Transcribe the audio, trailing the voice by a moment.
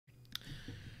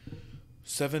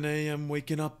7 a.m.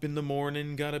 waking up in the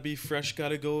morning, gotta be fresh,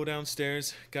 gotta go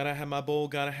downstairs, gotta have my bowl,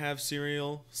 gotta have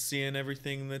cereal, seeing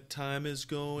everything the time is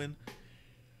going,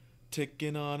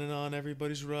 ticking on and on,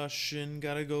 everybody's rushing,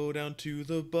 gotta go down to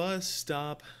the bus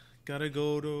stop,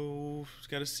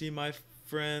 gotta see my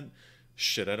friend.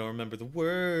 Shit, I don't remember the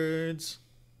words.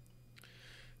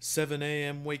 7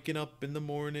 a.m. waking up in the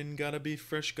morning, gotta be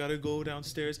fresh, gotta go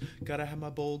downstairs, gotta have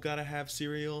my bowl, gotta have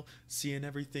cereal, seeing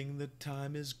everything the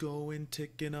time is going,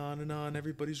 ticking on and on,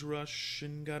 everybody's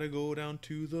rushing, gotta go down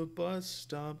to the bus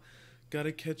stop,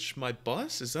 gotta catch my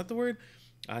bus, is that the word?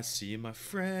 I see my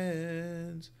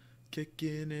friends,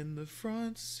 kicking in the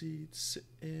front seat, sitting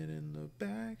in the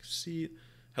back seat.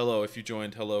 Hello, if you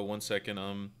joined, hello, 1 second,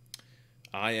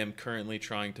 I am currently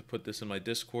trying to put this in my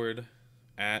Discord,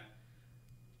 at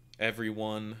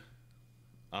everyone,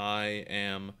 I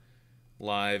am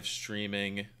live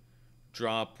streaming.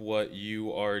 Drop what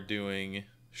you are doing.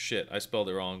 Shit, I spelled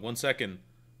it wrong. 1 second.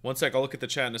 1 sec, I'll look at the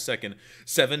chat in a second.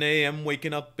 7 a.m.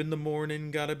 waking up in the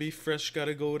morning. Gotta be fresh,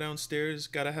 gotta go downstairs.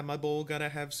 Gotta have my bowl, gotta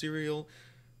have cereal.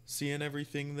 Seeing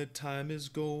everything, the time is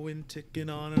going. Ticking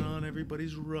on and on,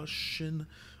 everybody's rushing.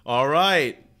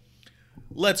 Alright.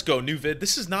 Let's go, new vid.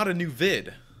 This is not a new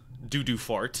vid. Doo-doo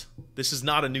fart. This is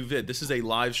not a new vid. This is a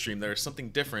live stream. There is something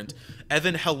different.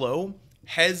 Evan, hello.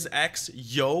 Hez X,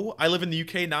 yo. I live in the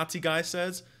UK, Nazi guy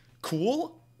says.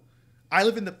 Cool. I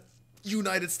live in the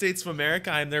United States of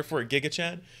America. I am therefore a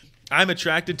GigaChat. I'm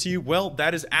attracted to you. Well,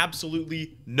 that is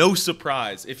absolutely no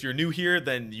surprise. If you're new here,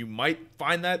 then you might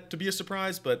find that to be a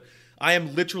surprise, but I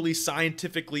am literally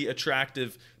scientifically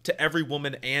attractive to every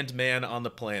woman and man on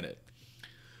the planet.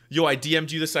 Yo, I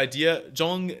DM'd you this idea.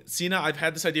 Jong Sina, I've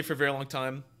had this idea for a very long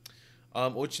time.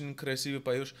 Очень красивый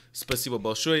поешь. Спасибо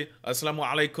большое. Ассаламу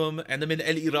алейкум. أنا من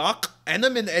العراق. أنا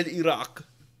من العراق.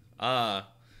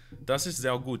 Das ist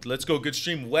sehr gut. Let's go. Good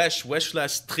stream. Wesh la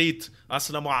street.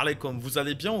 Assalamu alaikum. Vous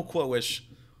allez bien ou quoi, wesh?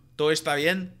 Todo está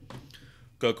bien?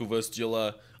 Goku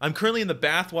Vostula. I'm currently in the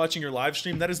bath watching your live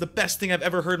stream. That is the best thing I've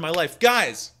ever heard in my life.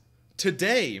 Guys,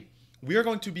 today we are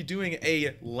going to be doing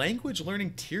a language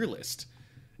learning tier list.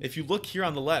 If you look here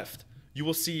on the left, you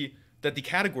will see that the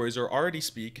categories are already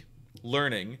speak,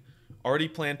 learning, already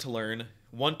plan to learn,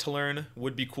 want to learn,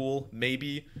 would be cool,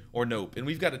 maybe, or nope. And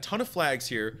we've got a ton of flags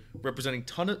here representing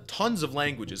tons of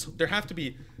languages. There have to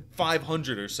be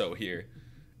 500 or so here.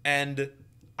 And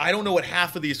I don't know what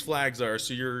half of these flags are,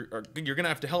 so you're going to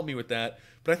have to help me with that.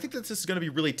 But I think that this is going to be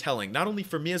really telling, not only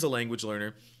for me as a language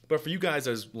learner, but for you guys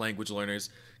as language learners,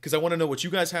 because I want to know what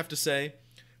you guys have to say.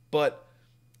 But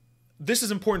this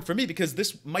is important for me because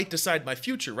this might decide my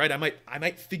future, right? I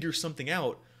might figure something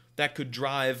out that could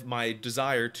drive my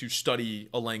desire to study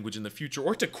a language in the future,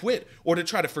 or to quit, or to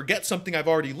try to forget something I've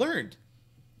already learned.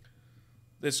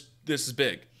 This is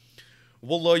big.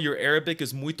 Wallah, your Arabic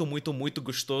is muito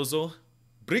gostoso.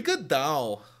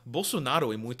 Brigadão.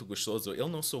 Bolsonaro é muito gostoso. Eu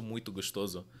não sou muito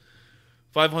gostoso.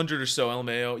 500 or so,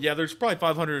 LMAO. Yeah, there's probably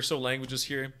 500 or so languages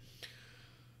here.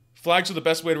 Flags are the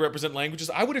best way to represent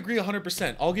languages. I would agree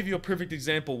 100%. I'll give you a perfect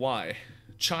example why.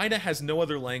 China has no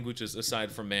other languages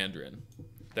aside from Mandarin.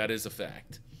 That is a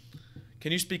fact.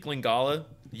 Can you speak Lingala?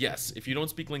 Yes. If you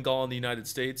don't speak Lingala in the United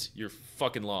States, you're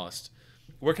fucking lost.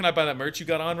 Where can I buy that merch you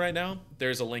got on right now?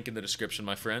 There's a link in the description,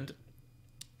 my friend.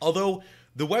 Although,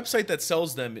 the website that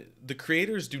sells them, the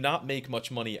creators do not make much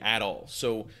money at all.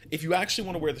 So, if you actually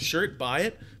want to wear the shirt, buy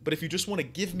it. But if you just want to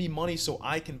give me money so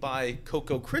I can buy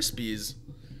Cocoa Krispies,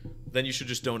 then you should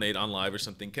just donate on live or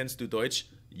something. Kennst du Deutsch?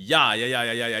 Ja.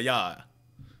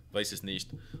 Weiß es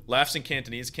nicht. Laughs in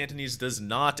Cantonese. Cantonese does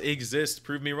not exist.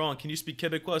 Prove me wrong. Can you speak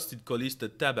Québécois? Tu colles de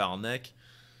tabarnak.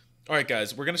 Alright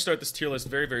guys, we're going to start this tier list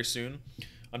very, very soon.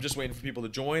 I'm just waiting for people to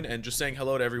join and just saying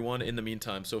hello to everyone in the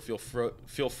meantime. So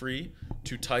feel free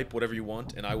to type whatever you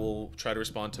want, and I will try to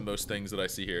respond to most things that I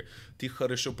see here. Ты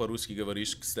хорошо по-русски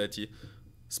говоришь, кстати.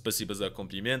 Спасибо за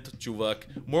комплимент, чувак.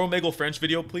 More Omegle French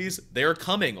video, please. They are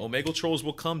coming. Omegle trolls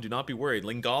will come. Do not be worried.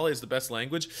 Lingala is the best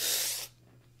language.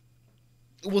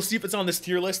 We'll see if it's on this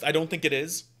tier list. I don't think it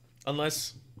is.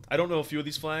 Unless, I don't know a few of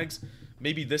these flags.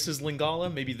 Maybe this is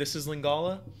Lingala. Maybe this is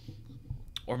Lingala.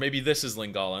 Or maybe this is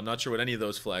Lingala. I'm not sure what any of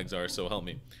those flags are, so help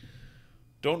me.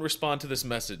 Don't respond to this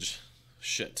message.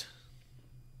 Shit.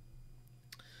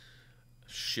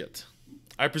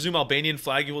 I presume Albanian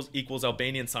flag equals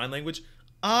Albanian Sign Language.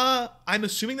 I'm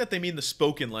assuming that they mean the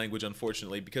spoken language,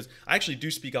 unfortunately, because I actually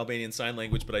do speak Albanian Sign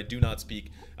Language, but I do not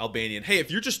speak Albanian. Hey, if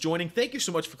you're just joining, thank you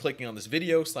so much for clicking on this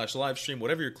video / live stream,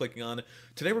 whatever you're clicking on.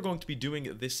 Today we're going to be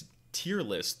doing this tier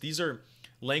list. These are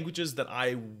languages that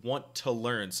I want to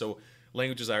learn. So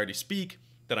languages I already speak,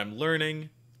 that I'm learning,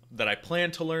 that I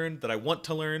plan to learn, that I want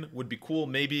to learn, would be cool,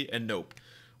 maybe, and nope.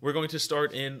 We're going to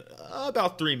start in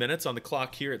about 3 minutes. On the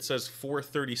clock here, it says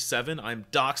 4:37. I'm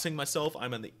doxing myself.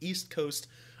 I'm on the East Coast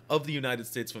of the United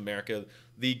States of America,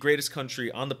 the greatest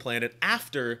country on the planet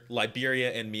after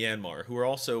Liberia and Myanmar, who are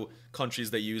also countries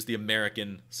that use the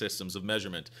American systems of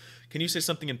measurement. Can you say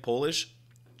something in Polish?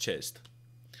 Cześć.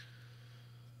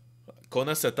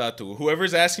 Kona setatu.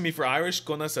 Whoever's asking me for Irish,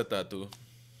 kona setatu.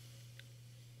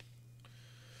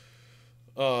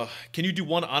 Can you do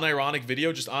one unironic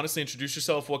video? Just honestly introduce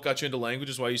yourself. What got you into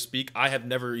languages? Why you speak? I have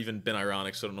never even been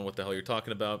ironic, so I don't know what the hell you're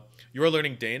talking about. You are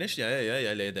learning Danish? Ja,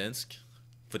 leer dansk.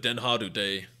 For den har du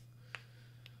dag.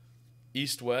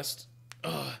 East-West.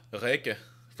 Rijke.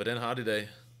 For den har du dag.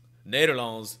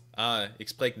 Nederlands. Ik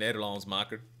spreek Nederlands,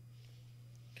 makker.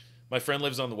 My friend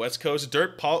lives on the West Coast.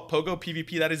 Dirt, Pogo,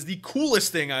 PvP. That is the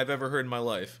coolest thing I've ever heard in my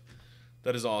life.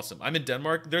 That is awesome. I'm in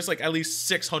Denmark. There's like at least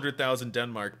 600,000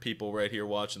 Denmark people right here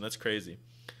watching. That's crazy.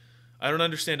 I don't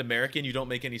understand American. You don't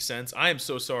make any sense. I am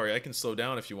so sorry. I can slow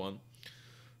down if you want.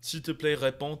 S'il te plaît,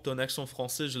 réponds. Ton accent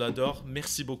français, je l'adore.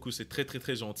 Merci beaucoup. C'est très, très,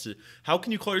 très gentil. How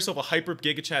can you call yourself a hyper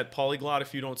gigachat polyglot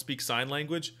if you don't speak sign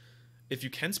language? If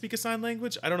you can speak a sign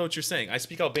language? I don't know what you're saying. I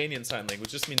speak Albanian sign language.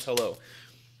 Just means hello.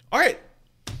 All right.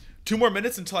 2 more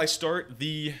minutes until I start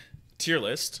the tier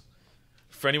list.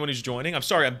 For anyone who's joining, I'm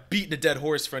sorry, I'm beating a dead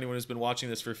horse for anyone who's been watching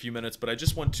this for a few minutes, but I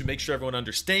just want to make sure everyone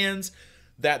understands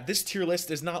that this tier list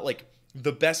is not like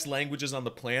the best languages on the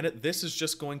planet. This is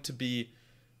just going to be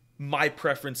my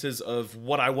preferences of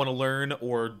what I want to learn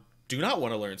or do not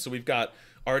want to learn. So we've got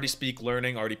already speak,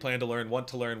 learning, already plan to learn, want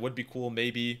to learn, would be cool,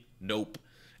 maybe, nope.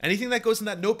 Anything that goes in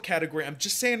that nope category, I'm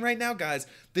just saying right now, guys,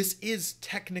 this is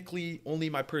technically only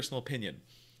my personal opinion.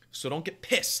 So don't get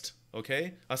pissed,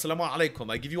 okay? Assalamu alaikum.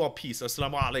 I give you all peace.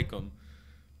 Assalamu alaikum.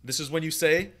 This is when you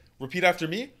say, repeat after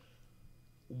me,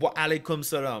 wa alaikum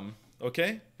salam,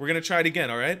 okay? We're going to try it again,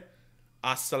 all right?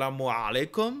 Assalamu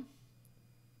alaikum.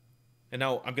 And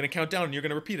now I'm going to count down and you're going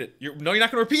to repeat it. No, you're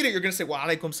not going to repeat it. You're going to say, wa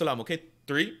alaikum salam, okay?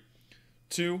 3,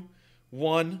 2,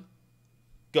 1,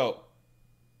 go.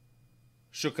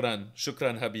 Shukran.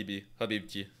 Shukran, habibi.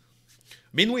 Habibti.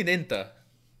 Min win inta.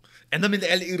 And I'm in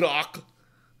Iraq.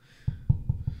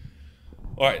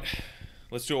 All right,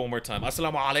 let's do it one more time.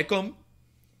 Assalamu alaikum.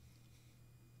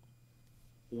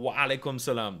 Wa alaikum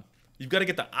salam. You've got to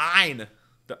get the ein,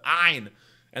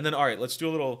 and then all right. Let's do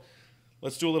a little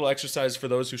exercise for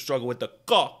those who struggle with the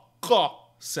ka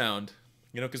sound.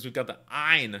 You know, because we've got the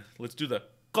ein. Let's do the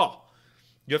ka.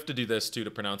 You have to do this too to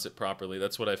pronounce it properly.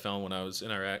 That's what I found when I was in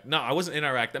Iraq. No, I wasn't in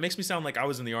Iraq. That makes me sound like I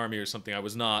was in the army or something. I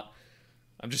was not.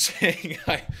 I'm just saying.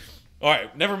 All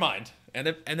right, never mind. And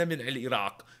then in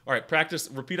Iraq. All right, practice.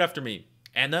 Repeat after me.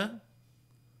 Ana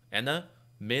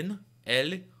min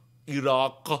el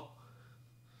Iraq.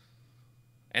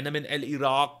 Ana min el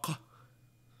Iraq.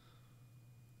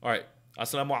 All right.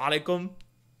 Assalamu alaikum.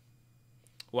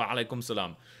 Wa alaikum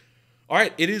salam. All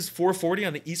right, it is 4:40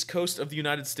 on the East Coast of the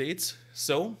United States,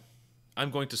 so I'm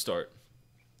going to start.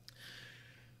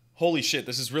 Holy shit,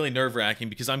 this is really nerve-wracking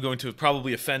because I'm going to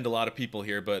probably offend a lot of people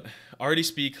here, but already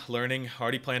speak, learning,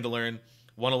 already plan to learn,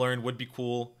 want to learn, would be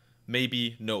cool,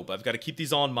 maybe, nope. I've got to keep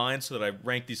these all in mind so that I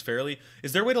rank these fairly.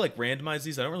 Is there a way to like randomize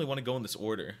these? I don't really want to go in this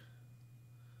order.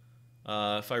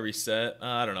 If I reset,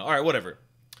 I don't know. All right, whatever.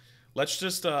 Let's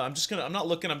just, I'm not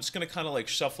looking, I'm just going to kind of like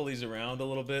shuffle these around a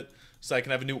little bit so I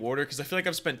can have a new order because I feel like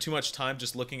I've spent too much time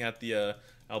just looking at the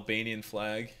Albanian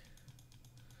flag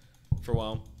for a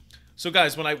while. So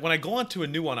guys, when I go on to a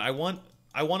new one, I want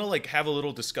to like have a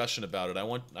little discussion about it. I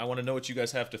want to know what you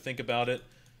guys have to think about it,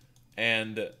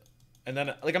 and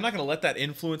then like I'm not gonna let that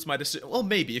influence my decision. Well,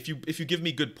 maybe if you give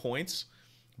me good points,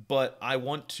 but I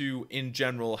want to in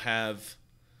general I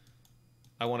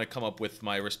want to come up with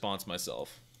my response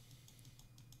myself.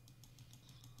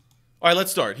 All right,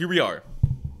 let's start. Here we are.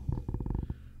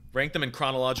 Rank them in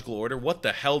chronological order. What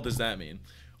the hell does that mean?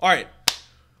 All right,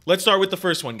 let's start with the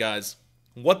first one, guys.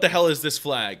 What the hell is this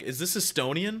flag? Is this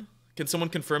Estonian? Can someone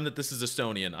confirm that this is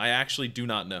Estonian? I actually do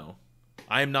not know.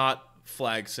 I am not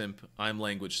flag simp. I'm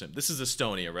language simp. This is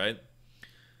Estonia, right?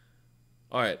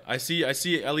 All right. I see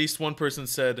at least one person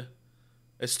said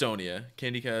Estonia.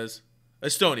 Candy Kaz.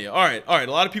 Estonia. All right. All right.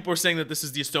 A lot of people are saying that this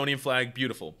is the Estonian flag.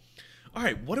 Beautiful. All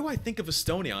right. What do I think of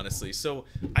Estonia, honestly? So,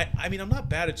 I mean, I'm not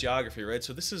bad at geography, right?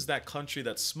 So this is that country,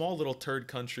 that small little turd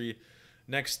country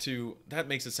next to, that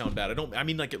makes it sound bad. I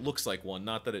mean like it looks like one,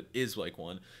 not that it is like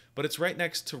one, but it's right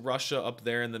next to Russia up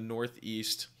there in the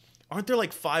northeast. Aren't there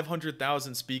like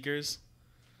 500,000 speakers?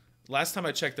 Last time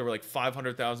I checked, there were like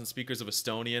 500,000 speakers of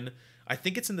Estonian. I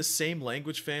think it's in the same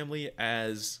language family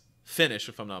as Finnish,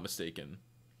 if I'm not mistaken.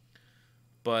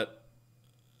 But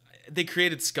they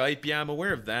created Skype. Yeah, I'm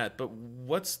aware of that. But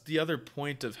what's the other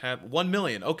point of 1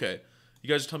 million? Okay, you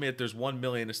guys are telling me that there's 1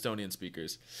 million Estonian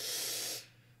speakers.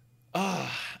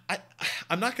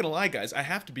 I'm not gonna lie, guys. I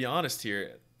have to be honest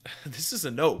here. This is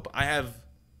a nope. I have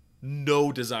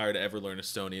no desire to ever learn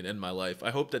Estonian in my life.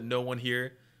 I hope that no one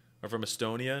here are from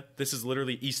Estonia. This is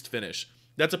literally East Finnish.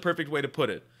 That's a perfect way to put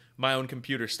it. My own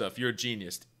computer stuff. You're a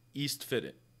genius. East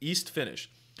Finnish.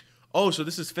 Oh, so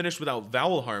this is Finnish without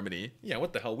vowel harmony. Yeah,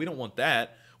 what the hell? We don't want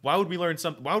that. Why would we learn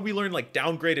Why would we learn like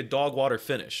downgraded dog water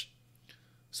Finnish?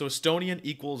 So Estonian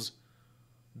equals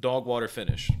dog water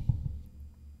Finnish.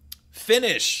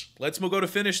 Finnish. Let's go to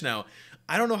Finnish now.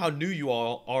 I don't know how new you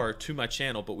all are to my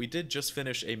channel, but we did just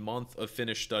finish a month of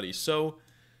Finnish study. So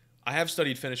I have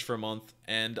studied Finnish for a month,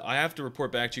 and I have to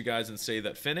report back to you guys and say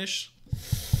that Finnish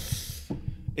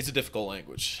is a difficult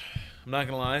language. I'm not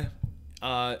gonna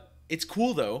lie. It's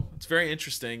cool though. It's very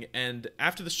interesting. And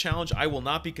after this challenge, I will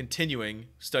not be continuing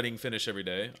studying Finnish every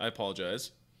day. I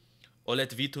apologize. Olet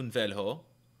vitun velho.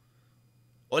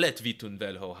 Olet vitun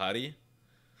velho, Hari.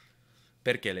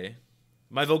 Perkele.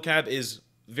 My vocab is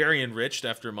very enriched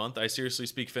after a month. I seriously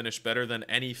speak Finnish better than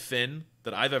any Finn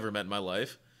that I've ever met in my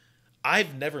life.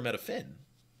 I've never met a Finn,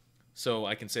 so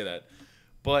I can say that.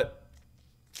 But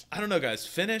I don't know, guys.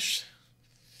 Finnish,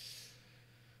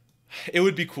 it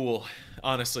would be cool,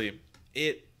 honestly.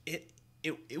 It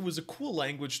was a cool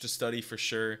language to study for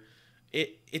sure.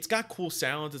 It's got cool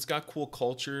sounds. It's got cool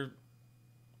culture.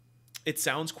 It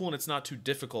sounds cool and it's not too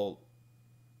difficult.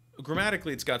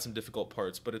 Grammatically, it's got some difficult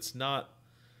parts, but it's not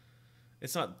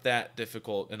that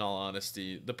difficult in all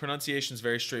honesty. The pronunciation is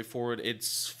very straightforward.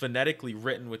 It's phonetically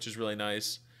written, which is really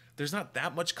nice. There's not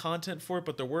that much content for it,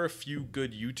 but there were a few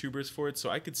good YouTubers for it, so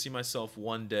I could see myself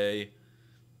one day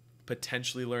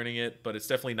potentially learning it, but it's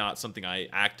definitely not something I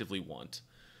actively want.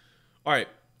 All right,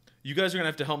 you guys are going to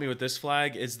have to help me with this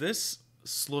flag. Is this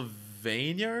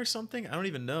Slovenia or something? I don't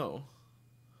even know.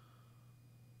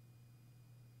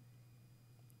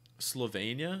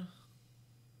 Slovenia?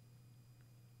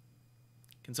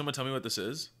 Can someone tell me what this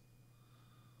is?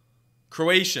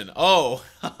 Croatian. Oh,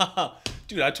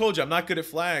 dude, I told you I'm not good at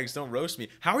flags. Don't roast me.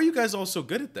 How are you guys all so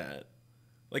good at that?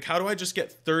 Like, how do I just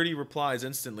get 30 replies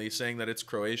instantly saying that it's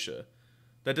Croatia?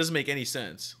 That doesn't make any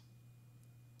sense.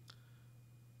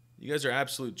 You guys are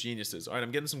absolute geniuses. All right,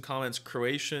 I'm getting some comments.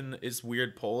 Croatian is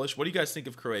weird Polish. What do you guys think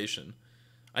of Croatian?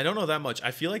 I don't know that much.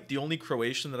 I feel like the only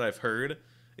Croatian that I've heard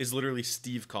is literally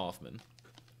Steve Kaufman.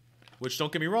 Which,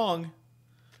 don't get me wrong,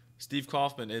 Steve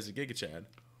Kaufman is a Giga Chad.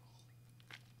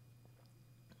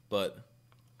 But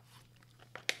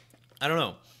I don't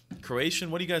know.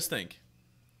 Croatian, what do you guys think?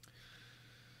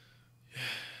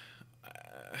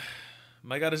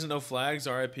 My guy doesn't know flags,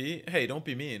 RIP. Hey, don't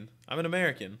be mean. I'm an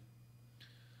American.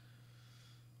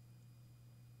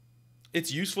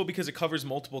 It's useful because it covers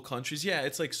multiple countries. Yeah,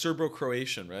 it's like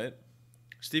Serbo-Croatian, right?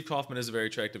 Steve Kaufman is a very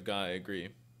attractive guy, I agree.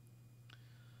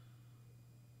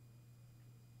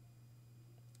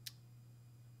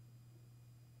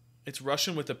 It's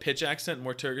Russian with a pitch accent and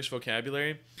more Turkish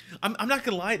vocabulary. I'm not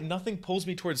gonna lie, nothing pulls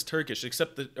me towards Turkish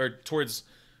except towards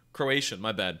Croatian,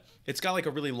 my bad. It's got like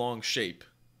a really long shape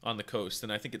on the coast,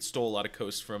 and I think it stole a lot of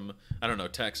coast from, I don't know,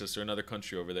 Texas or another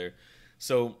country over there.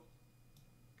 So,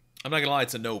 I'm not gonna lie,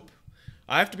 it's a nope.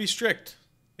 I have to be strict.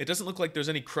 It doesn't look like there's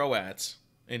any Croats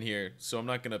in here, so I'm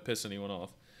not gonna piss anyone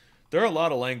off. There are a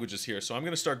lot of languages here, so I'm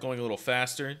gonna start going a little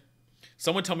faster.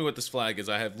 Someone tell me what this flag is.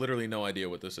 I have literally no idea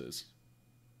what this is.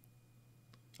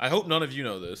 I hope none of you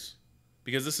know this,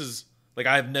 because this is, like,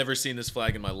 I have never seen this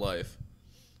flag in my life.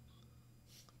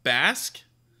 Basque?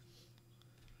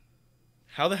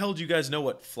 How the hell do you guys know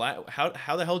what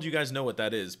how the hell do you guys know what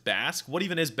that is? Basque? What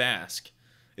even is Basque?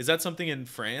 Is that something in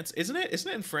France? Isn't it? Isn't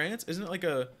it in France? Isn't it like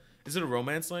is it a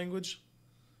Romance language?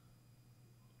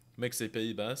 Mec, c'est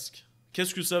Pays Basque.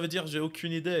 Qu'est-ce que ça veut dire? J'ai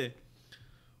aucune idée.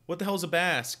 What the hell is a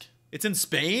Basque? It's in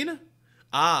Spain?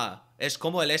 Ah, es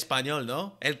como el español,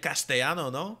 ¿no? El castellano,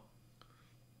 ¿no?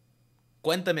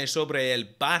 Cuéntame sobre el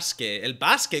basque. El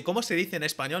basque, ¿cómo se dice en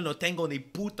español? No tengo ni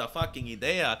puta fucking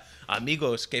idea.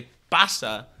 Amigos, ¿qué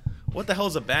pasa? What the hell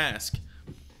is a Basque?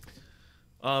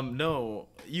 No.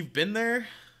 You've been there,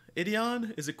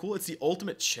 Idion? Is it cool? It's the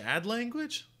ultimate Chad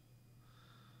language?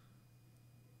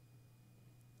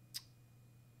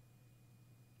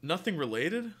 Nothing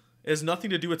related? It has nothing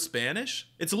to do with Spanish?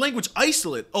 It's a language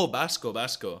isolate. Oh, Basco,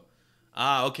 Basco.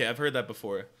 Ah, okay, I've heard that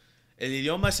before. El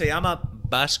idioma se llama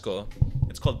Basco.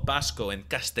 It's called Basco en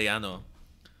castellano.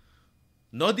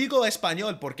 No digo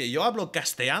español porque yo hablo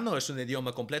castellano. Es un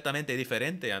idioma completamente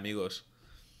diferente, amigos.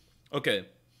 Okay.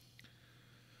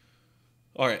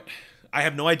 Alright. I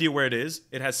have no idea where it is.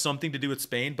 It has something to do with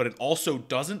Spain, but it also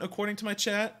doesn't, according to my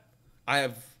chat.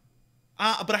 But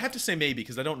I have to say maybe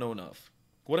because I don't know enough.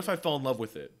 What if I fell in love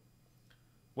with it?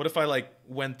 What if I like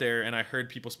went there and I heard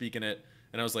people speaking it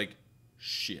and I was like,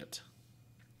 shit.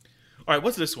 All right,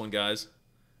 what's this one, guys?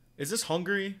 Is this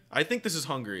Hungary? I think this is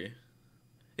Hungary.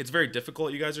 It's very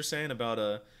difficult, you guys are saying,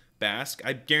 about Basque.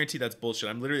 I guarantee that's bullshit.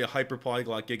 I'm literally a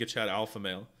hyper-polyglot GigaChat alpha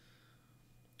male.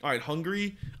 All right,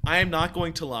 Hungary. I am not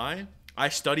going to lie. I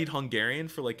studied Hungarian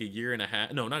for like a year and a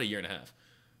half. No, not a year and a half.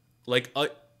 Like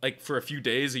for a few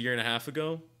days, a year and a half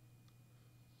ago.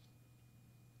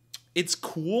 It's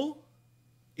cool.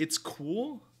 It's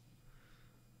cool.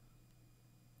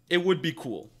 It would be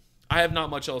cool. I have not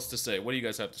much else to say. What do you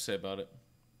guys have to say about it?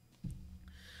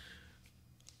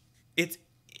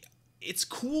 It's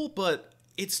cool, but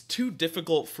it's too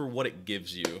difficult for what it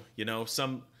gives you. You know,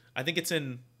 I think it's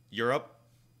in Europe.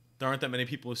 There aren't that many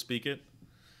people who speak it.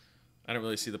 I don't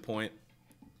really see the point.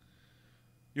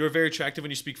 You're very attractive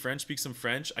when you speak French. Speak some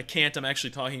French. I can't. I'm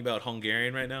actually talking about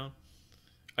Hungarian right now.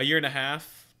 A year and a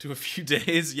half to a few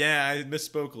days. Yeah, I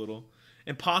misspoke a little.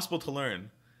 Impossible to learn.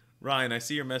 Ryan, I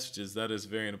see your messages. That is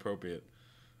very inappropriate.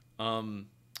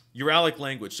 Uralic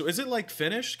language. So is it like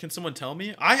Finnish? Can someone tell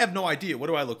me? I have no idea. What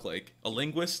do I look like? A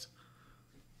linguist?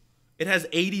 It has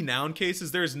 80 noun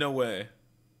cases? There is no way.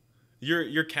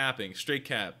 You're capping. Straight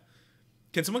cap.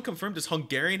 Can someone confirm, does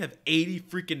Hungarian have 80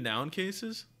 freaking noun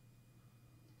cases?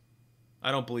 I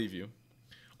don't believe you.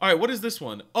 All right, what is this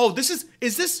one? Oh, is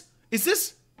this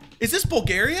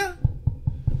Bulgaria?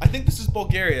 I think this is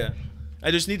Bulgaria.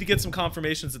 I just need to get some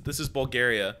confirmations that this is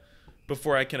Bulgaria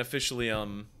before I can officially,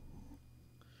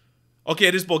 Okay,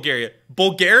 it is Bulgaria.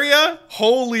 Bulgaria?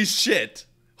 Holy shit.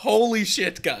 Holy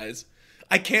shit, guys.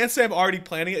 I can't say I'm already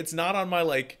planning it. It's not on my,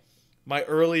 my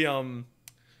early,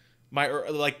 my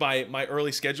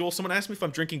early schedule. Someone asked me if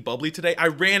I'm drinking bubbly today. I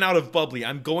ran out of bubbly.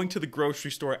 I'm going to the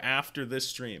grocery store after this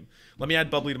stream. Let me add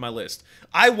bubbly to my list.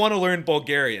 I want to learn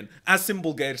Bulgarian. Asim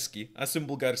bulgarski. Asim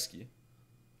bulgarski.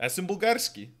 Asim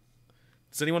bulgarski.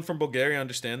 Does anyone from Bulgaria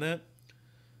understand that?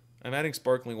 I'm adding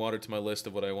sparkling water to my list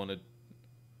of what I want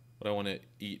to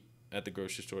eat at the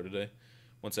grocery store today.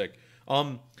 One sec.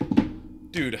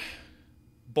 Dude,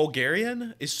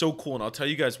 Bulgarian is so cool, and I'll tell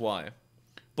you guys why.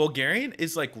 Bulgarian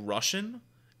is like Russian,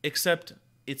 except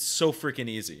it's so freaking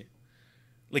easy.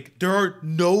 Like, there are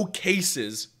no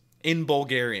cases in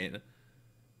Bulgarian.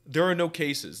 There are no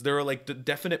cases. There are, like, the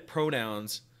definite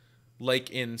pronouns, like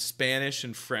in Spanish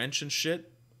and French and shit.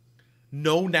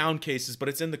 No noun cases, but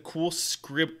it's in the cool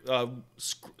scribbly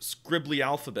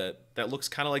alphabet that looks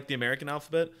kind of like the American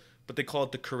alphabet, but they call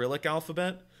it the Cyrillic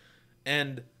alphabet.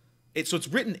 And so it's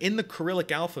written in the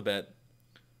Cyrillic alphabet,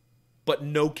 but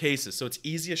no cases. So it's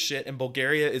easy as shit, and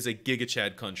Bulgaria is a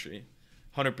GigaChad country.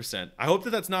 100%. I hope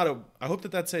that that's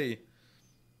a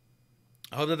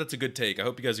good take. I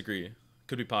hope you guys agree.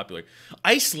 Could be popular.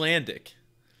 Icelandic.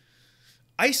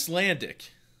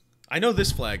 I know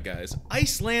this flag, guys.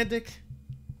 Icelandic.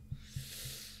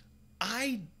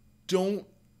 I don't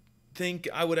think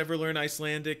I would ever learn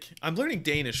Icelandic. I'm learning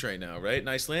Danish right now, right? And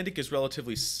Icelandic is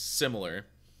relatively similar.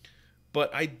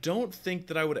 But I don't think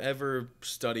that I would ever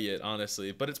study it,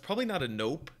 honestly. But it's probably not a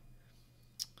nope.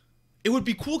 It would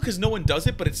be cool because no one does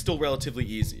it, but it's still relatively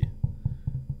easy.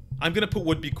 I'm going to put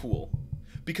would be cool.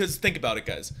 Because think about it,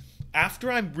 guys.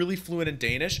 After I'm really fluent in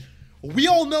Danish, we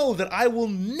all know that I will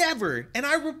never, and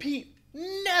I repeat,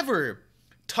 never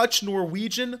touch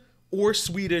Norwegian or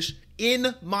Swedish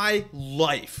in my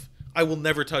life. I will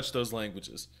never touch those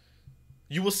languages.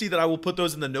 You will see that I will put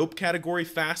those in the nope category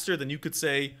faster than you could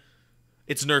say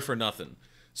it's nerf or nothing.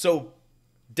 So,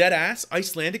 dead ass,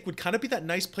 Icelandic would kind of be that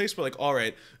nice place where, like, all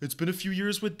right, it's been a few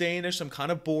years with Danish, I'm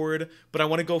kind of bored, but I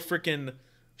want to go freaking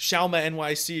Shalma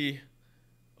NYC,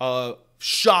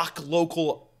 shock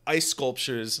local ice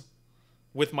sculptures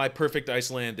with my perfect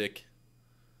Icelandic.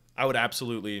 I would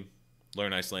absolutely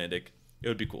learn Icelandic. It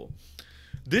would be cool.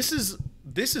 This is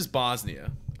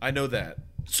Bosnia. I know that.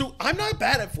 So I'm not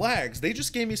bad at flags. They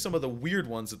just gave me some of the weird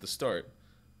ones at the start.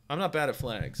 I'm not bad at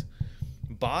flags.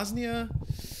 Bosnia.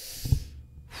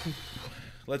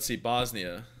 Let's see,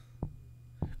 Bosnia.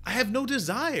 I have no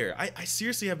desire. I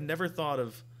seriously have never thought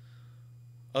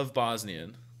of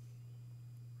Bosnian.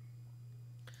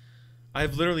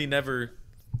 I've literally never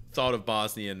thought of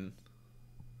Bosnian.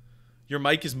 Your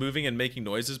mic is moving and making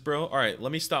noises, bro. All right,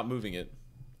 let me stop moving it.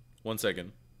 1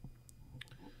 second.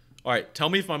 All right, tell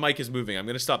me if my mic is moving. I'm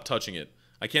going to stop touching it.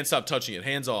 I can't stop touching it.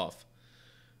 Hands off.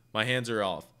 My hands are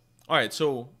off. All right,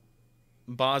 so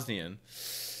Bosnian.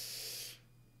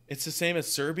 It's the same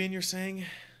as Serbian, you're saying?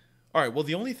 All right. Well,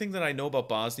 the only thing that I know about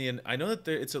Bosnia, I know that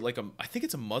it's I think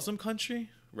it's a Muslim country,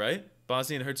 right?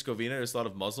 Bosnia and Herzegovina. There's a lot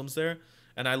of Muslims there,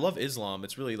 and I love Islam.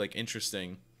 It's really like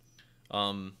interesting.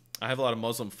 I have a lot of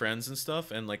Muslim friends and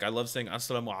stuff, and like I love saying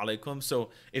Assalamu alaikum. So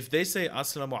if they say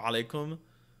Assalamu alaikum,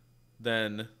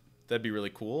 then that'd be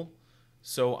really cool.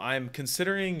 So I'm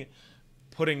considering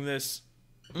putting this.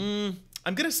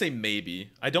 I'm gonna say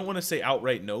maybe. I don't want to say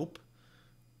outright nope,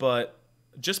 but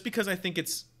just because I think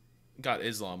it's got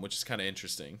Islam, which is kind of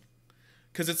interesting,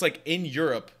 because it's like in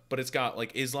Europe, but it's got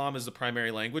like Islam as the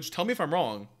primary language. Tell me if I'm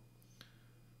wrong,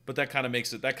 but that kind of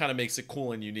makes it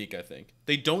cool and unique. I think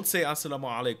they don't say Assalamu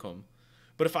alaikum,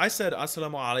 but if I said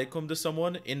Assalamu alaikum to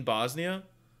someone in Bosnia,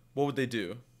 what would they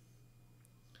do?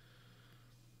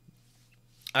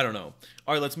 I don't know.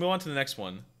 All right, let's move on to the next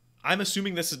one. I'm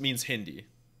assuming this means Hindi.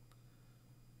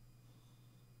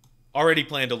 Already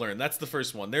plan to learn. That's the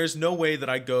first one. There's no way that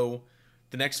I go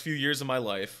the next few years of my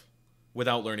life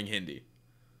without learning Hindi.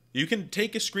 You can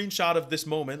take a screenshot of this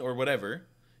moment or whatever.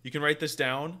 You can write this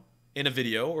down in a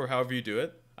video or however you do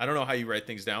it. I don't know how you write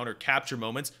things down or capture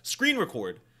moments. Screen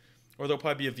record. Or there'll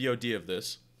probably be a VOD of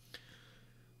this.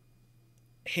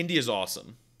 Hindi is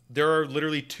awesome. There are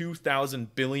literally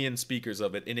 2,000 billion speakers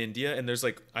of it in India, and there's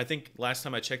like, I think last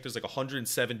time I checked, there's like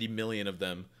 170 million of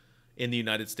them in the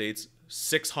United States,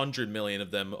 600 million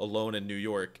of them alone in New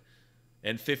York,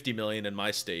 and 50 million in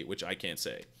my state, which I can't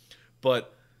say.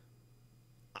 But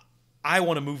I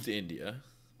want to move to India,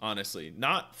 honestly.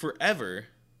 Not forever,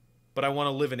 but I want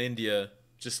to live in India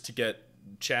just to get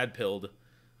Chad pilled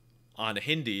on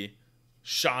Hindi,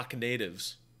 shock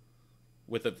natives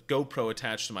with a GoPro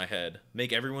attached to my head,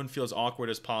 make everyone feel as awkward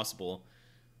as possible,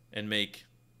 and make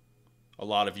a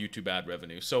lot of YouTube ad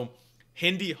revenue. So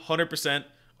Hindi, 100%,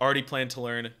 already plan to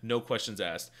learn, no questions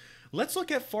asked. Let's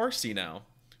look at Farsi now.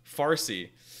 Farsi,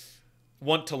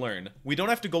 want to learn. We don't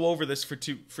have to go over this for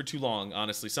too long,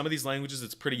 honestly. Some of these languages,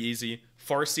 it's pretty easy.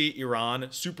 Farsi, Iran,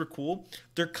 super cool.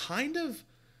 They're kind of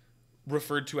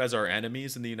referred to as our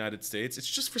enemies in the United States.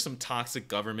 It's just for some toxic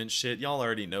government shit. Y'all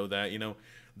already know that, you know.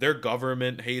 Their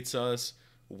government hates us.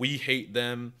 We hate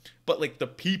them. But like the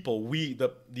people,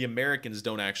 the Americans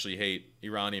don't actually hate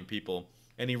Iranian people.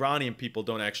 And Iranian people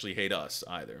don't actually hate us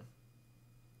either.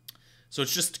 So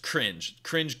it's just cringe.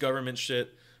 Cringe government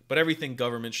shit. But everything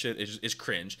government shit is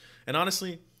cringe. And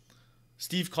honestly,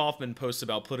 Steve Kaufman posts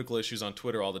about political issues on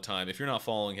Twitter all the time. If you're not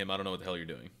following him, I don't know what the hell you're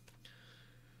doing.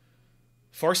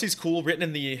 Farsi's cool, written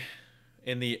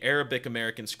in the Arabic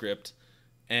American script.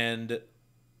 And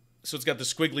so it's got the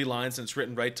squiggly lines and it's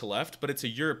written right to left, but it's a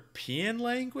European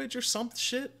language or some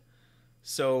shit.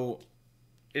 So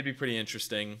it'd be pretty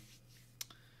interesting.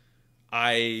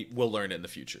 I will learn it in the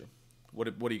future.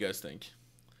 What do you guys think?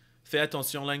 Fais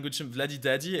attention, language Vladi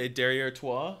Daddy est derrière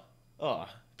toi. Oh,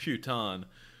 putain.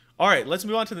 All right, let's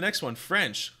move on to the next one.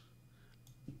 French.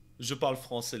 Je parle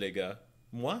français, les gars.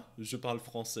 Moi, je parle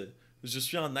français. Je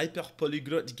suis un hyper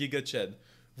polyglotte giga Chad.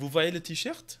 Vous voyez le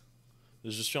t-shirt?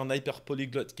 Je suis un hyper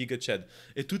polyglotte giga Chad.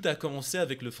 Et tout a commencé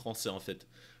avec le français, en fait.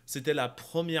 C'était la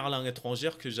première langue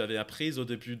étrangère que j'avais apprise au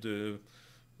début de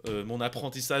mon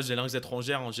apprentissage des langues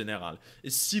étrangères en général. Et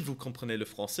si vous comprenez le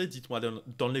français, dites-moi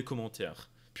dans les commentaires.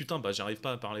 Putain, bah j'arrive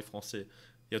pas à parler français.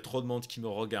 Il y a trop de monde qui me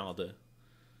regarde.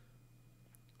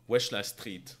 Wesh la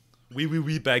street. Oui, oui,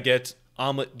 oui, baguette.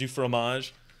 Omelette du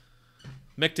fromage.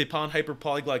 Mec, t'es pas un hyper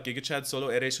polyglot giga Chad solo,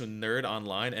 eres un nerd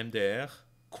online, MDR.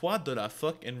 Quoi de la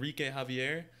fuck, Enrique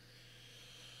Javier?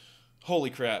 Holy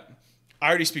crap. I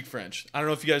already speak French. I don't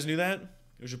know if you guys knew that.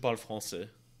 Je parle français.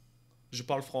 Je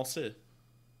parle français.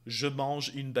 Je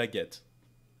mange une baguette.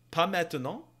 Pas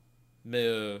maintenant,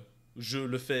 mais je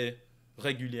le fais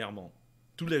régulièrement.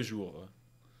 Tous les jours.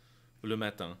 Le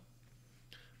matin.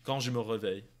 Quand je me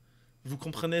réveille. Vous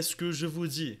comprenez ce que je vous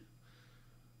dis?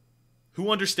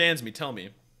 Who understands me? Tell me.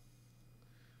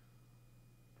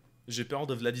 J'ai peur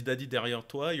de Vladidaddy derrière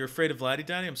toi. You're afraid of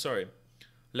Vladidaddy? I'm sorry.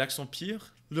 L'accent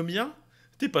pire? Le mien?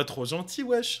 T'es pas trop gentil,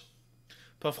 wesh.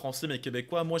 Pas français, mais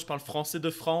québécois. Moi, je parle français de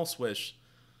France, wesh.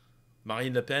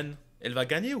 Marine Le Pen, elle va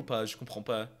gagner ou pas? Je comprends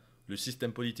pas. Le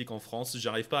système politique en France,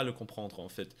 j'arrive pas à le comprendre, en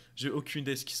fait. J'ai aucune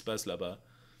idée de ce qui se passe là-bas.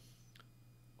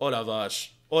 Oh la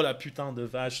vache. Oh la putain de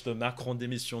vache de Macron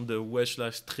d'émission de wesh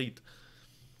la street.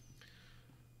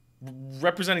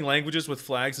 Representing languages with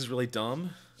flags is really dumb.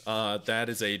 That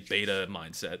is a beta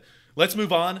mindset. Let's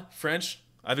move on. French,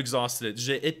 I've exhausted it.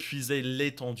 J'ai épuisé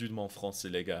l'étendue de mon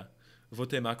français, les gars.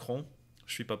 Votez Macron.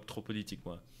 Je suis pas trop politique,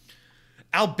 moi.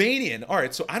 Albanian. All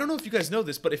right, so I don't know if you guys know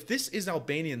this, but if this is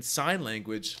Albanian sign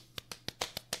language,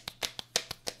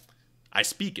 I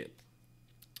speak it.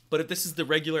 But if this is the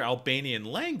regular Albanian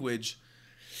language,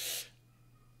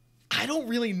 I don't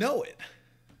really know it.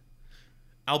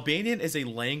 Albanian is a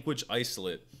language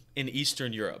isolate in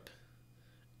Eastern Europe.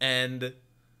 And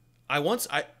I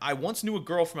once knew a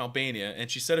girl from Albania,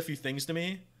 and she said a few things to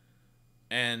me,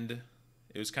 and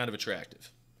it was kind of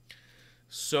attractive.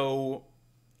 So,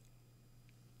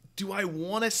 do I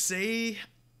want to say,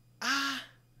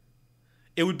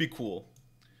 it would be cool.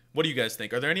 What do you guys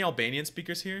think? Are there any Albanian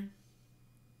speakers here?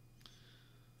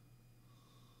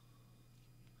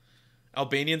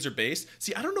 Albanians are based?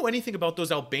 See, I don't know anything about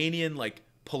those Albanian, like,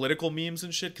 political memes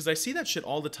and shit, because I see that shit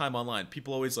all the time online.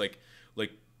 People always, like,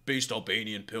 based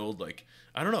Albanian pilled, like,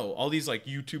 I don't know, all these, like,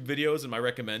 YouTube videos and my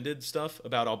recommended stuff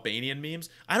about Albanian memes.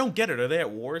 I don't get it. Are they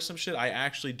at war or some shit? I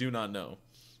actually do not know.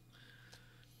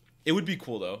 It would be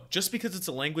cool, though. Just because it's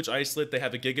a language isolate, they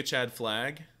have a GigaChad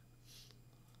flag.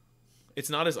 It's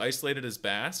not as isolated as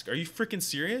Basque. Are you freaking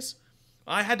serious?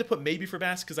 I had to put maybe for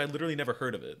Basque because I literally never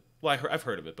heard of it. Well, I've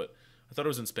heard of it, but I thought it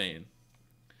was in Spain.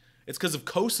 It's because of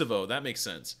Kosovo. That makes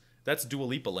sense. That's Dua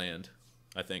Lipa land,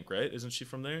 I think, right? Isn't she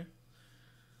from there?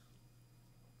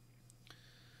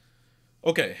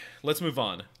 Okay, let's move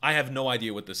on. I have no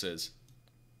idea what this is.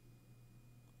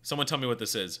 Someone tell me what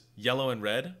this is. Yellow and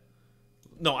red?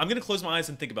 No, I'm going to close my eyes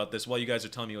and think about this while you guys are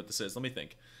telling me what this is. Let me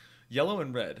think. Yellow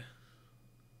and red.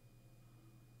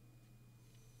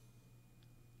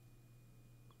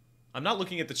 I'm not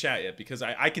looking at the chat yet because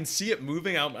I can see it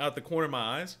moving out the corner of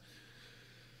my eyes.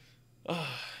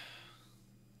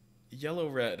 Yellow,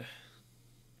 red.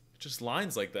 Just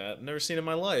lines like that. I've never seen in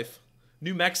my life.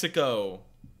 New Mexico.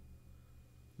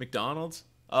 McDonald's?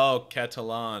 Oh,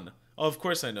 Catalan. Oh, of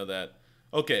course I know that.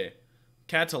 Okay.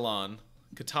 Catalan.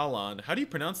 How do you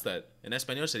pronounce that? En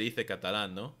español se dice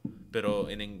catalán, ¿no? Pero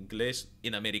en inglés,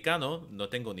 en americano, no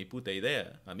tengo ni puta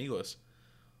idea, amigos.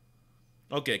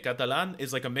 Okay, Catalan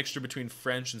is like a mixture between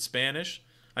French and Spanish.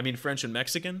 I mean, French and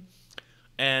Mexican.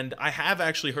 And I have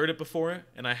actually heard it before,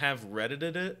 and I have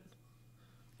Reddited it.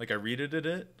 Like, I readed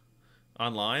it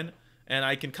online. And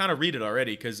I can kind of read it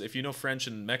already, because if you know French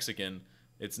and Mexican,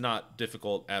 it's not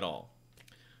difficult at all.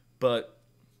 But,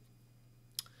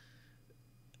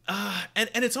 and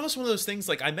it's also one of those things,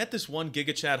 like, I met this one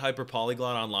GigaChad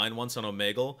hyperpolyglot online once on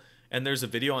Omegle, and there's a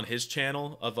video on his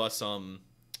channel of us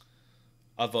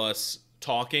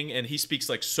talking, and he speaks,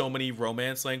 like, so many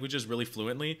Romance languages really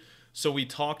fluently. So we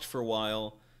talked for a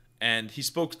while, and he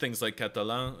spoke things like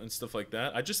Catalan and stuff like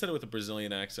that. I just said it with a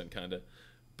Brazilian accent, kind of.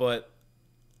 But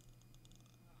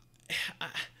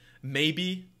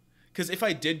maybe, because if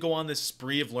I did go on this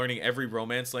spree of learning every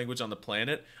Romance language on the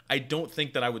planet, I don't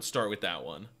think that I would start with that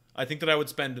one. I think that I would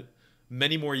spend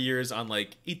many more years on,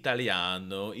 like,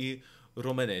 Italiano,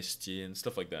 Romanesci, and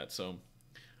stuff like that. So, all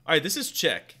right, this is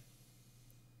Czech.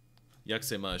 Jak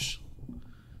se máš?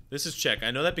 This is Czech.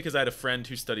 I know that because I had a friend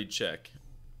who studied Czech.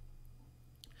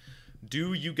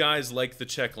 Do you guys like the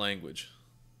Czech language?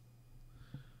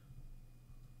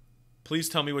 Please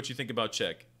tell me what you think about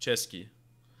Czech. Český.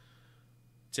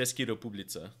 Český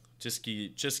republice.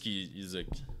 Český jazyk.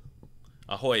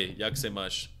 Ahoj, jak se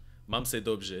máš? Mám se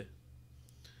dobře.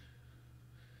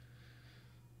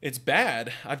 It's bad.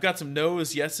 I've got some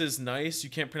no's, yeses, nice.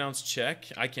 You can't pronounce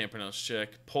Czech. I can't pronounce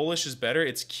Czech. Polish is better.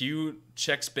 It's cute.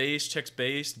 Czech's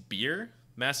based. Beer.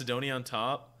 Macedonia on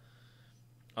top.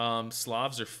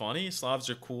 Slavs are funny. Slavs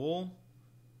are cool.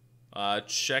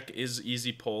 Czech is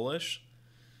easy Polish.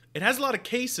 It has a lot of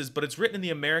cases, but it's written in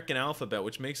the American alphabet,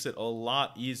 which makes it a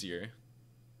lot easier.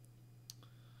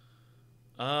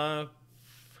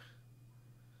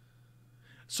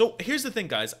 So here's the thing,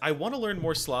 guys. I want to learn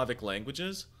more Slavic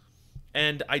languages,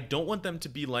 and I don't want them to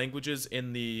be languages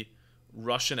in the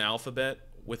Russian alphabet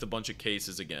with a bunch of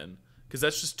cases again, because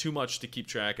that's just too much to keep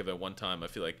track of at one time. I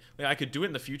feel like I could do it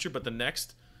in the future, but the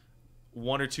next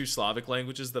one or two Slavic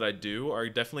languages that I do are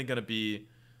definitely going to be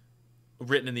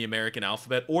written in the American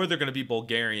alphabet, or they're going to be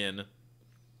Bulgarian,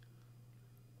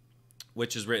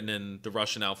 which is written in the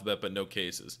Russian alphabet but no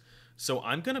cases. So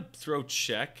I'm going to throw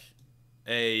Czech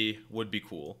would be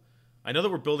cool. I know that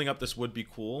we're building up this would be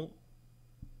cool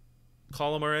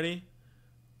column already,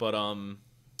 but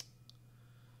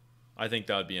I think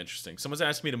that would be interesting. Someone's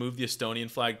asked me to move the Estonian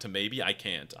flag to maybe. I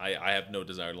can't. I have no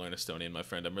desire to learn Estonian, my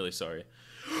friend. I'm really sorry.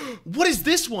 What is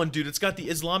this one, dude? It's got the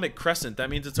Islamic crescent. That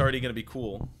means it's already going to be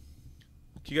cool.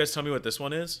 Can you guys tell me what this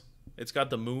one is? It's got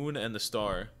the moon and the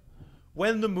star.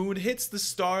 When the moon hits the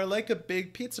star like a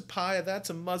big pizza pie, that's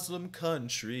a Muslim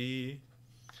country.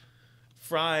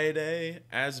 Friday,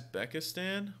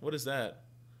 Uzbekistan? What is that?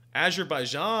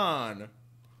 Azerbaijan.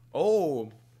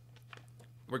 Oh,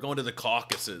 we're going to the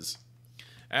Caucasus.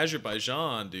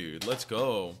 Azerbaijan, dude. Let's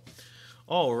go.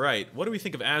 All right. What do we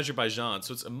think of Azerbaijan?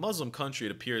 So it's a Muslim country,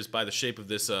 it appears, by the shape of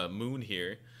this moon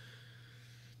here.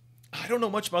 I don't know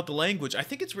much about the language. I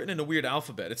think it's written in a weird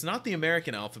alphabet. It's not the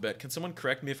American alphabet. Can someone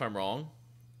correct me if I'm wrong?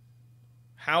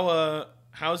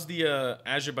 How's the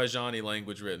Azerbaijani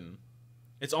language written?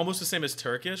 It's almost the same as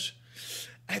Turkish.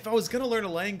 If I was gonna learn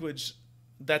a language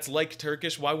that's like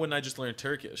Turkish, why wouldn't I just learn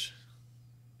Turkish?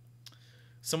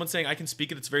 Someone's saying I can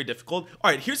speak it, it's very difficult.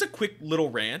 All right, here's a quick little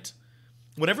rant.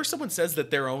 Whenever someone says that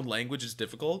their own language is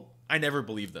difficult, I never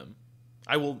believe them.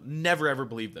 I will never ever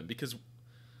believe them because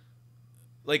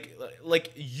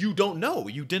like you don't know,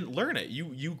 you didn't learn it,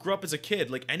 you grew up as a kid.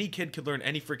 Like any kid could learn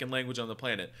any freaking language on the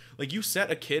planet. Like you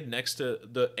set a kid next to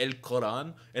the El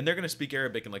Quran and they're gonna speak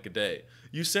Arabic in like a day.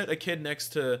 You set a kid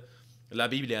next to La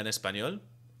Biblia en español,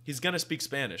 he's gonna speak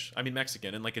Spanish, I mean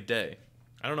Mexican, in like a day.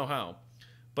 I don't know how,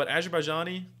 but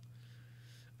Azerbaijani,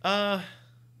 I'm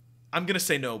gonna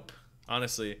say nope.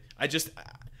 Honestly, I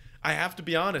have to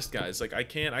be honest, guys. Like I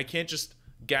can't just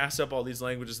gas up all these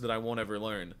languages that I won't ever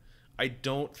learn. I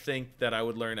don't think that I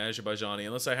would learn Azerbaijani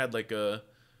unless I had like a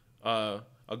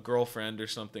girlfriend or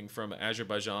something from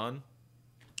Azerbaijan,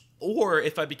 or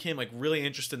if I became like really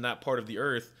interested in that part of the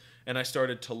earth and I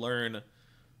started to learn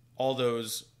all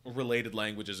those related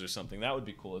languages or something. That would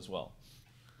be cool as well.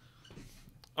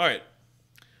 All right,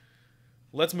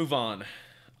 let's move on.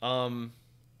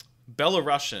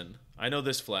 Belarusian. I know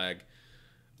this flag.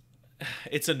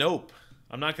 It's a nope.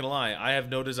 I'm not gonna lie. I have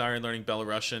no desire in learning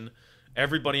Belarusian.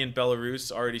 Everybody in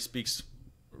Belarus already speaks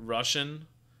Russian,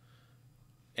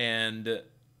 and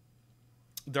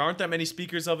there aren't that many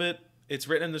speakers of it. It's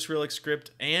written in the Cyrillic script,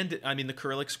 and I mean the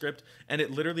Cyrillic script, and it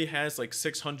literally has like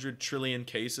 600 trillion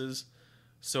cases.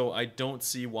 So I don't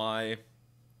see why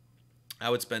I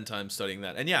would spend time studying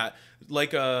that. And yeah,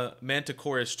 like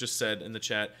Manticoris just said in the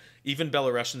chat, even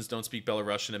Belarusians don't speak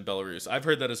Belarusian in Belarus. I've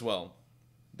heard that as well.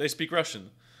 They speak Russian.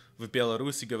 В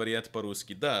Беларуси говорят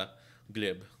по-русски. Да,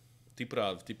 Gleb. Ты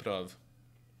прав.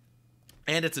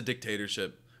 And it's a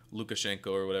dictatorship. Lukashenko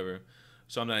or whatever.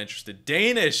 So I'm not interested.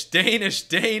 Danish.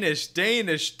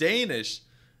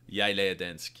 Jeg lærer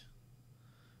dansk.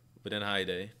 Hvordan har I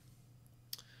det?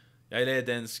 Jeg lærer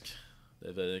dansk.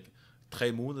 Det ved jeg ikke.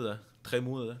 3 måneder.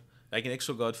 Jeg kan ikke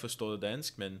så godt forstå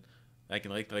dansk, men jeg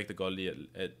kan rigtig godt lide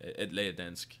at lære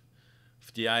dansk.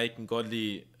 Fordi jeg kan godt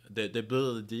lide det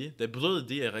brødet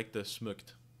de er rigtig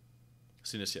smukt,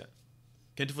 synes jeg.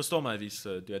 Kan du forstå mig, hvis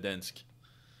du er dansk?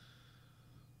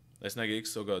 Jeg snakker ikke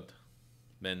så godt,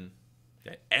 men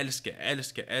jeg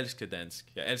elsker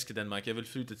dansk. Jeg elsker Danmark. Jeg vil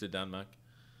flytte til Danmark.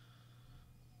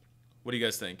 What do you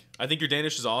guys think? I think your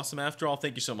Danish is awesome after all.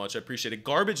 Thank you so much. I appreciate it.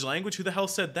 Garbage language? Who the hell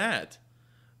said that?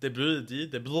 Det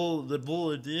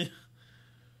brød de.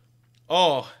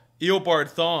 Oh,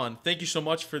 Eobard Thon. Thank you so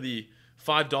much for the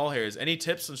 $5 hairs. Any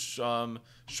tips on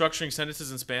structuring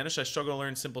sentences in Spanish? I struggle to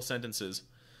learn simple sentences.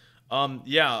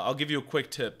 Yeah, I'll give you a quick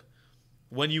tip.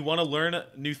 When you want to learn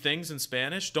new things in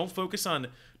Spanish, don't focus on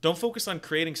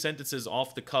creating sentences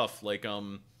off the cuff, like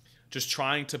just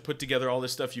trying to put together all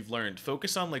this stuff you've learned.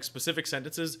 Focus on like specific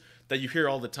sentences that you hear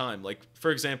all the time. Like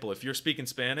for example, if you're speaking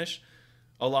Spanish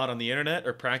a lot on the internet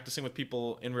or practicing with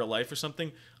people in real life or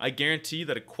something, I guarantee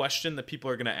that a question that people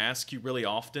are going to ask you really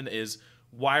often is,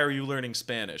 why are you learning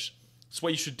Spanish? So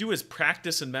what you should do is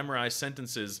practice and memorize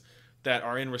sentences that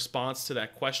are in response to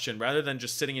that question, rather than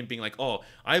just sitting and being like, oh,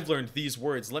 I've learned these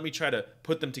words, let me try to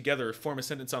put them together or form a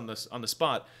sentence on the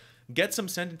spot. Get some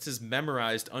sentences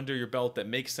memorized under your belt that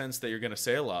make sense, that you're going to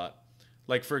say a lot.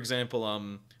 Like, for example,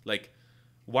 like,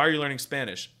 why are you learning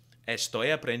Spanish?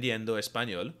 Estoy aprendiendo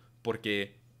español porque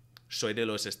soy de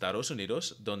los Estados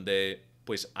Unidos, donde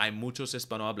pues hay muchos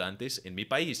hispanohablantes en mi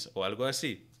país, o algo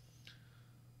así.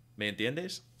 ¿Me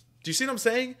entiendes? Do you see what I'm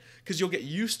saying? Because you'll get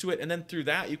used to it, and then through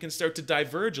that, you can start to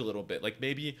diverge a little bit. Like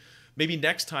maybe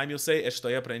next time you'll say,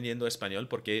 estoy aprendiendo español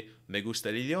porque me gusta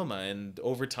el idioma, and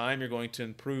over time you're going to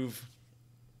improve.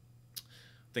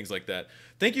 Things like that.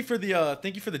 Thank you for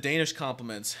the Danish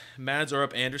compliments. Mads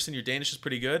Orup Anderson, your Danish is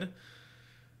pretty good.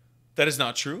 That is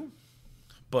not true,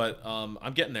 but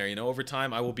I'm getting there. You know, over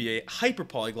time I will be a hyper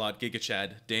polyglot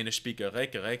GigaChad Danish speaker.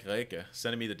 Reke.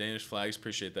 Sending me the Danish flags,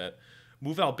 appreciate that.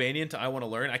 Move Albanian to I want to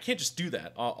learn. I can't just do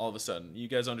that all of a sudden. You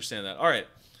guys understand that. All right.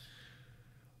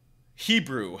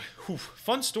 Hebrew. Whew.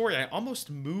 Fun story. I almost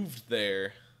moved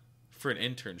there for an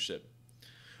internship.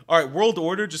 All right. World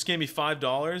Order just gave me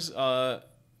 $5.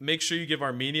 Make sure you give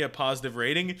Armenia a positive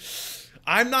rating.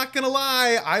 I'm not going to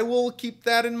lie. I will keep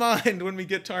that in mind when we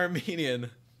get to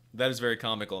Armenian. That is very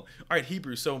comical. All right.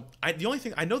 Hebrew. So the only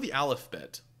thing, I know the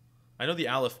alphabet. I know the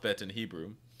alphabet in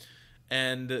Hebrew.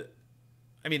 And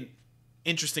I mean,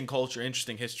 interesting culture,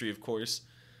 interesting history, of course.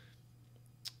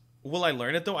 Will I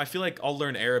learn it though? I feel like I'll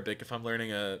learn Arabic if I'm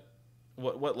learning a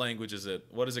what language is it?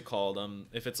 What is it called?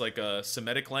 If it's like a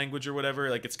Semitic language or whatever,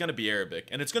 like it's gonna be Arabic,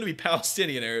 and it's gonna be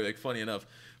Palestinian Arabic. Funny enough,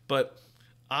 but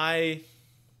I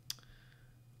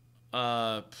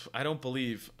I don't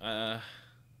believe.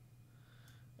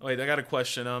 Wait, I got a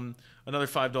question. Another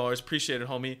 $5. Appreciate it,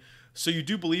 homie. So you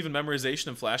do believe in memorization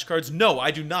and flashcards? No,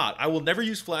 I do not. I will never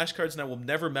use flashcards, and I will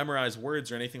never memorize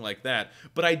words or anything like that.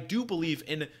 But I do believe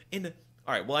in.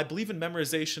 All right. Well, I believe in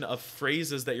memorization of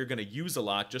phrases that you're going to use a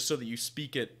lot, just so that you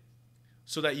speak it,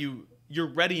 so that you're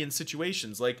ready in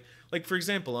situations. Like for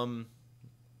example,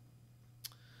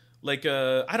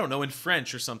 I don't know, in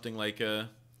French or something like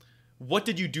what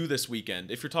did you do this weekend?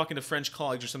 If you're talking to French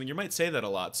colleagues or something, you might say that a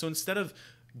lot. So instead of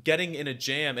getting in a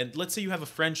jam, and let's say you have a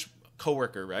French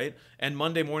coworker, right? And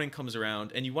Monday morning comes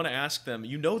around and you want to ask them,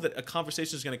 you know that a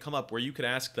conversation is going to come up where you could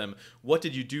ask them, what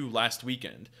did you do last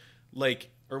weekend? Like,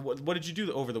 or what did you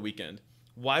do over the weekend?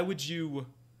 Why would you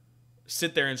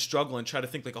sit there and struggle and try to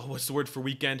think like, oh, what's the word for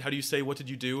weekend? How do you say, what did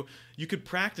you do? You could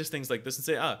practice things like this and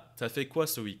say, t'as fait quoi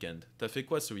ce weekend? T'as fait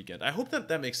quoi ce weekend? I hope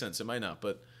that makes sense. It might not,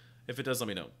 but if it does, let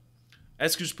me know.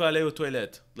 Est-ce que je peux aller aux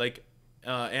toilettes? Like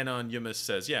Anna on Yumis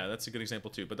says. Yeah, that's a good example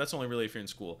too, but that's only really if you're in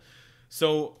school.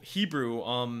 So Hebrew,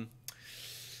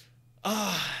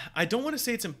 I don't want to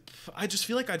say I just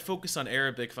feel like I'd focus on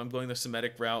Arabic if I'm going the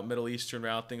Semitic route, Middle Eastern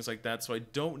route, things like that. So I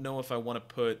don't know if I want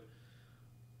to put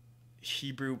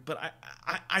Hebrew, but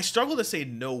I struggle to say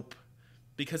nope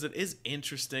because it is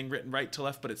interesting, written right to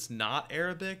left, but it's not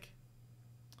Arabic.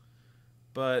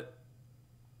 But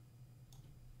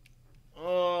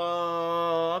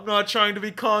I'm not trying to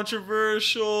be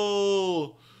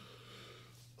controversial.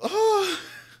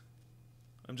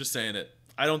 I'm just saying it.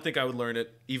 I don't think I would learn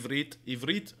it.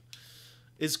 Ivrit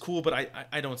is cool, but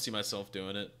I don't see myself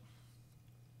doing it.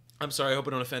 I'm sorry, I hope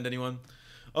I don't offend anyone.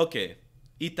 Okay,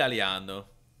 Italiano.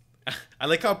 I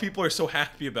like how people are so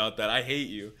happy about that. I hate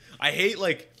you. I hate,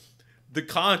 like, the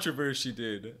controversy,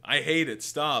 dude. I hate it.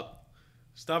 Stop.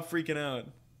 Stop freaking out.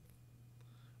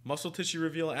 Muscle tissue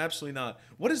reveal? Absolutely not.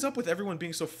 What is up with everyone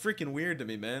being so freaking weird to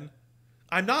me, man?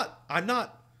 I'm not.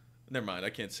 Never mind, I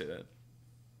can't say that.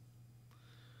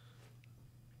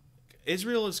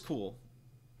 Israel is cool.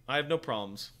 I have no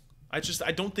problems. I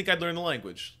don't think I'd learn the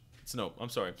language. It's no, I'm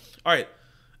sorry. All right,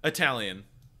 Italian.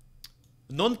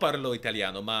 Non parlo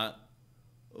italiano, ma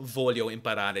voglio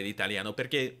imparare l'italiano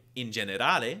perché in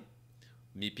generale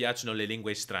mi piacciono le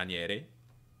lingue straniere,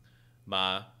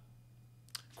 ma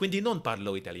quindi non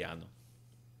parlo italiano.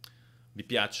 Mi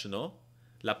piacciono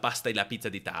la pasta e la pizza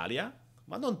d'Italia,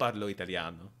 ma non parlo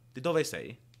italiano. Di dove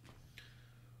sei?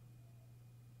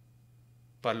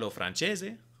 Parlo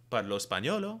francese, parlo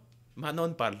spagnolo, ma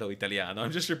non parlo italiano.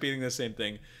 I'm just repeating the same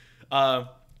thing.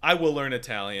 I will learn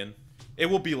Italian. It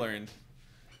will be learned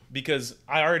because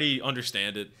I already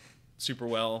understand it super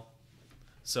well.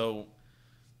 So,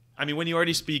 I mean, when you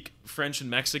already speak French and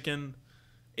Mexican,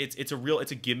 it's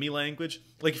a gimme language.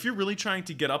 Like if you're really trying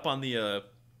to get up on the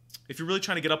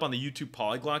YouTube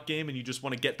polyglot game and you just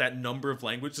want to get that number of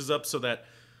languages up so that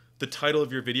the title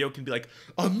of your video can be like,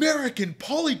 American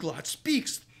Polyglot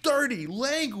speaks 30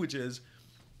 languages.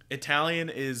 Italian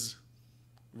is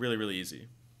really, really easy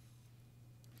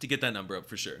to get that number up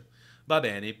for sure. Va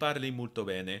bene, parli molto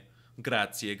bene.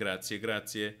 Grazie, grazie,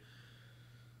 grazie.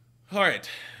 All right,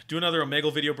 do another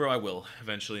Omegle video, bro. I will,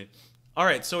 eventually. All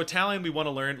right, so Italian we want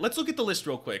to learn. Let's look at the list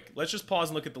real quick. Let's just pause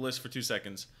and look at the list for 2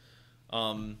 seconds.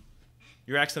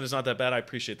 Your accent is not that bad. I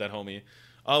appreciate that, homie.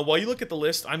 While you look at the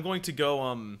list, I'm going to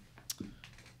go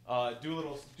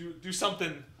do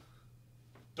something.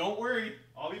 Don't worry,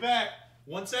 I'll be back.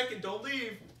 1 second, don't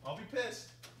leave. I'll be pissed.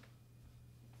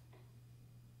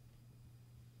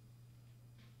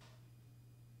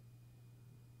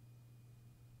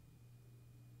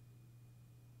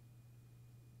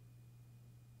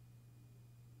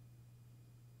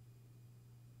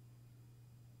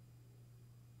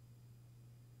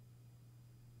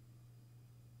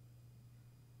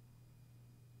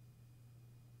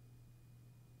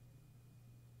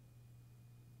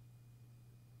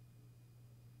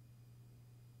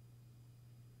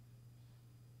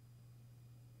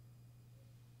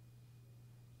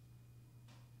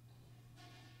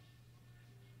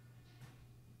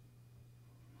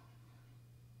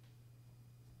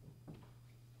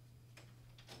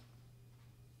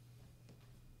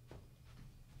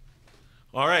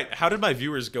 All right, how did my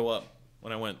viewers go up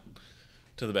when I went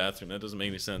to the bathroom? That doesn't make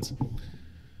any sense.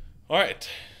 All right,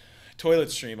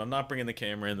 toilet stream. I'm not bringing the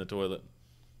camera in the toilet.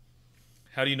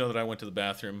 How do you know that I went to the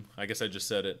bathroom? I guess I just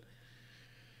said it.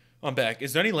 I'm back.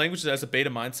 Is there any language that has a beta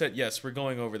mindset? Yes, we're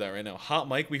going over that right now. Hot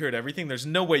mic, we heard everything. There's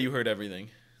no way you heard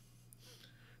everything.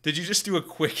 Did you just do a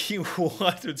quickie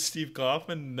what with Steve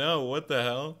Kaufman? No, what the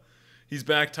hell? He's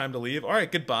back, time to leave. All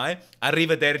right, goodbye.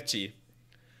 Arrivederci.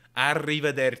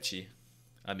 Arrivederci,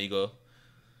 amigo.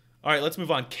 All right, let's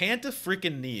move on.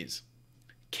 Cantonese.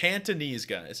 Cantonese,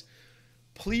 guys.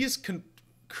 Please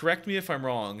correct me if I'm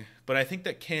wrong, but I think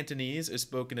that Cantonese is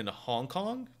spoken in Hong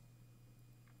Kong.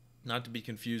 Not to be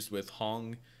confused with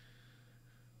Hong.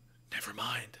 Never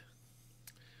mind.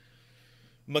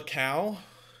 Macau.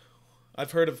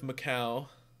 I've heard of Macau.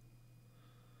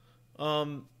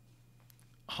 Hong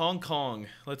Kong.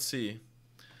 Let's see.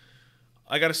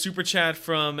 I got a super chat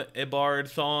from Ibard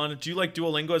Thon. Do you like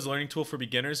Duolingo as a learning tool for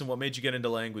beginners, and what made you get into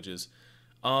languages?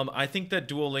 I think that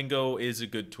Duolingo is a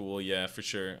good tool, yeah, for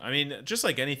sure. I mean, just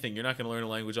like anything, you're not going to learn a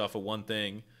language off of one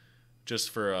thing just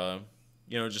for,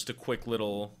 just a quick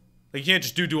little... Like, you can't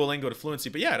just do Duolingo to fluency,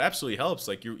 but yeah, it absolutely helps.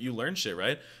 Like, you learn shit,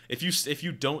 right? If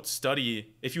you don't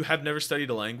study, if you have never studied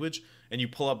a language and you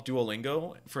pull up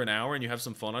Duolingo for an hour and you have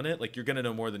some fun on it, like, you're going to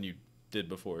know more than you did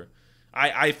before.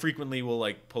 I frequently will,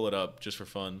 like, pull it up just for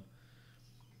fun.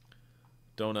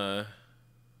 Don't,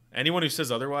 anyone who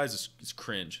says otherwise is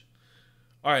cringe.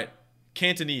 All right,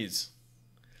 Cantonese.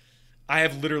 I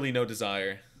have literally no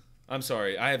desire. I'm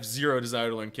sorry. I have zero desire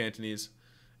to learn Cantonese.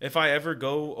 If I ever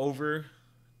go over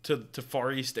to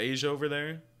Far East Asia over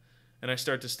there and I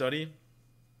start to study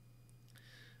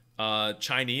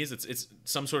Chinese, it's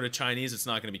some sort of Chinese. It's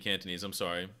not going to be Cantonese. I'm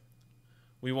sorry.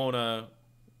 We won't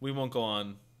go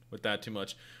on with that too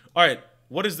much. All right,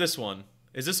 what is this one?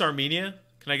 Is this Armenia?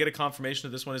 Can I get a confirmation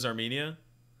that this one is Armenia?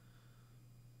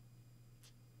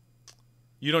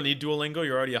 You don't need Duolingo.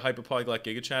 You're already a hyperpolyglot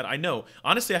gigachad. I know.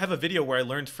 Honestly, I have a video where I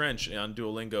learned French on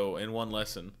Duolingo in one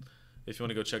lesson. If you want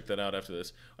to go check that out after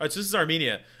this. All right, so this is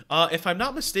Armenia. If I'm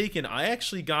not mistaken, I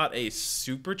actually got a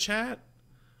super chat.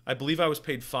 I believe I was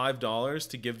paid $5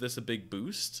 to give this a big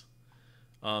boost.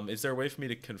 Is there a way for me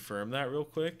to confirm that real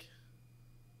quick?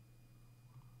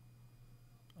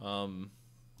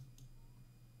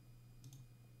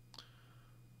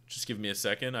 Just give me a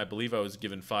second. I believe I was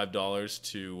given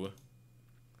 $5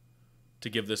 to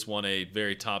give this one a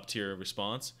very top tier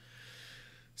response.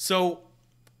 So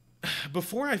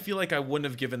before, I feel like I wouldn't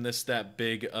have given this that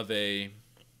big of a...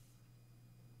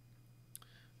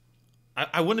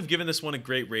 I wouldn't have given this one a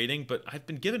great rating, but I've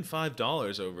been given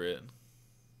 $5 over it.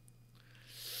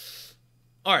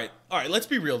 All right, let's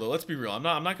be real, though. Let's be real. I'm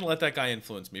not going to let that guy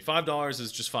influence me. $5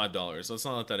 is just $5. Let's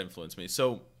not let that influence me.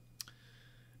 So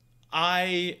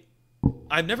I've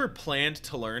never planned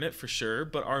to learn it for sure,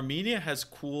 but Armenia has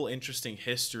cool, interesting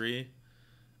history,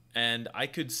 and I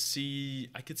could see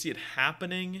it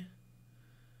happening.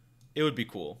 It would be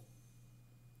cool.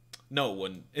 No, it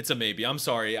wouldn't. It's a maybe. I'm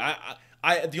sorry.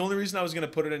 The only reason I was gonna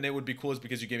put it in it would be cool is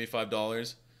because you gave me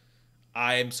 $5.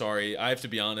 I'm sorry. I have to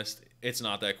be honest. It's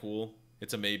not that cool.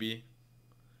 It's a maybe.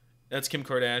 That's Kim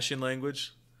Kardashian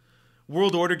language.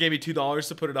 World Order gave me $2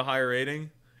 to put it a higher rating.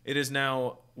 It is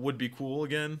now would be cool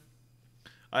again.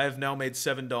 I have now made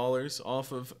 $7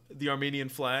 off of the Armenian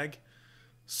flag.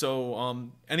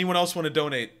 So, anyone else want to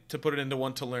donate to put it into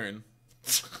one to learn?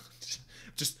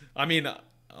 I mean,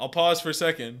 I'll pause for a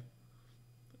second.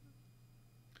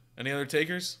 Any other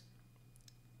takers?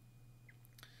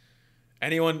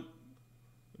 Anyone?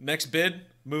 Next bid?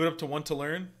 Move it up to one to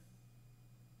learn?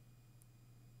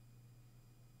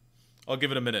 I'll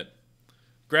give it a minute.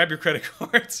 Grab your credit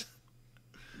cards.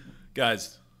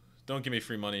 Guys, don't give me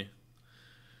free money.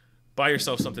 Buy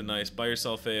yourself something nice. Buy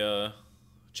yourself a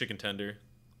chicken tender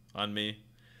on me.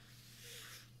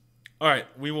 All right,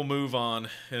 we will move on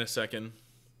in a second.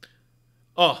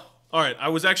 Oh, all right. I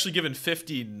was actually given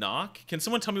 50 NOK. Can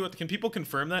someone tell me can people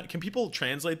confirm that? Can people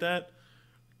translate that?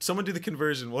 Someone do the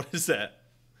conversion. What is that?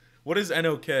 What is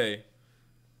NOK?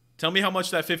 Tell me how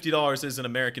much that $50 is in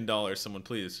American dollars, someone,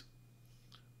 please.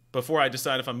 Before I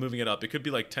decide if I'm moving it up. It could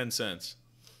be like 10 cents.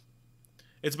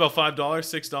 It's about $5,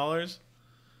 $6.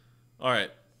 All right.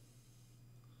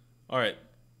 All right.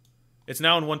 It's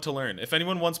now in one to learn. If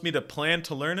anyone wants me to plan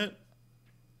to learn it,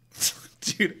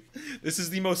 dude, this is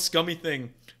the most scummy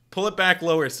thing. Pull it back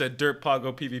lower, said Dirt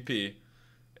Pogo PvP.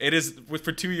 It is,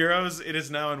 for €2, it is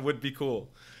now and would be cool.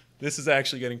 This is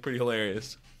actually getting pretty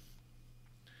hilarious.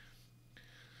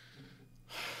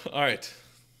 All right.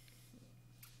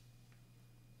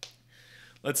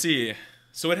 Let's see.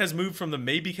 So it has moved from the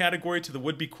maybe category to the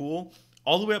would be cool,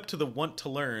 all the way up to the want to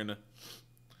learn.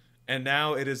 And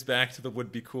now it is back to the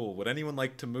would be cool. Would anyone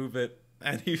like to move it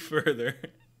any further?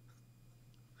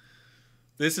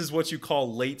 This is what you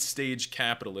call late stage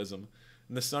capitalism.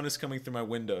 And the sun is coming through my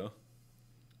window.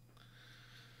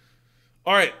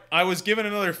 All right, I was given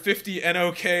another 50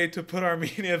 NOK to put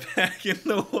Armenia back in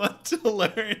the what to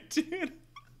learn, dude.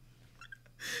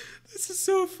 This is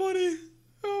so funny.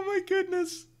 Oh my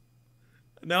goodness.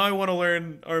 Now I want to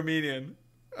learn Armenian.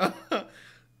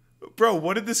 Bro,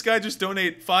 what did this guy just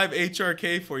donate 5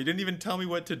 HRK for? You didn't even tell me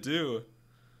what to do.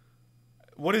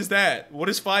 What is that? What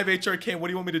is 5 HRK and what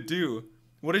do you want me to do?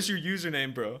 What is your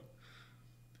username, bro?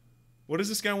 What does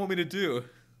this guy want me to do?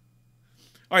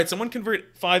 All right, someone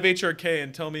convert 5 HRK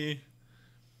and tell me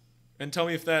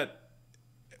if that,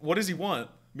 what does he want?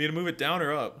 Me to move it down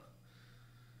or up?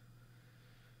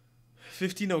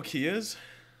 50 Nokias?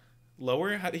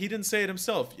 Lower? He didn't say it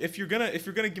himself. If you're gonna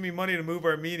give me money to move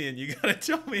Armenian, you gotta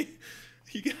tell me.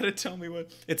 You gotta tell me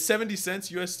what. It's 70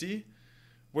 cents USD.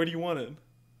 Where do you want it?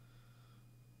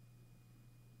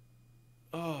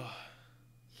 Oh.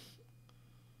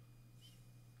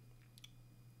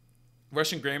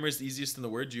 Russian grammar is the easiest in the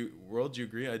world. Do you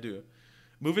agree? I do.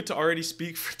 Move it to already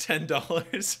speak for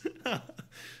 $10.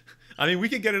 I mean, we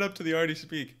could get it up to the already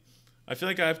speak. I feel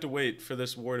like I have to wait for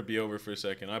this war to be over for a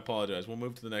second. I apologize. We'll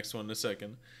move to the next one in a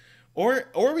second. Or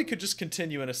we could just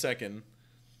continue in a second.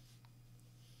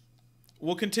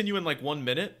 We'll continue in like 1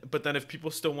 minute, but then if people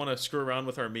still want to screw around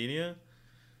with Armenia,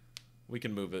 we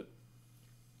can move it.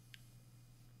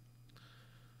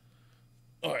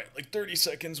 All right, like 30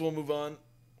 seconds, we'll move on.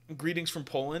 Greetings from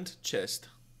Poland. Chest.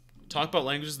 Talk about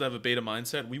languages that have a beta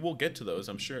mindset. We will get to those,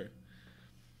 I'm sure.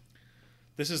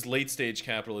 This is late stage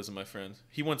capitalism, my friend.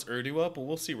 He wants Urdu up. Well,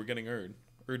 we'll see. We're getting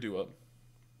Urdu up.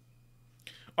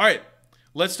 All right,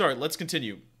 let's start. Let's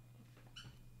continue.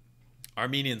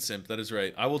 Armenian simp. That is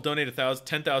right. I will donate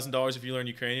 $10,000 if you learn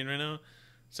Ukrainian right now.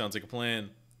 Sounds like a plan.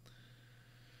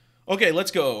 Okay,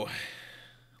 let's go.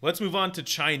 Let's move on to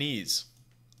Chinese.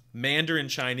 Mandarin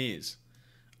Chinese.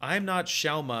 I'm not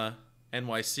Xiaoma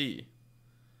NYC.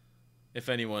 If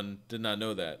anyone did not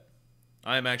know that.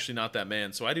 I am actually not that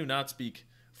man, so I do not speak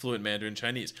fluent Mandarin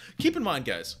Chinese. Keep in mind,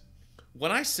 guys,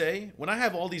 when I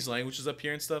have all these languages up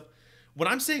here and stuff, when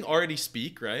I'm saying already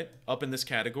speak, right, up in this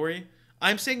category,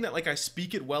 I'm saying that like I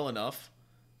speak it well enough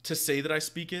to say that I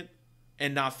speak it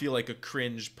and not feel like a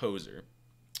cringe poser.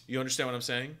 You understand what I'm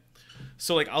saying?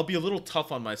 So like I'll be a little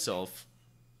tough on myself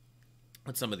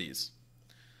with some of these.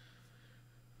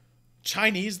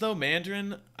 Chinese though,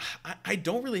 Mandarin, I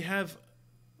don't really have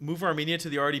move Armenia to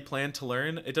the already plan to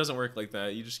learn. It doesn't work like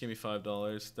that. You just give me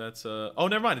 $5. That's oh,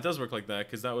 never mind. It does work like that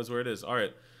because that was where it is. All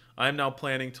right. I'm now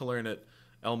planning to learn it.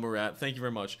 El Murat. Thank you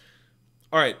very much.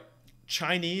 All right.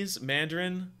 Chinese,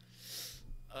 Mandarin.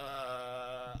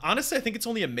 Honestly, I think it's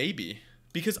only a maybe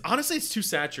because honestly, it's too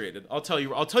saturated. I'll tell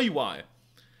you why.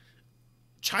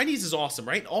 Chinese is awesome,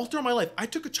 right? All throughout my life, I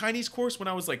took a Chinese course when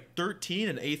I was like 13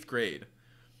 in 8th grade.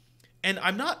 And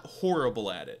I'm not horrible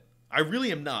at it. I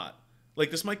really am not. Like,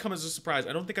 this might come as a surprise.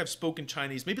 I don't think I've spoken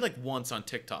Chinese maybe like once on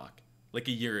TikTok, like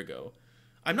a year ago.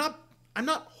 I'm not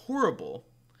horrible.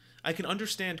 I can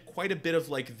understand quite a bit of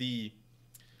like the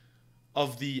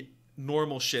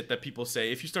normal shit that people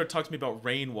say. If you start talking to me about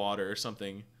rainwater or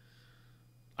something,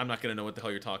 I'm not going to know what the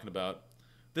hell you're talking about.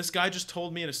 This guy just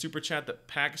told me in a super chat that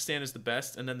Pakistan is the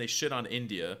best and then they shit on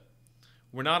India.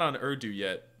 We're not on Urdu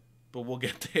yet, but we'll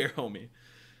get there, homie.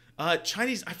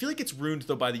 Chinese, I feel like it's ruined,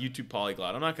 though, by the YouTube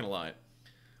polyglot. I'm not going to lie.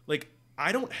 Like,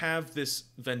 I don't have this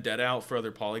vendetta out for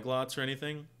other polyglots or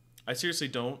anything. I seriously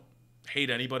don't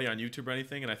hate anybody on YouTube or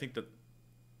anything, and I think that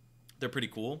they're pretty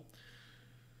cool.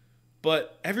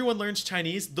 But everyone learns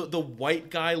Chinese. The white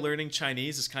guy learning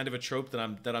Chinese is kind of a trope that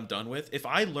I'm done with. If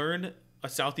I learn a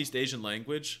Southeast Asian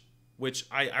language, which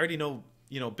I already know,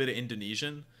 a bit of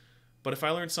Indonesian, but if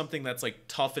I learn something that's, like,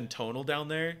 tough and tonal down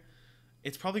there,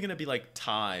 it's probably going to be like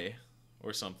Thai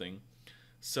or something.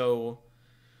 So,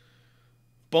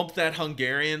 bump that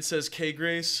Hungarian, says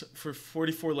K-Grace, for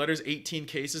 44 letters, 18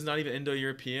 cases, not even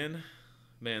Indo-European.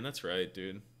 Man, that's right,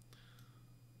 dude.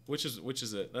 Which is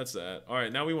it? That's that. All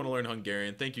right, now we want to learn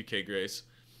Hungarian. Thank you, K-Grace.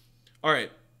 All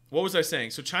right, what was I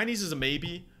saying? So Chinese is a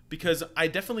maybe because I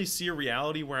definitely see a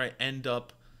reality where I end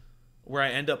up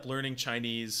learning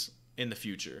Chinese in the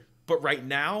future. But right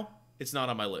now, it's not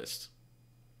on my list.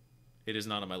 It is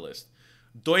not on my list.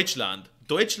 Deutschland.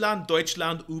 Deutschland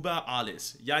über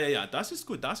alles. Ja. Das ist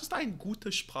gut. Das ist eine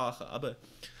gute Sprache. Aber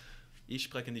ich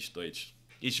spreche nicht Deutsch.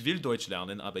 Ich will Deutsch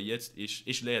lernen, aber jetzt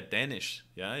ich lerne Dänisch.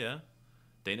 Ja.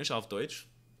 Dänisch auf Deutsch?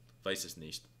 Weiß es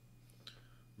nicht.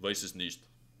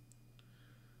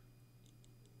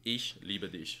 Ich liebe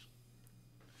dich.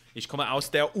 Ich komme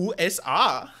aus der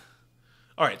USA.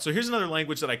 Alright, so here's another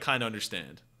language that I kind of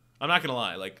understand. I'm not gonna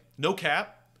lie. Like, no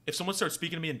cap. If someone starts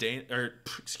speaking to me in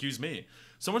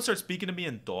someone starts speaking to me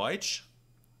in Deutsch,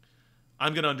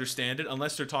 I'm going to understand it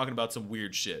unless they're talking about some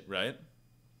weird shit, right?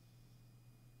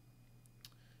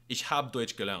 Ich hab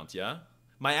Deutsch gelernt, yeah?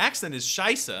 My accent is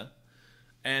scheiße,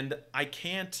 and I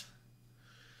can't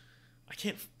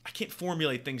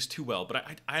formulate things too well, but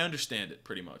I understand it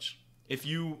pretty much. If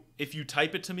you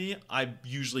type it to me, I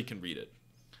usually can read it.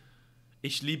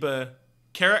 Ich liebe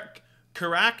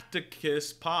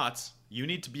Caractacus Potts. You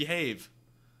need to behave.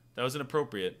 That was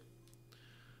inappropriate.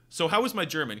 So how was my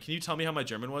German? Can you tell me how my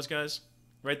German was, guys?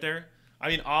 Right there? I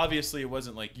mean, obviously it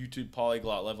wasn't like YouTube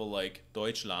polyglot level like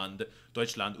Deutschland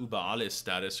über alles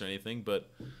status or anything, but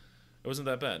it wasn't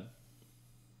that bad.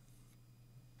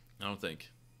 I don't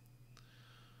think.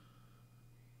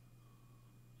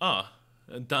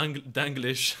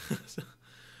 Danglish.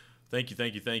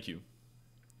 Thank you.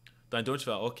 Dein Deutsch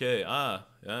war okay.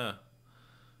 Yeah.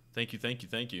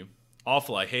 Thank you.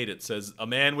 Awful, I hate it, says a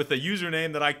man with a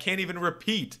username that I can't even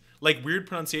repeat. Like, weird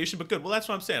pronunciation, but good. Well, that's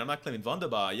what I'm saying. I'm not claiming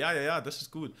wunderbar. Yeah, das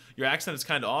ist gut. Your accent is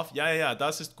kind of off. Yeah,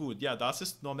 das ist gut. Yeah, das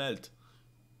ist normal.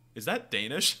 Is that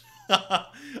Danish? I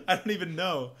don't even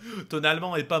know. Ton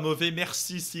allemand est pas mauvais.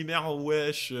 Merci, si mer,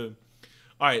 wesh.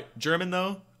 Alright, German,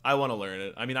 though, I want to learn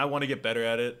it. I mean, I want to get better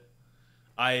at it.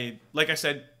 Like I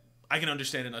said, I can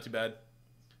understand it not too bad.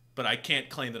 But I can't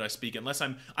claim that I speak unless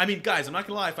I mean, guys, I'm not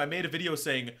going to lie. If I made a video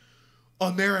saying,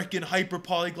 American hyper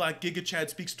polyglot Giga Chad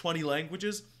speaks 20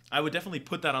 languages, I would definitely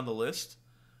put that on the list,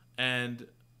 and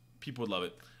people would love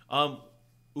it.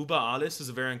 Über alles is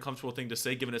a very uncomfortable thing to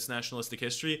say given its nationalistic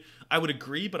history. I would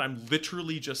agree, but I'm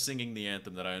literally just singing the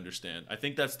anthem that I understand. I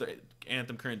think that's the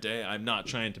anthem current day. I'm not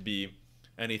trying to be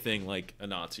anything like a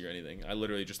Nazi or anything. I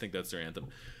literally just think that's their anthem.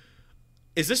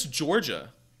 Is this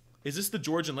Georgia? Is this the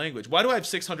Georgian language? Why do I have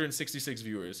 666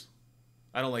 viewers?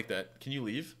 I don't like that. Can you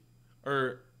leave?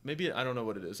 Or maybe, I don't know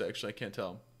what it is, actually. I can't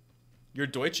tell. Your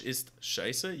Deutsch ist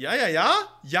scheiße? Ja?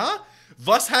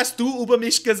 Was hast du über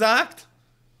mich gesagt?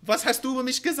 Was hast du über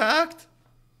mich gesagt?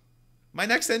 Mein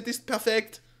Akzent ist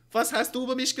perfekt. Was hast du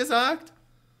über mich gesagt?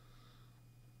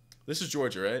 This is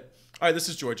Georgia, right? All right, this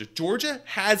is Georgia. Georgia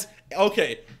has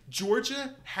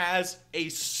a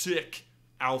sick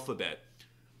alphabet.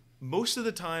 Most of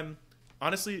the time,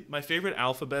 honestly, my favorite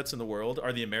alphabets in the world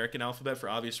are the American alphabet for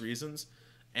obvious reasons,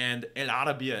 and El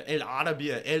Arabia,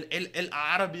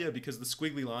 because the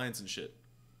squiggly lines and shit.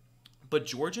 But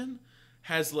Georgian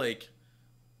has like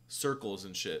circles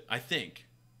and shit, I think.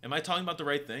 Am I talking about the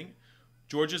right thing?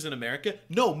 Georgia's in America?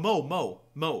 No,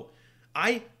 Mo.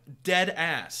 I dead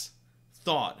ass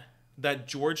thought that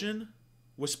Georgian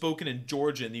was spoken in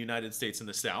Georgia in the United States in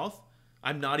the South.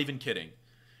 I'm not even kidding.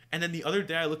 And then the other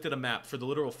day I looked at a map for the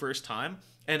literal first time,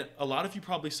 and a lot of you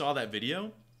probably saw that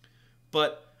video,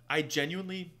 but I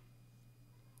genuinely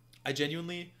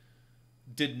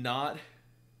did not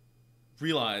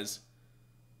realize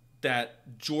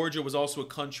that Georgia was also a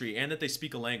country and that they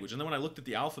speak a language. And then when I looked at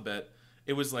the alphabet,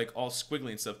 it was like all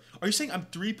squiggly and stuff. Are you saying I'm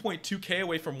 3.2K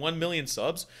away from 1 million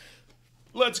subs?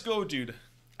 Let's go, dude.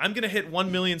 I'm going to hit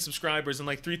 1 million subscribers in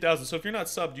like 3,000. So if you're not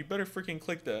subbed, you better freaking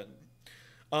click that.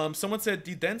 Someone said,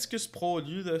 Die danske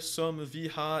sproglyde som vi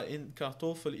har in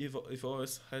kartoffel i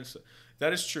vores helse.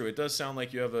 That is true. It does sound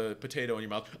like you have a potato in your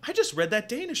mouth. I just read that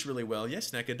Danish really well. Yes,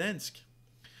 snakke dansk.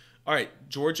 All right,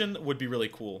 Georgian would be really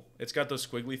cool. It's got those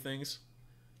squiggly things.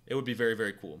 It would be very,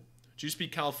 very cool. Do you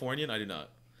speak Californian? I do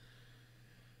not.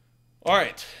 All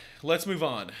right, let's move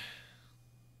on.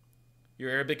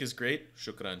 Your Arabic is great.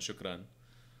 Shukran.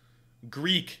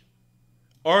 Greek.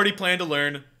 Already plan to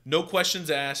learn. No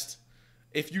questions asked.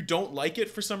 If you don't like it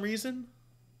for some reason,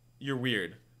 you're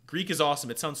weird. Greek is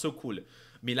awesome. It sounds so cool.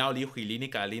 Did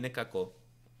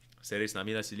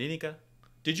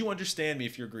you understand me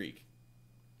if you're Greek?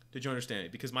 Did you understand me?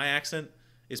 Because my accent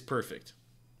is perfect.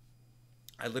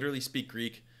 I literally speak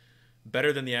Greek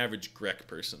better than the average Grek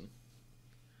person.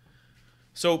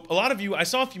 So a lot of you, I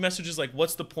saw a few messages like,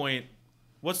 what's the point?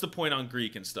 What's the point on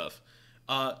Greek and stuff?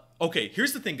 Okay,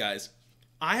 here's the thing, guys.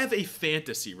 I have a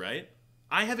fantasy, right?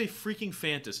 I have a freaking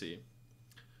fantasy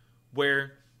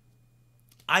where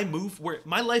I move, where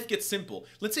my life gets simple.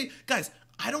 Let's say, guys,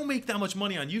 I don't make that much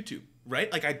money on YouTube, right?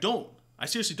 Like, I don't. I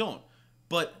seriously don't.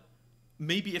 But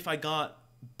maybe if I got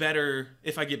better,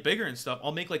 if I get bigger and stuff,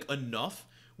 I'll make like enough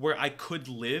where I could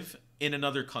live in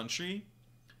another country.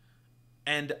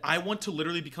 And I want to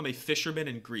literally become a fisherman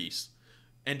in Greece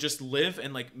and just live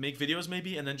and like make videos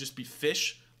maybe, and then just be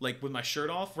fish like with my shirt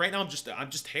off. Right now I'm just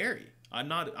hairy. I'm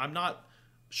not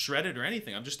shredded or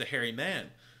anything. I'm just a hairy man.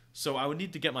 So I would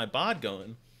need to get my bod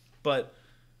going, but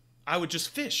I would just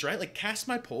fish, right? Like cast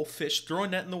my pole, fish, throw a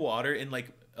net in the water in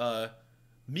like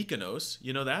Mykonos,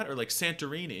 you know that? Or like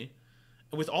Santorini,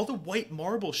 and with all the white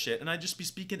marble shit, and I'd just be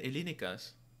speaking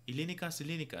Elinikas.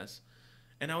 Ilinikas.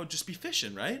 And I would just be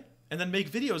fishing, right? And then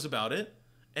make videos about it,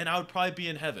 and I would probably be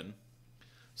in heaven.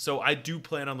 So I do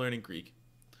plan on learning Greek.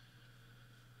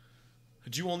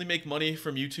 Do you only make money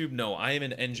from YouTube? No, I am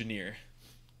an engineer.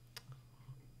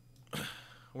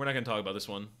 We're not going to talk about this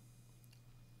one.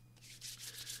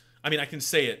 I mean, I can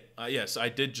say it. Yes, I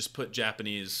did just put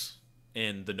Japanese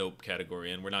in the nope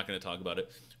category, and we're not going to talk about it.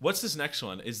 What's this next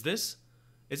one? Is this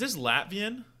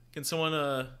Latvian? Can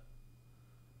someone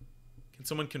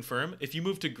confirm? If you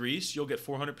move to Greece, you'll get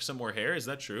 400% more hair. Is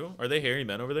that true? Are they hairy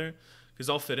men over there? Because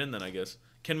I'll fit in then, I guess.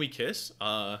 Can we kiss?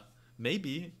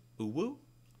 Maybe. Ooh.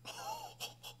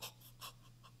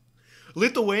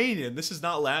 Lithuanian. This is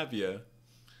not Latvia.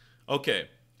 Okay.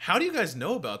 How do you guys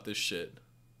know about this shit?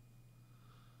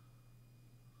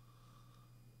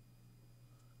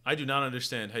 I do not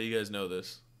understand how you guys know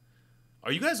this.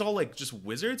 Are you guys all like just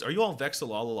wizards? Are you all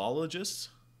vexillologists?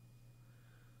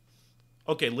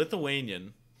 Okay,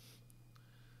 Lithuanian.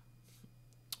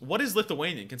 What is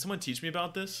Lithuanian? Can someone teach me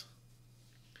about this?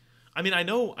 I mean, I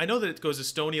know that it goes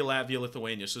Estonia, Latvia,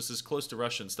 Lithuania, so this is close to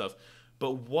Russian stuff.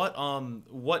 But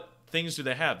what things do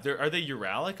they have? Are they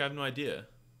Uralic? I have no idea.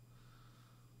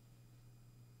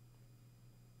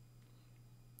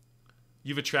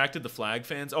 You've attracted the flag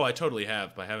fans? Oh, I totally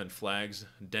have by having flags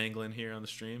dangling here on the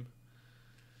stream.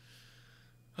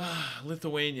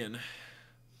 Lithuanian.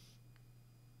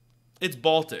 It's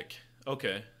Baltic.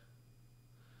 Okay.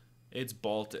 It's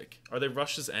Baltic. Are they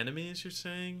Russia's enemies, you're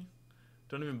saying?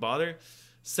 Don't even bother?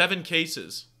 7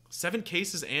 cases. 7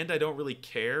 cases and I don't really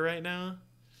care right now?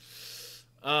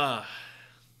 I'm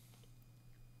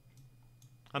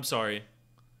sorry.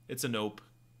 It's a nope.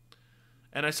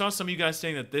 And I saw some of you guys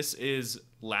saying that this is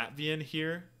Latvian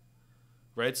here.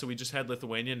 Right? So we just had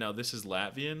Lithuanian. Now this is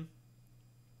Latvian.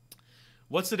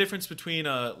 What's the difference between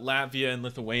Latvia and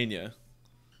Lithuania?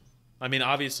 I mean,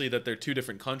 obviously that they're 2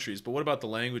 different countries, but what about the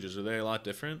languages? Are they a lot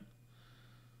different?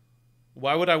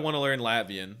 Why would I want to learn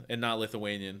Latvian and not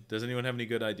Lithuanian? Does anyone have any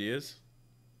good ideas?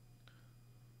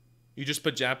 You just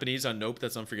put Japanese on nope,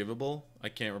 that's unforgivable? I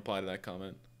can't reply to that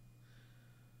comment.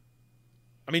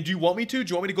 I mean, do you want me to? Do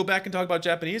you want me to go back and talk about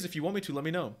Japanese? If you want me to, let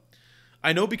me know.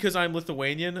 I know because I'm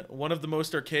Lithuanian, one of the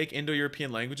most archaic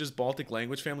Indo-European languages, Baltic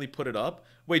language family, put it up.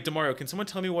 Wait, Demario, can someone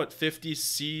tell me what 50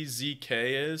 CZK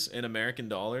is in American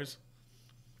dollars?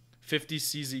 50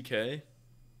 CZK? And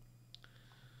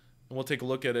we'll take a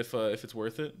look at if it's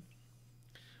worth it.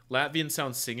 Latvian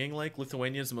sounds singing like.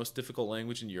 Lithuanian is the most difficult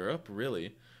language in Europe?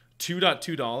 Really?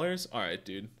 $2.2? Alright,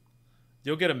 dude.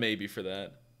 You'll get a maybe for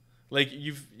that. Like,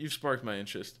 you've sparked my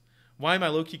interest. Why am I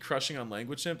low-key crushing on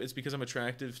Language Simp? It's because I'm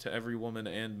attractive to every woman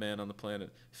and man on the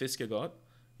planet. Fiske got?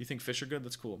 You think fish are good?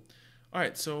 That's cool.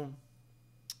 Alright, so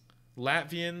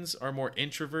Latvians are more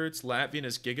introverts. Latvian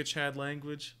is GigaChad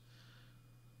language.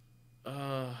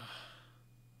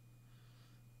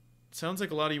 Sounds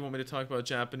like a lot of you want me to talk about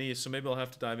Japanese, so maybe I'll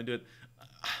have to dive into it.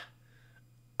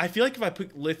 I feel like if I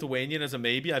put Lithuanian as a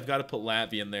maybe, I've got to put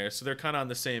Latvian there. So they're kind of on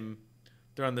the same...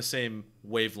 They're on the same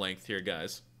wavelength here,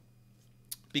 guys.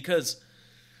 Because,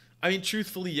 I mean,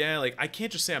 truthfully, yeah, like, I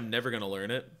can't just say I'm never going to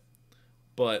learn it.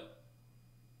 But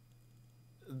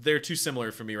they're too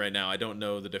similar for me right now. I don't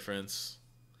know the difference.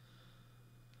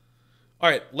 All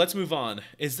right, let's move on.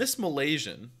 Is this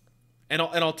Malaysian? And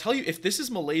I'll tell you, if this is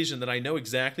Malaysian, then I know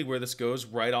exactly where this goes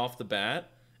right off the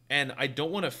bat. And I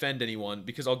don't want to offend anyone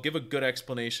because I'll give a good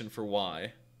explanation for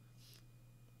why.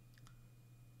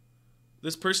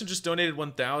 This person just donated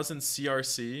 1,000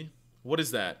 CRC. What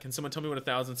is that? Can someone tell me what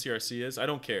 1,000 CRC is? I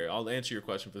don't care. I'll answer your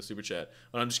question for the super chat.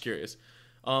 But I'm just curious.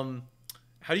 How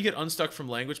do you get unstuck from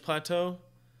language plateau?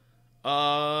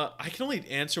 I can only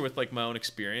answer with like my own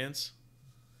experience.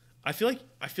 I feel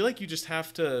like you just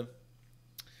have to.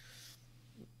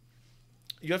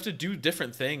 You have to do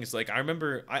different things. Like I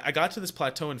remember, I got to this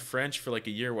plateau in French for like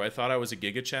a year where I thought I was a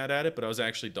GigaChad at it, but I was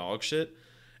actually dog shit.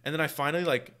 And then I finally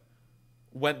like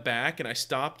went back and I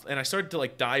stopped and I started to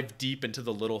like dive deep into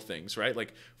the little things, right?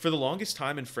 Like for the longest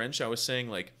time in French, I was saying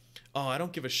like, oh, I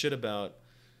don't give a shit about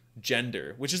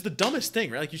gender, which is the dumbest thing,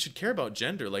 right? Like you should care about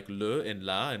gender, like le and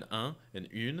la and un and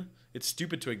une. It's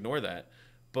stupid to ignore that.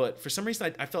 But for some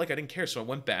reason, I felt like I didn't care. So I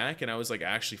went back and I was like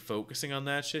actually focusing on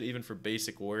that shit, even for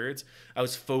basic words. I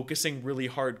was focusing really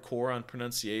hardcore on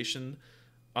pronunciation,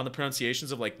 on the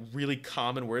pronunciations of like really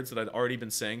common words that I'd already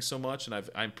been saying so much. And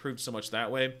I improved so much that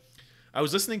way. I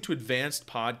was listening to advanced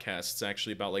podcasts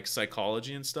actually about like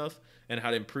psychology and stuff and how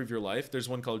to improve your life. There's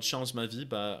one called Change ma vie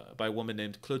by a woman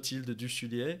named Clotilde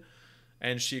Duchoulier.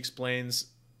 And she explains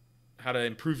how to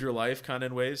improve your life kind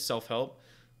of in ways, self-help.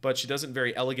 But she does it in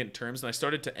very elegant terms. And I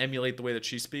started to emulate the way that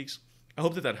she speaks. I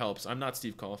hope that helps. I'm not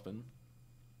Steve Kaufman.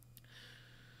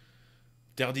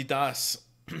 Daudidas.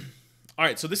 All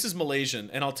right, so this is Malaysian,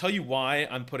 and I'll tell you why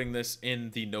I'm putting this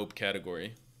in the nope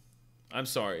category. I'm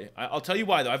sorry. I'll tell you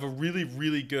why, though. I have a really,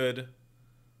 really good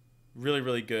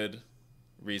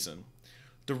reason.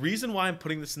 The reason why I'm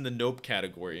putting this in the nope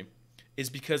category is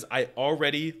because I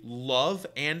already love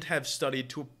and have studied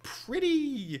to a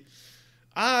pretty...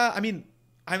 I mean,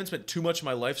 I haven't spent too much of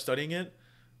my life studying it,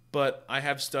 but I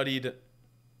have studied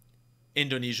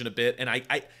Indonesian a bit, and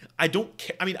I don't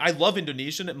care. I mean, I love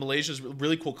Indonesian and Malaysia's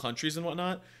really cool countries and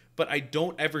whatnot, but I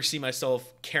don't ever see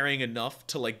myself caring enough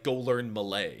to like go learn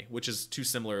Malay, which is too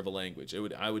similar of a language.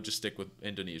 I would just stick with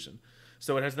Indonesian.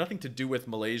 So it has nothing to do with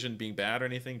Malaysian being bad or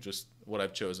anything, just what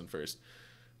I've chosen first.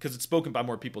 Because it's spoken by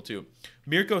more people too.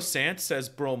 Mirko Sant says,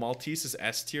 bro, Maltese is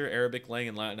S tier, Arabic, Lang,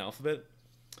 and Latin alphabet.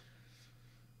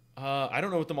 I don't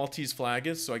know what the Maltese flag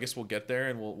is, so I guess we'll get there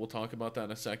and we'll talk about that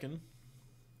in a second.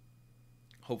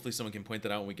 Hopefully someone can point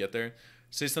that out when we get there.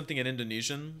 Say something in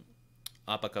Indonesian.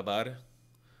 Apa kabar?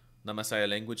 Nama saya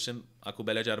language sim. Aku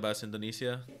belajar bahasa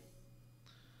Indonesia.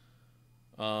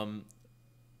 I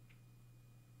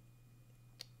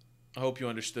hope you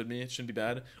understood me. It shouldn't be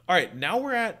bad. All right, now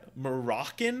we're at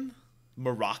Moroccan.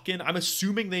 Moroccan. I'm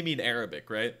assuming they mean Arabic,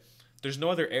 right? There's no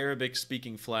other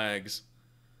Arabic-speaking flags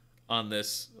on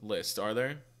this list, are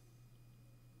there?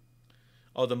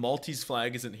 Oh, the Maltese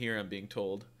flag isn't here, I'm being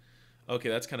told. Okay,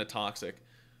 that's kind of toxic.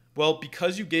 Well,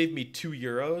 because you gave me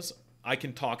 €2, I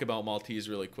can talk about Maltese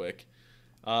really quick.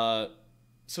 So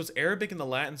it's Arabic in the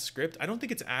Latin script. I don't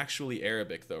think it's actually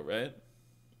Arabic, though, right?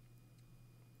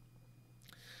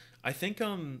 I think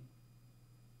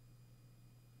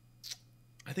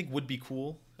would be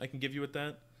cool. I can give you with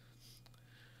that.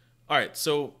 All right,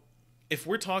 so if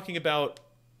we're talking about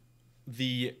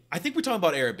I think we're talking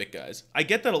about Arabic, guys. I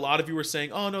get that a lot of you were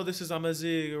saying, oh no, this is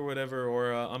Amazigh or whatever,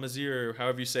 or Amazigh, or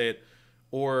however you say it,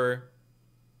 or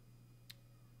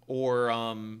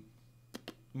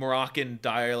Moroccan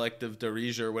dialect of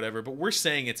Darija or whatever, but we're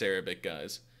saying it's Arabic,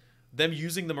 guys. Them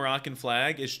using the Moroccan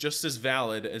flag is just as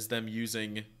valid as them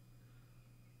using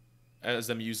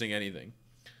anything.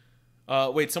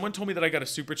 Wait, someone told me that I got a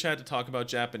super chat to talk about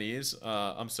Japanese.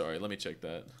 I'm sorry, let me check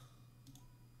that.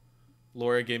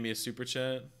 Laura gave me a super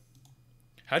chat.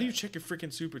 How do you check your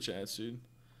freaking super chats, dude?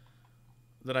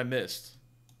 That I missed.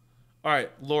 All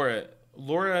right,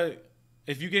 Laura,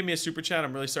 if you gave me a super chat,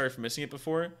 I'm really sorry for missing it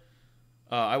before.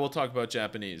 I will talk about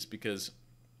Japanese because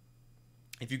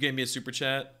if you gave me a super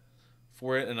chat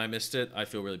for it and I missed it, I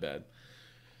feel really bad.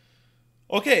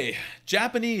 Okay,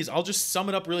 Japanese. I'll just sum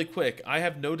it up really quick. I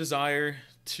have no desire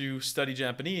to study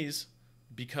Japanese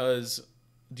because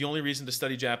the only reason to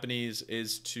study Japanese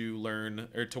is to learn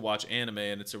or to watch anime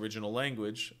in its original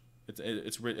language.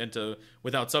 It's written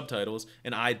without subtitles,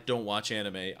 and I don't watch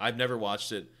anime. I've never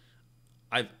watched it.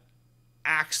 I've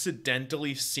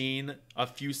accidentally seen a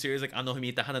few series like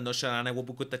Anohimita Hana no Sharane wo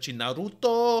Bukutachi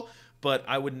Naruto, but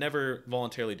I would never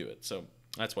voluntarily do it. So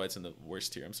that's why it's in the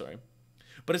worst tier. I'm sorry.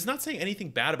 But it's not saying anything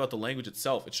bad about the language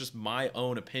itself. It's just my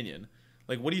own opinion.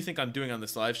 Like, what do you think I'm doing on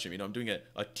this live stream? You know, I'm doing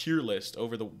a tier list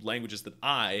over the languages that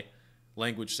I,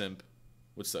 language simp,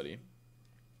 would study.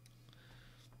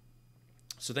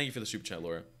 So thank you for the super chat,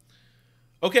 Laura.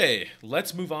 Okay,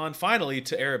 let's move on finally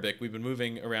to Arabic. We've been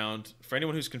moving around. For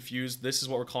anyone who's confused, this is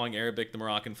what we're calling Arabic, the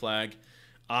Moroccan flag.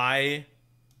 I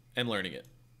am learning it.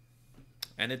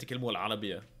 أنا أتكلم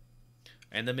العربية.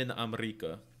 أنا من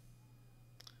أمريكا.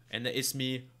 أنا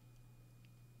اسمي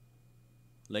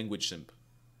language simp.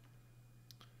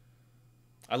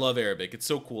 I love Arabic. It's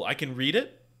so cool. I can read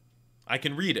it. I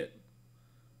can read it.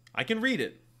 I can read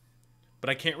it. But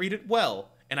I can't read it well.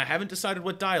 And I haven't decided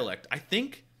what dialect. I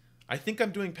think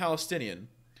I'm doing Palestinian.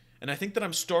 And I think that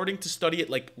I'm starting to study it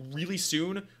like really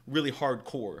soon, really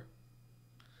hardcore.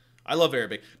 I love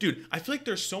Arabic. Dude, I feel like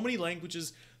there's so many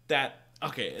languages that...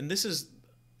 Okay, and this is...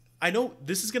 I know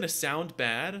this is going to sound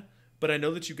bad, but I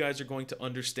know that you guys are going to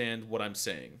understand what I'm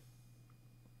saying.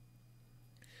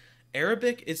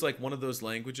 Arabic is like one of those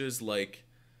languages like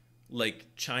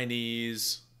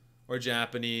Chinese or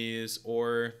Japanese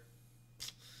or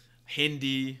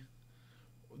Hindi,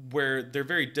 where they're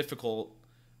very difficult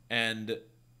and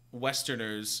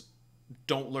Westerners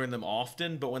don't learn them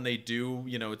often, but when they do,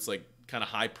 you know, it's like kind of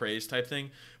high praise type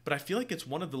thing. But I feel like it's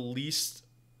one of the least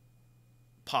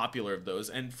popular of those,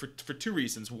 and for two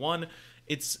reasons. One,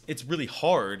 it's really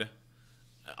hard.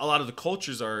 A lot of the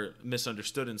cultures are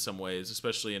misunderstood in some ways,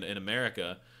 especially in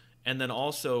America. And then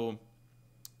also,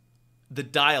 the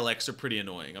dialects are pretty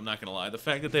annoying. I'm not going to lie. The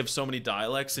fact that they have so many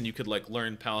dialects and you could like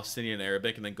learn Palestinian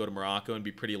Arabic and then go to Morocco and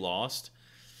be pretty lost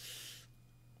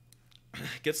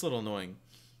gets a little annoying.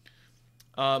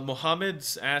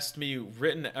 Mohammed's asked me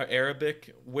written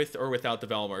Arabic with or without the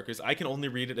vowel markers. I can only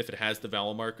read it if it has the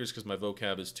vowel markers because my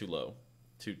vocab is too low,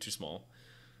 too small,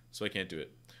 so I can't do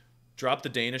it. Drop the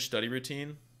Danish study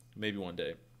routine, maybe one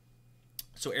day.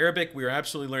 So Arabic, we are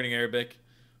absolutely learning Arabic.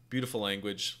 Beautiful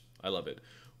language. I love it.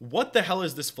 What the hell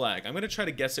is this flag? I'm going to try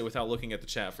to guess it without looking at the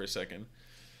chat for a second.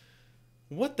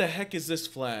 What the heck is this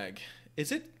flag?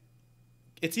 Is it...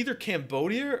 It's either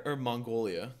Cambodia or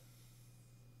Mongolia.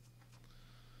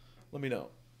 Let me know.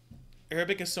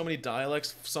 Arabic has so many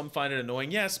dialects. Some find it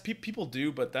annoying. Yes, people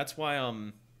do, but that's why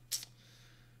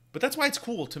it's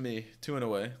cool to me, too, in a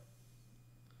way.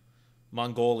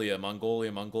 Mongolia.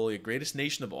 Greatest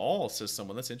nation of all, says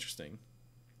someone. That's interesting.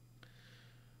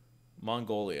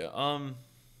 Mongolia.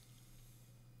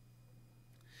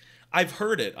 I've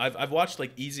heard it. I've watched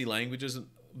like easy languages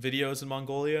videos in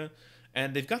Mongolia,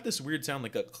 and they've got this weird sound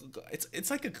like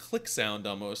it's like a click sound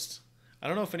almost. I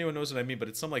don't know if anyone knows what I mean, but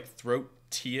it's some like throat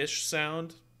T-ish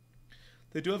sound.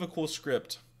 They do have a cool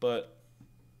script, and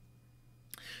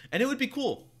it would be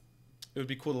cool. It would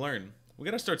be cool to learn. We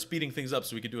gotta start speeding things up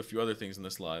so we could do a few other things in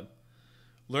this live.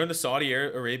 Learn the Saudi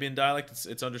Arabian dialect.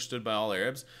 It's understood by all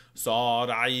Arabs.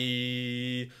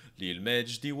 Saudi lil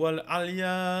majdi wal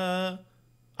alya.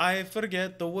 I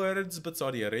forget the words, but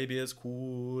Saudi Arabia is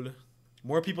cool.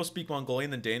 More people speak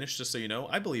Mongolian than Danish, just so you know.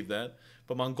 I believe that.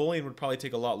 But Mongolian would probably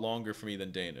take a lot longer for me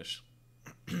than Danish.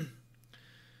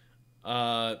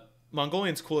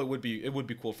 Mongolian's cool. It would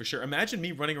be cool for sure. Imagine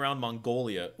me running around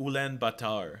Mongolia.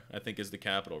 Ulaanbaatar, I think, is the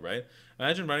capital, right?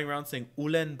 Imagine running around saying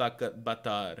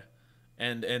Ulaanbaatar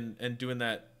and doing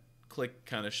that click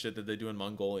kind of shit that they do in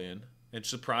Mongolian and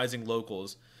surprising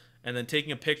locals, and then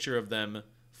taking a picture of them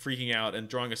freaking out and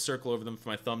drawing a circle over them for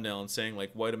my thumbnail and saying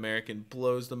like white American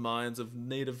blows the minds of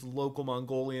native local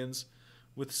Mongolians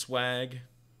with swag.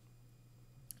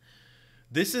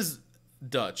 This is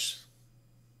Dutch.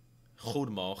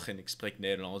 Goedemorgen, ik spreek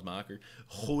Nederlands maker.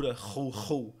 Goede.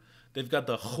 They've got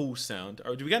the ho sound.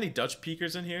 Do we got any Dutch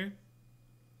peakers in here?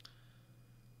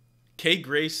 K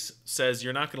Grace says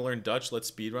you're not going to learn Dutch. Let's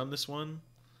speedrun this one.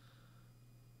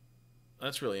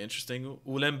 That's really interesting.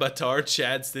 Ulaanbaatar,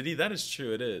 Chad City. That is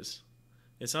true. It is.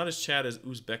 It's not as Chad as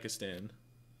Uzbekistan.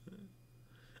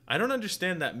 I don't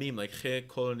understand that meme, like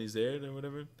gekoloniseerd or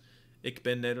whatever. Ik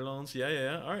ben Nederlands.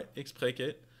 Yeah. All right, ik spreek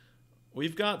het.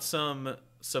 We've got some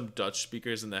Dutch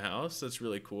speakers in the house. That's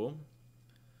really cool.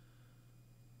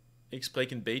 Ik spreek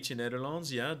een beetje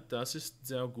Nederlands. Ja, das ist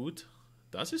sehr gut.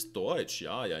 Das ist Deutsch.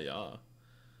 Ja.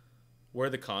 Where are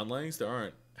the conlangs? There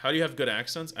aren't. How do you have good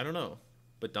accents? I don't know.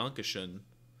 But Dankeschön.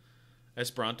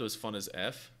 Esperanto is fun as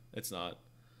F. It's not.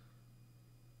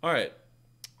 Alright.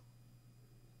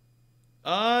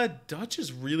 Dutch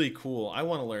is really cool. I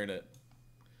want to learn it.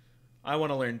 I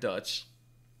want to learn Dutch.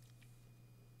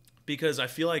 Because I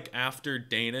feel like after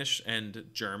Danish and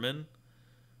German,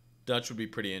 Dutch would be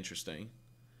pretty interesting.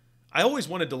 I always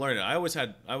wanted to learn it. I was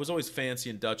always fancy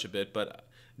in Dutch a bit, but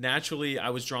naturally I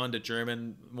was drawn to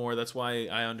German more. That's why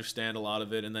I understand a lot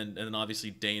of it. And then obviously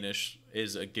Danish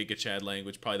is a Giga Chad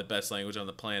language, probably the best language on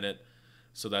the planet.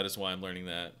 So that is why I'm learning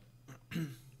that.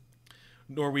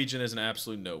 Norwegian is an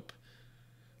absolute nope.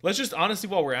 Let's just, honestly,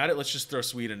 while we're at it, let's just throw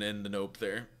Sweden in the nope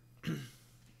there.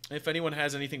 If anyone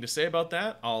has anything to say about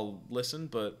that, I'll listen,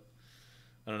 but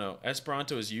I don't know.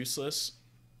 Esperanto is useless.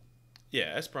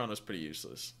 Yeah, Esperanto is pretty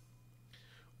useless.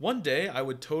 One day I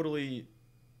would totally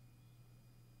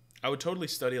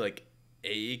study like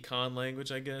a con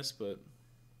language, I guess, but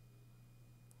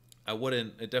I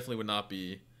wouldn't. It definitely would not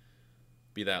be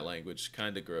that language.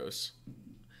 Kind of gross.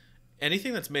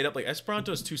 Anything that's made up, like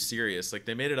Esperanto is too serious. Like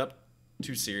they made it up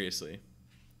too seriously.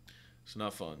 It's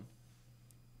not fun.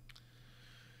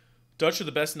 Dutch are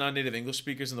the best non-native English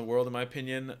speakers in the world, in my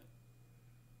opinion.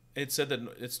 It said that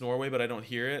it's Norway, but I don't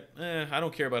hear it. I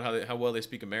don't care about how well they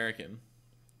speak American.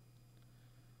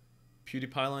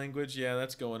 PewDiePie language, yeah,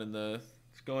 that's going in the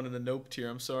nope tier.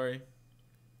 I'm sorry.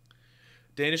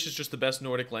 Danish is just the best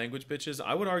Nordic language, bitches.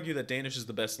 I would argue that Danish is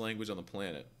the best language on the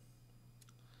planet.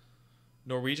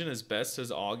 Norwegian is best,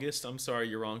 says August. I'm sorry,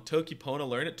 you're wrong. Tokipona,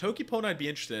 learn it. Tokipona I'd be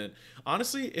interested in.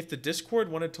 Honestly, if the Discord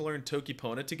wanted to learn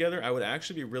Tokipona together, I would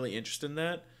actually be really interested in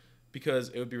that because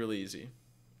it would be really easy.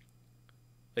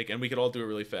 Like, and we could all do it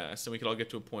really fast, and we could all get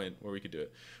to a point where we could do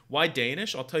it. Why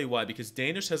Danish? I'll tell you why. Because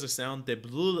Danish has a sound they've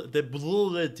got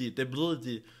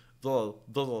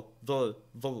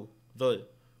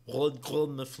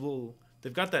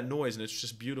that noise, and it's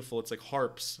just beautiful. It's like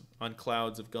harps on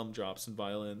clouds of gumdrops and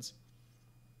violins.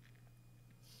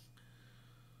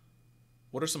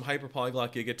 What are some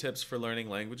hyperpolyglot giga tips for learning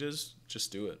languages?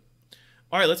 Just do it.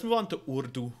 All right, let's move on to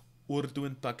Urdu. Urdu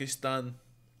in Pakistan.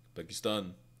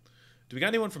 Pakistan. Do we got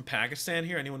anyone from Pakistan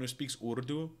here? Anyone who speaks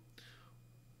Urdu?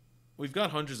 We've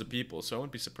got hundreds of people, so I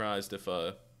wouldn't be surprised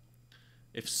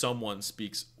if someone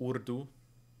speaks Urdu.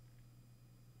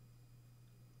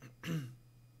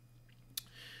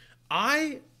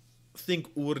 I think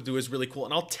Urdu is really cool,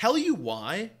 and I'll tell you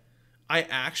why I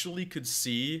actually could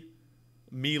see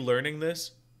me learning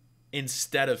this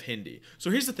instead of Hindi. So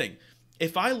here's the thing.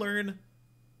 If I learn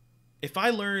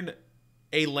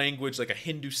a language like a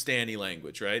Hindustani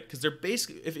language, right? Because they're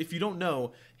basically, if you don't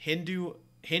know,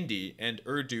 Hindi and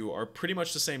Urdu are pretty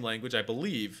much the same language, I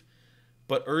believe,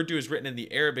 but Urdu is written in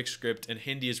the Arabic script and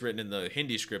Hindi is written in the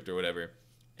Hindi script or whatever.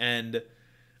 And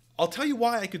I'll tell you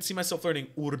why I could see myself learning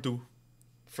Urdu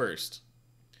first.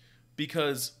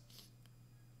 Because,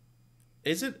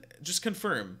 is it? Just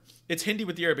confirm. It's Hindi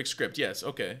with the Arabic script. Yes,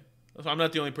 okay. I'm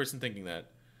not the only person thinking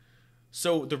that.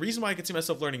 So the reason why I could see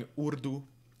myself learning Urdu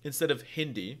instead of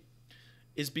Hindi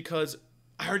is because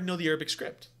I already know the Arabic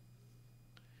script.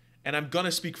 And I'm going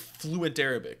to speak fluent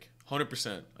Arabic,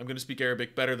 100%. I'm going to speak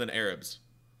Arabic better than Arabs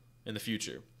in the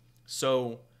future.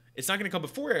 So it's not going to come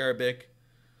before Arabic,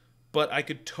 but I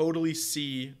could totally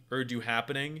see Urdu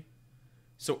happening.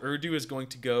 So Urdu is going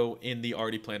to go in the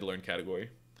already plan to learn category.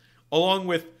 Along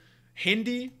with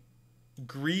Hindi,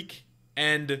 Greek,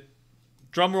 and,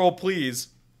 drumroll please,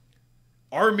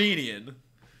 Armenian.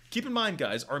 Keep in mind,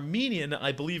 guys, Armenian,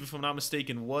 I believe, if I'm not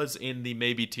mistaken, was in the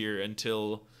maybe tier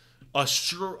until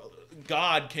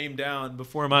God came down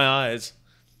before my eyes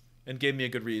and gave me a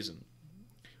good reason.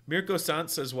 Mirko Sant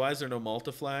says, why is there no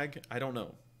Malta flag? I don't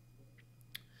know.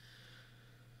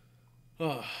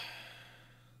 Oh.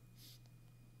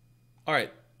 All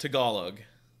right, Tagalog,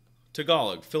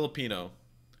 Filipino,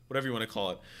 whatever you want to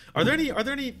call it. Are there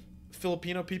any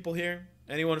Filipino people here?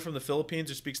 Anyone from the Philippines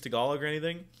who speaks Tagalog or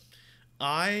anything?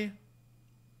 I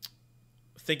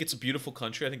think it's a beautiful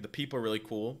country. I think the people are really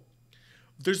cool.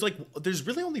 There's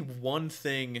really only one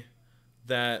thing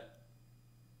that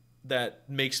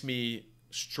makes me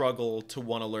struggle to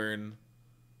want to learn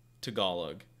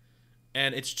Tagalog.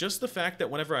 And it's just the fact that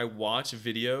whenever I watch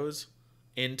videos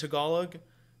in Tagalog,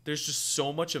 there's just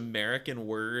so much American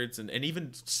words and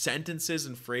even sentences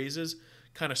and phrases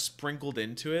kind of sprinkled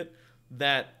into it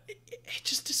that it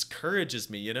just discourages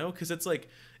me, you know? Because it's like,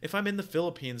 if I'm in the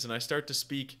Philippines and I start to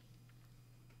speak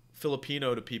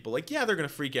Filipino to people, like, yeah, they're going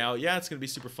to freak out. Yeah, it's going to be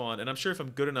super fun. And I'm sure if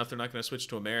I'm good enough, they're not going to switch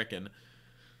to American.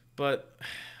 But,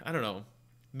 I don't know.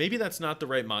 Maybe that's not the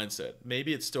right mindset.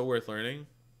 Maybe it's still worth learning.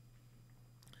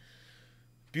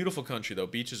 Beautiful country, though.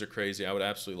 Beaches are crazy. I would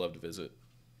absolutely love to visit.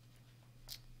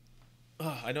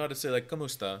 Oh, I know how to say, like,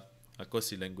 kamusta? Ako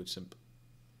si language simp.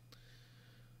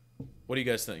 What do you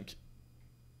guys think?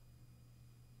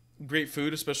 Great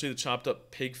food, especially the chopped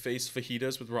up pig face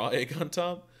fajitas with raw egg on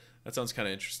top. That sounds kind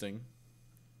of interesting.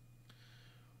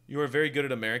 You are very good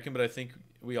at American, but I think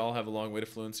we all have a long way to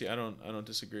fluency. I don't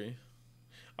disagree.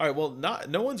 All right, well,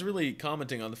 no one's really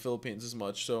commenting on the Philippines as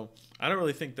much, so I don't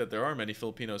really think that there are many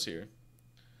Filipinos here.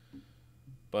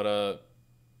 But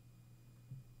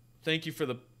thank you for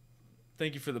the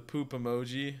poop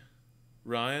emoji,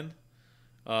 Ryan.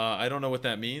 I don't know what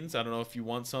that means. I don't know if you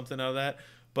want something out of that,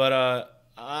 but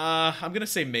I'm gonna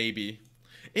say maybe.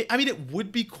 I mean, it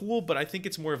would be cool, but I think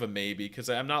it's more of a maybe because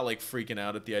I'm not like freaking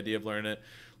out at the idea of learning it.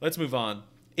 Let's move on.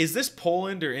 Is this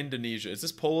Poland or Indonesia? Is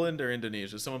this Poland or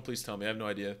Indonesia? Someone please tell me. I have no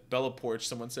idea. Bella Porch,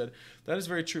 someone said. That is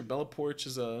very true. Bella Porch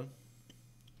is a...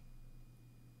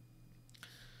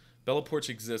 Bella Porch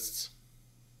exists.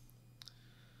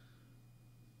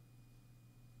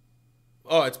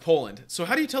 Oh, it's Poland. So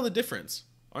how do you tell the difference?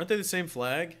 Aren't they the same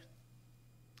flag?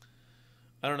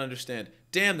 I don't understand.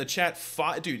 Damn, the chat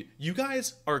dude, you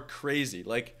guys are crazy.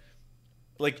 Like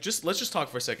just let's just talk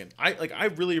for a second. I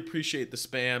really appreciate the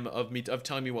spam of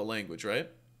telling me what language, right?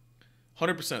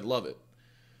 100% love it.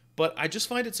 But I just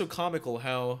find it so comical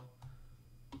how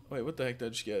wait, what the heck did I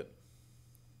just get?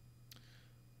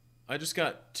 I just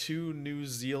got 2 New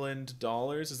Zealand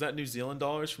dollars. Is that New Zealand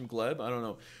dollars from Gleb? I don't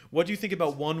know. What do you think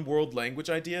about one world language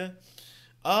idea?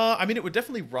 I mean, it would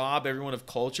definitely rob everyone of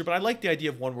culture, but I like the idea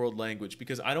of one world language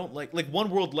because I don't like one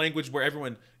world language where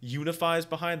everyone unifies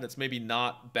behind that's maybe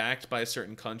not backed by a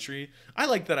certain country. I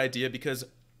like that idea because,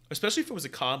 especially if it was a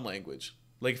con language,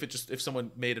 like if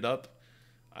someone made it up,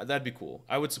 that'd be cool.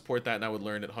 I would support that and I would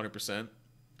learn it 100%.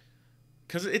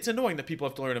 Because it's annoying that people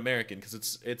have to learn American because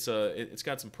it's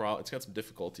got some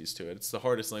difficulties to it. It's the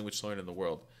hardest language to learn in the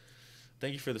world.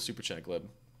 Thank you for the super chat, Gleb.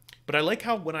 But I like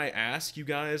how when I ask you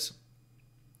guys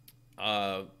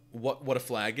what a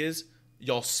flag is,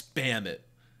 y'all spam it.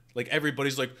 Like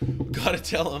everybody's like, gotta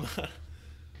tell them.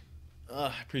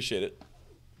 I appreciate it.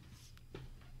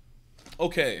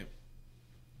 Okay.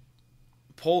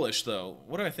 Polish, though.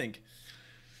 What do I think?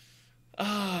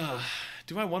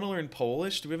 Do I want to learn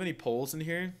Polish? Do we have any Poles in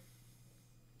here?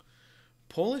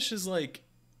 Polish is like,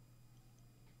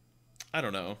 I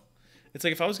don't know. It's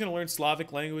like if I was gonna learn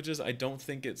Slavic languages, I don't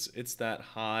think it's that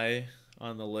high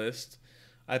on the list.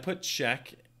 I put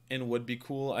Czech and would be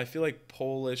cool. I feel like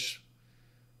Polish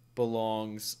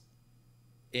belongs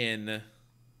in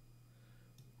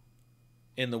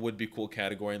the would be cool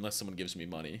category unless someone gives me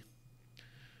money.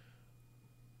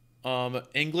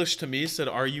 English to me said,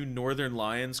 "Are you Northern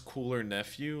Lions cooler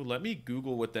nephew?" Let me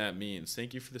Google what that means.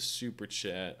 Thank you for the super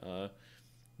chat.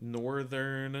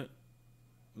 Northern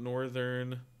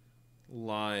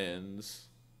Lions.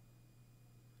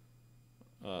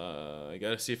 I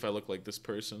gotta see if I look like this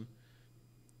person.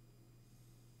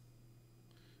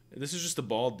 This is just a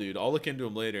bald dude. I'll look into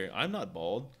him later. I'm not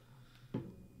bald.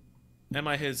 Am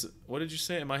I his... What did you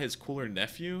say? Am I his cooler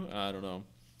nephew? I don't know.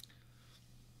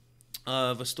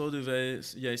 Vad står du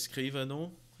jag skriver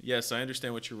nu? Yes, I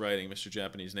understand what you're writing, Mr.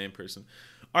 Japanese name person.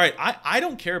 All right, I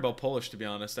don't care about Polish, to be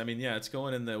honest. I mean, yeah, it's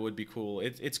going in the would be cool.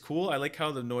 It's cool. I like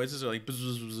how the noises are like...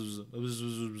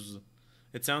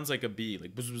 It sounds like a bee,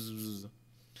 like... But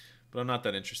I'm not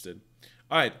that interested.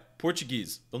 All right,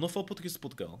 Portuguese. Eu não falo português de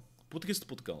Portugal. Português de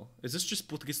Portugal. Is this just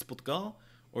português de Portugal?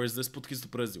 Or is this português do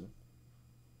Brasil?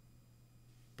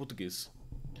 Português.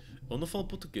 Eu não falo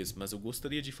português, mas eu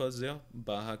gostaria de fazer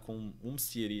barra com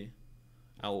série.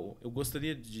 Eu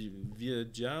gostaria de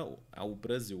viajar ao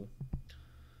Brasil.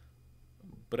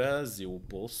 Brasil.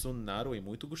 Bolsonaro é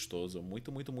muito gostoso. Muito,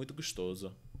 muito, muito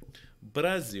gostoso.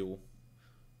 Brasil.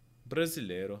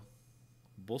 Brasileiro.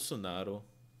 Bolsonaro.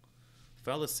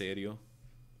 Fala sério.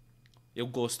 Eu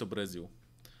gosto do Brasil.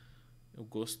 Eu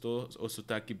gosto o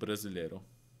sotaque brasileiro.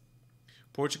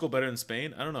 Portugal better than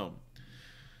Spain? I don't know.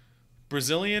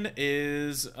 Brazilian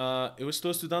is... eu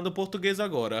estou estudando português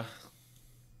agora.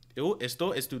 Eu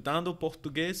estou estudando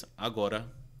português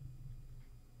agora.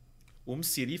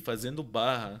 Siri fazendo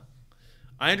barra.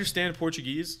 I understand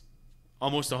Portuguese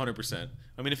almost 100%.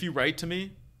 I mean, if you write to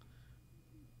me,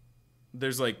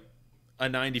 there's like a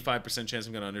 95% chance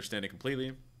I'm going to understand it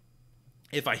completely.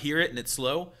 If I hear it and it's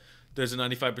slow, there's a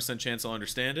 95% chance I'll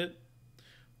understand it.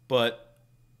 But...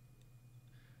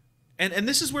 And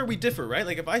this is where we differ, right?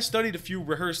 Like, if I studied a few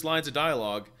rehearsed lines of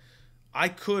dialogue, I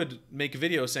could make a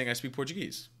video saying I speak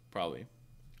Portuguese, probably.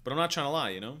 But I'm not trying to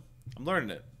lie, you know? I'm learning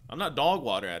it. I'm not dog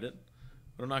water at it,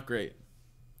 but I'm not great.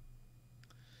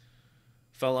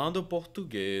 Falando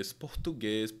português,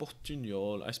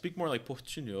 portunhol. I speak more like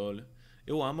portunhol.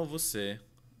 Eu amo você.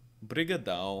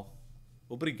 Brigadão.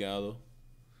 Obrigado.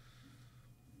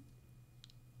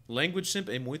 Language simp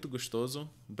é muito gostoso.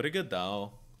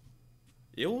 Brigadão.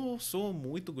 Eu sou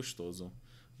muito gostoso.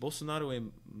 Bolsonaro é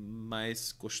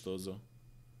mais gostoso.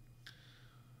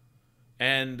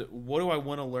 And what do I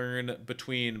want to learn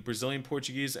between Brazilian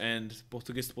Portuguese and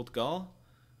Português de Portugal?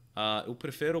 Eu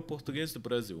prefiro Português do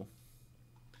Brasil.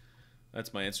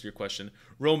 That's my answer to your question.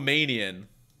 Romanian.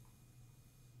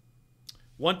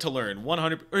 Want to learn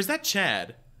 100... Or is that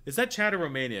Chad? Is that Chad or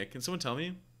Romania? Can someone tell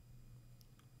me?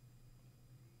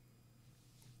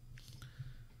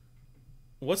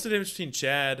 What's the difference between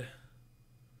Chad?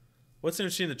 What's the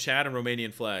difference between the Chad and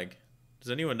Romanian flag? Does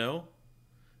anyone know?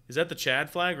 Is that the Chad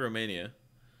flag or Romania?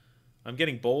 I'm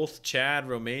getting both. Chad,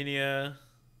 Romania.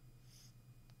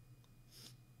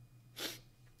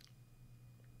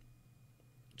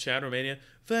 Chad, Romania.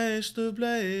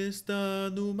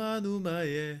 Vestibleista numa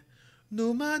numaie.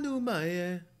 Numa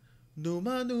numaie.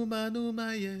 Numa numa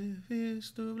numaie.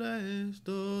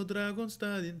 Vestibleista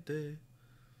dragonstadinte.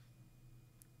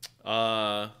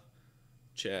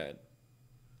 Chad.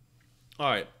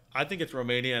 Alright, I think it's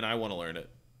Romania and I want to learn it.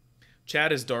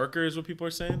 Chad is darker is what people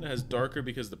are saying. It has darker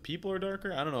because the people are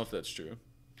darker. I don't know if that's true.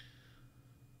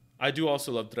 I do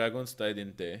also love Dragons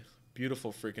Dente.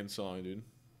 Beautiful freaking song, dude.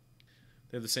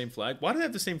 They have the same flag. Why do they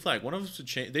have the same flag? One of them should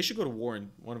change. They should go to war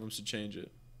and one of them should change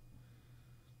it.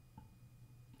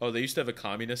 Oh, they used to have a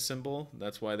communist symbol.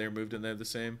 That's why they're moved and they have the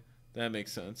same. That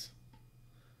makes sense.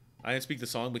 I can speak the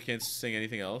song, but can't sing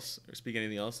anything else or speak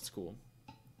anything else. It's cool.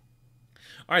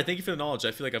 All right, thank you for the knowledge.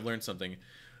 I feel like I've learned something.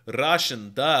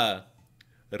 Russian, da.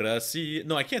 Россия.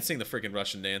 No, I can't sing the freaking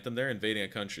Russian anthem. They're invading a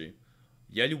country.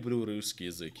 Я люблю русский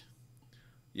язык.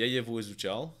 Я его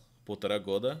изучал 1,5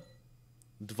 года,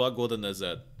 2 года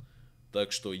назад.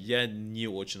 Так что я не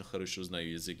очень хорошо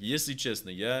знаю язык. Если честно,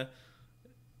 я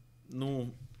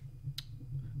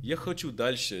хочу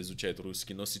дальше изучать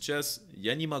русский, но сейчас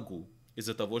я не могу.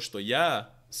 Из-за того, что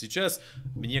я сейчас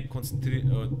я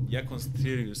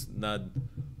концентрируюсь на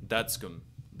датском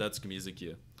датском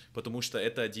языке. Потому что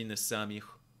это один из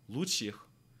самых лучших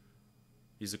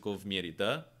языков в мире,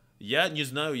 да? Я не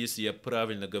знаю, если я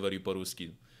правильно говорю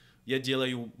по-русски. Я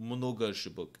делаю много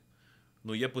ошибок.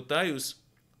 Но я пытаюсь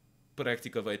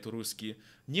практиковать русский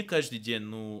не каждый день,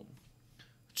 но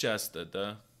часто,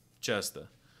 да? Часто.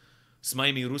 С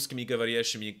моими русскими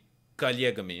говорящими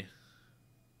коллегами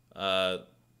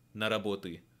на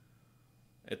работе.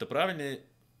 Это правильно?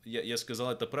 Я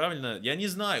сказал это правильно? Я не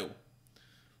знаю.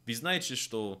 Вы знаете,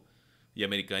 что я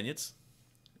американец.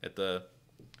 Это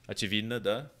очевидно,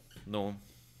 да? Но,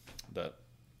 да.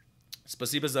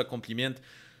 Спасибо за комплимент,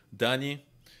 Дани.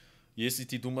 Если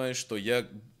ты думаешь, что я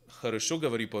хорошо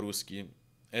говорю по-русски,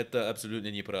 это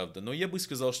абсолютно неправда. Но я бы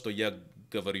сказал, что я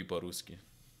говорю по-русски.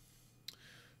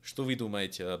 Что вы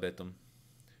думаете об этом?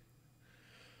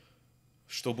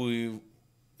 Чтобы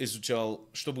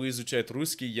изучать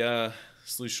русский, я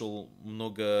слышал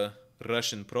много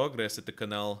Russian Progress. Это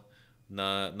канал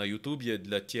на YouTube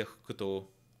для тех,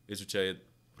 кто изучает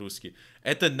русский.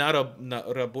 Это на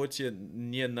работе,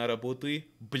 не на работе.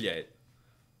 Блядь.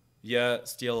 Я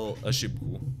сделал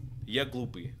ошибку. Я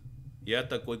глупый. Я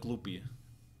такой глупый.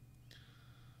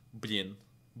 Блин.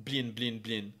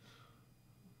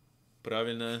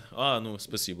 Правильно. Ну,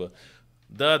 спасибо.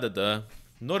 Да.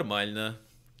 Нормально.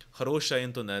 Хорошая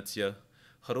интонация.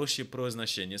 Хорошее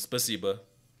произношение. Спасибо.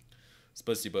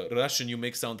 Russian you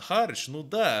make sound harsh. Ну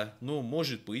да. Ну,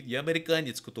 может быть. Я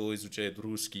американец, кто изучает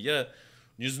русский. Я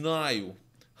не знаю.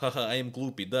 Ха-ха, I'm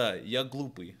глупый. Да, я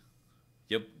глупый.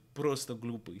 Я просто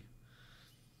глупый.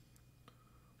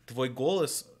 Твой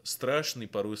голос страшный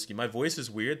по-русски. My voice is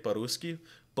weird по-русски.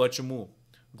 Почему?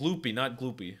 Глупый, not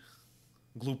глупый.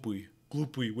 Глупый.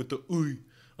 With the уй.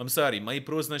 I'm sorry, мои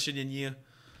произношения не...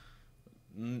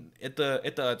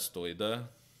 Это отстой,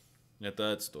 да?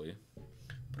 Это отстой.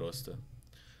 Просто.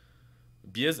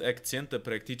 Без акцента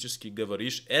практически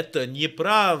говоришь. Это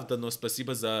неправда, но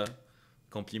спасибо за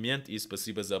комплимент и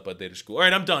спасибо за поддержку.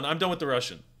 Alright, I'm done. I'm done with the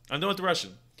Russian.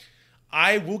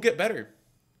 I will get better.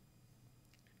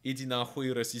 Иди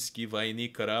нахуй, российский военный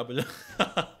корабль.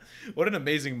 What an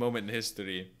amazing moment in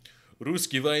history.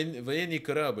 Русский военный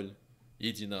корабль.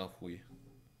 Иди нахуй.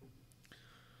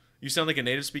 You sound like a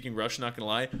native speaking Russian, not gonna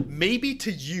lie. Maybe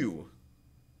to you.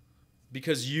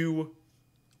 Because you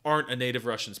aren't a native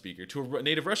Russian speaker. To a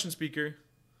native Russian speaker,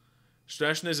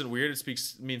 Strashna isn't weird,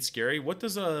 it means scary. What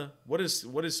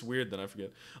is weird then? I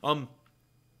forget.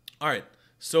 Alright.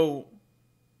 So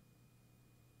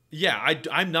yeah, I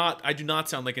do not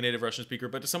sound like a native Russian speaker,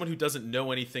 but to someone who doesn't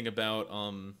know anything about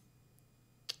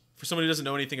for someone who doesn't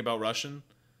know anything about Russian,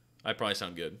 I probably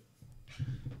sound good.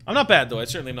 I'm not bad though. I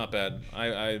certainly am not bad.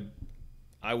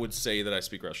 I would say that I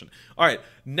speak Russian. All right,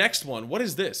 next one. What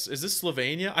is this? Is this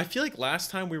Slovenia? I feel like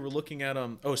last time we were looking at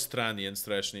странный and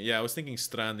страшный. Yeah, I was thinking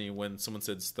странный when someone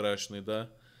said страшный, да.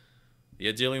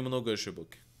 Я делаю много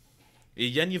ошибок. И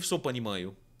я не все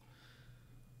понимаю.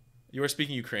 You are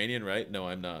speaking Ukrainian, right? No,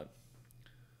 I'm not.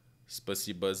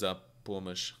 Спасибо за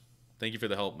помощь. Thank you for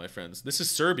the help, my friends. This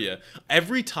is Serbia.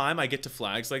 Every time I get to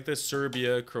flags like this,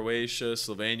 Serbia, Croatia,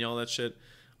 Slovenia, all that shit,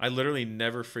 I literally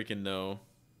never freaking know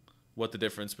what the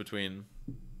difference between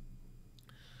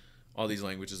all these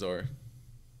languages are.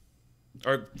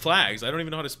 Or flags. I don't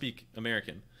even know how to speak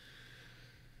American.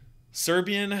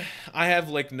 Serbian, I have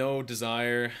like no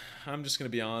desire. I'm just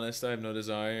going to be honest. I have no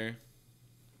desire.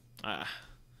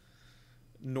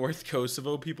 North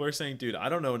Kosovo, people are saying, dude, I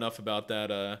don't know enough about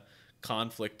that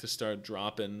conflict to start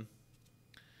dropping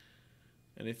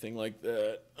anything like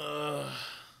that.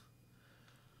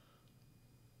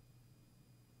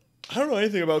 I don't know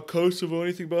anything about Kosovo,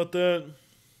 anything about that.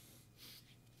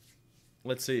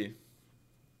 Let's see.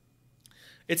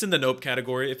 It's in the nope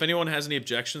category. If anyone has any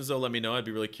objections, though, let me know. I'd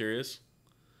be really curious.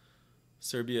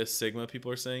 Serbia Sigma,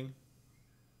 people are saying.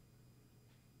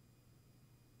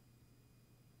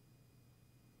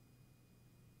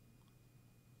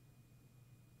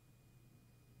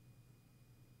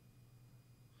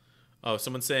 Oh,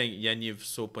 someone's saying, я не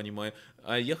все понимаю.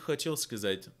 А я хотел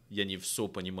сказать, я не все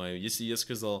понимаю. Если я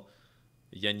сказал,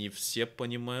 я не все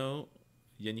понимаю,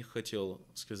 я не хотел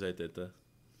сказать это.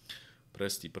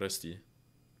 Прости.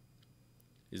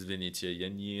 Извините, я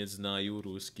не знаю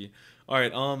русский.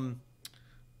 Alright,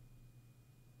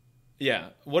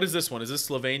 yeah, what is this one? Is this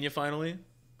Slovenia finally?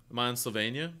 Am I on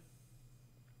Slovenia?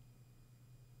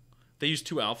 They use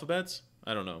 2 alphabets?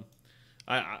 I don't know.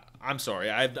 I'm sorry.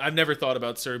 I've never thought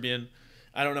about Serbian.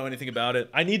 I don't know anything about it.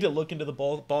 I need to look into the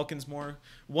Balkans more.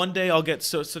 One day I'll get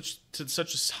such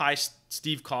a high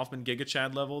Steve Kaufman Giga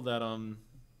Chad level that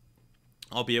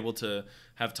I'll be able to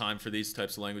have time for these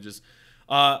types of languages.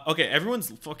 Okay, everyone's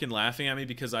fucking laughing at me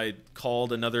because I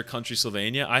called another country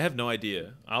Slovenia. I have no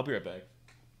idea. I'll be right back.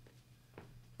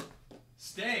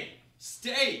 Stay!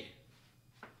 Stay!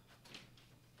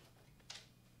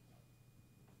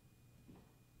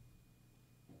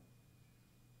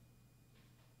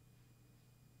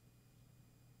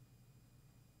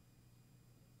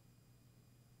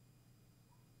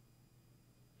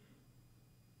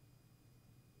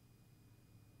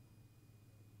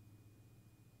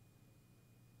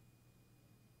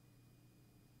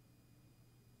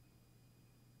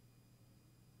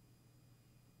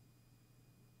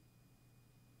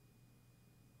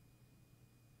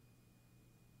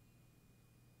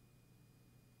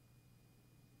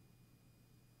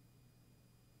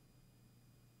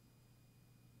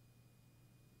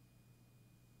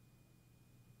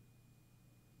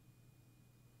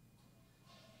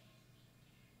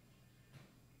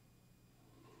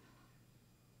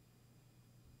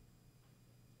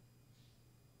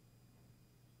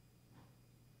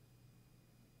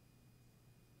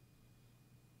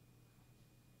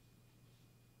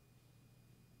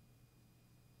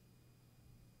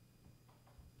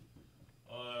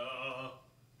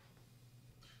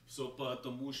 Все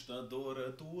потому что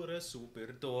Дора дура,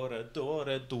 супер Дора,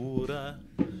 Дора дура.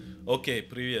 Окей,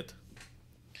 привет.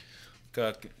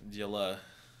 Как дела?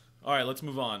 Alright, let's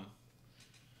move on.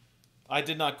 I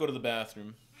did not go to the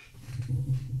bathroom.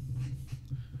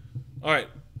 Alright,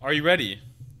 are you ready?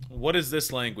 What is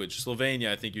this language? Slovenia,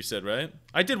 I think you said, right?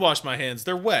 I did wash my hands.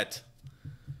 They're wet.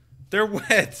 They're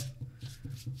wet.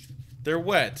 They're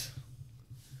wet.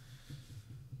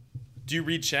 Do you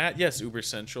read chat? Yes, Uber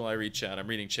Central. I read chat. I'm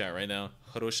reading chat right now.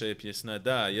 Хорошая песня.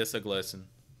 Да, я согласен.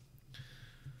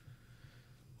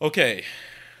 Okay.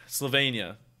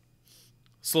 Slovenia.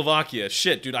 Slovakia.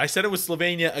 Shit, dude. I said it was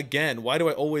Slovenia again. Why do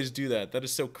I always do that? That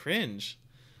is so cringe.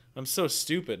 I'm so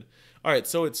stupid. All right,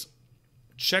 so it's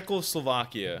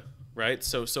Czechoslovakia, right?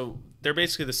 So they're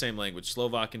basically the same language,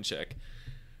 Slovak and Czech.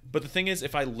 But the thing is,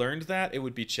 if I learned that, it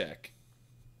would be Czech.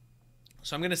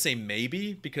 So I'm going to say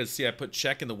maybe, because, see, I put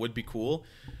Czech in the would be cool.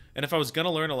 And if I was going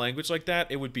to learn a language like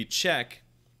that, it would be Czech.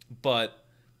 But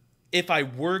if I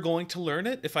were going to learn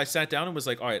it, if I sat down and was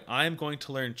like, all right, I'm going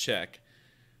to learn Czech,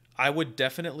 I would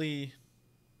definitely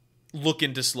look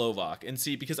into Slovak and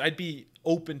see, because I'd be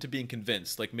open to being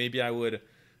convinced. Like, maybe I would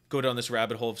go down this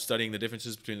rabbit hole of studying the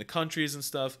differences between the countries and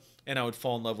stuff, and I would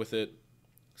fall in love with it.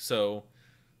 So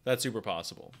that's super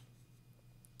possible.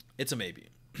 It's a maybe.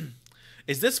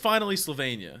 Is this finally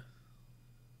Slovenia?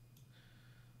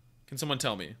 Can someone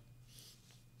tell me?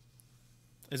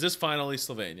 Is this finally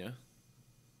Slovenia?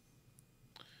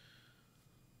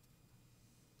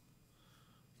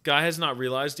 Guy has not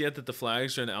realized yet that the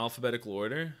flags are in alphabetical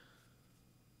order.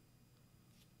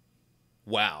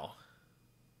 Wow.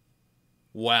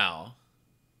 Wow.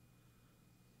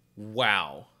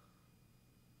 Wow.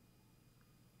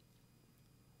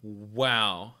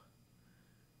 Wow.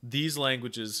 These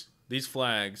languages, these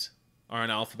flags, are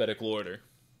in alphabetical order.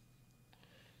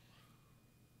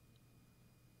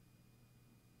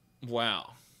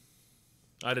 Wow.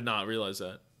 I did not realize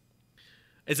that.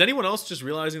 Is anyone else just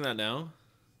realizing that now?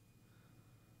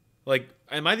 Like,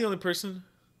 am I the only person?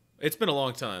 It's been a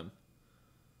long time.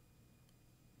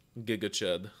 Giga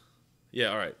Chud. Yeah,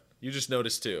 alright. You just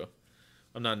noticed too.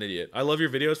 I'm not an idiot. I love your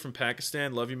videos from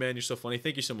Pakistan. Love you, man. You're so funny.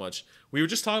 Thank you so much. We were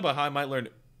just talking about how I might learn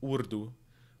Urdu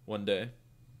one day.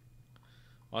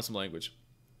 Awesome language.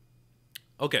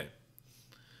 Okay.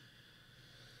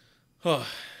 Oh,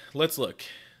 let's look.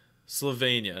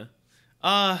 Slovenia.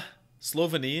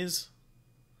 Slovenese.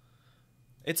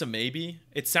 It's a maybe.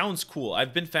 It sounds cool.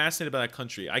 I've been fascinated by that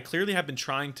country. I clearly have been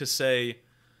trying to say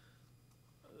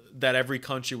that every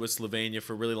country was Slovenia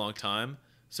for a really long time.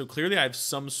 So clearly I have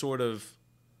some sort of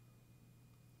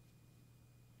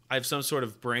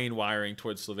brain wiring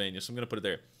towards Slovenia. So I'm going to put it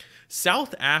there.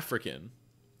 South African.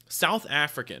 South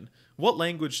African. What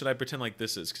language should I pretend like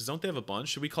this is? Because don't they have a bunch?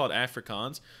 Should we call it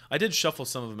Afrikaans? I did shuffle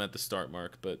some of them at the start,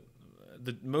 Mark, but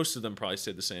most of them probably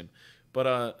stayed the same.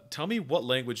 But tell me, what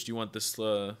language do you want this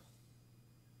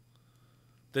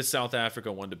South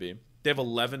Africa one to be? They have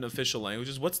 11 official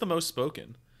languages. What's the most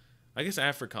spoken? I guess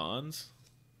Afrikaans.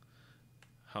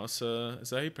 Hausa. Is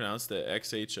that how you pronounce the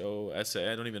Xosa?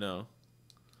 I don't even know.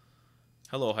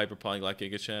 Hello, Hyperpolyglot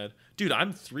Giga Chad. Dude,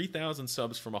 I'm 3,000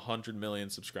 subs from 100 million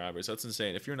subscribers. That's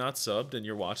insane. If you're not subbed and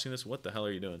you're watching this, what the hell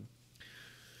are you doing?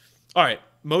 All right.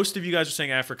 Most of you guys are saying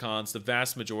Afrikaans. The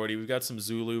vast majority. We've got some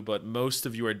Zulu, but most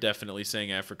of you are definitely saying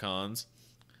Afrikaans.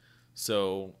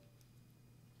 So,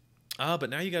 but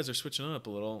now you guys are switching up a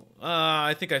little.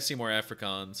 I think I see more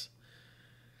Afrikaans.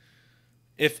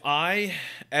 If I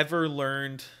ever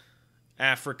learned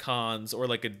Afrikaans or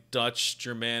like a Dutch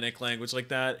Germanic language like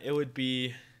that, it would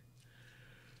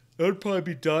probably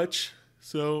be Dutch.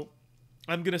 So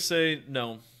I'm gonna say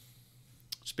no.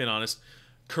 Just being honest.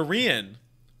 Korean.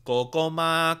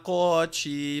 Kokoma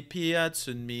kochi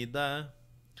piatsunmida.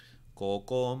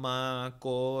 Kokoma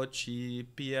kochi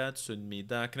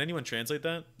piatsunmida. Can anyone translate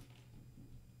that?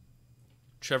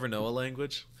 Trevor Noah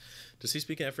language? Does he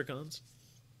speak Afrikaans?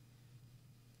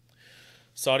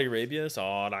 Saudi Arabia.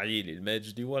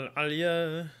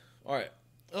 Alright.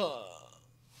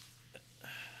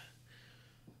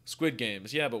 Squid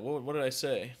Games. Yeah, but what did I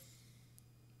say?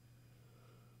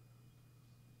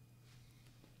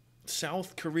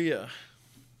 South Korea.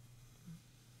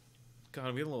 God,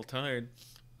 I'm getting a little tired.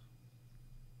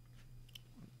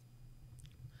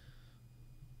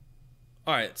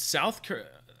 Alright, South Korea.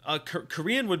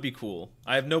 Korean would be cool.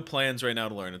 I have no plans right now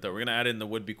to learn it, though. We're going to add in the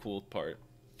would be cool part.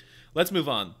 Let's move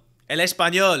on. El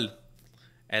español.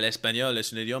 El español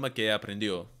es un idioma que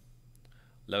aprendió.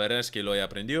 La verdad es que lo he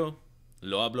aprendido.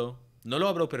 Lo hablo. No lo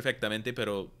hablo perfectamente,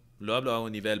 pero lo hablo a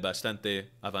un nivel bastante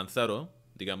avanzado,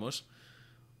 digamos.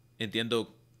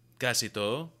 Entiendo casi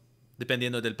todo,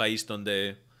 dependiendo del país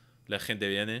donde la gente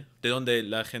viene, de donde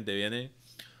la gente viene.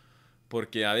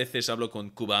 Porque a veces hablo con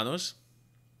cubanos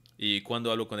y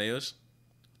cuando hablo con ellos,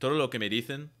 todo lo que me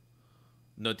dicen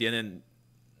no tienen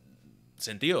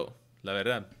sentido, la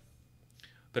verdad.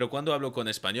 Pero cuando hablo con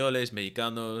españoles,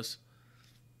 mexicanos,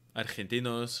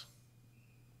 argentinos,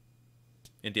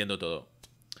 entiendo todo.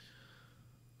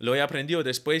 Lo he aprendido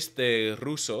después de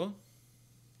ruso,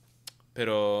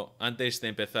 pero antes de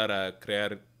empezar a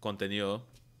crear contenido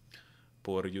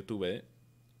por YouTube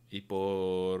y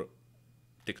por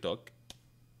TikTok.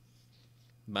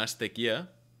 Más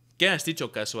tequía. ¿Qué has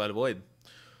dicho, Casual Void?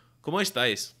 ¿Cómo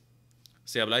estáis?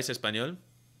 ¿Si habláis español?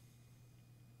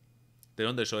 ¿De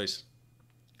dónde sois?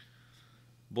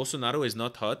 Bolsonaro is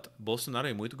not hot. Bolsonaro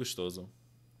es muy gustoso.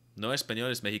 No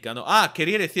español, es mexicano. Ah,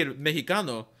 quería decir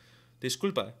mexicano.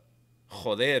 Disculpa.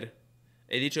 Joder.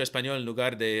 He dicho español en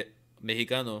lugar de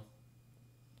mexicano.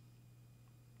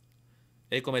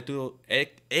 He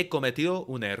cometido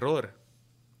un error.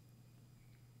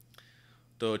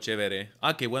 Todo chévere.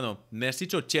 Ah, qué bueno. Me has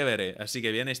dicho chévere. Así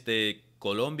que vienes de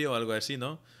Colombia o algo así,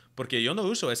 ¿no? Porque yo no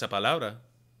uso esa palabra.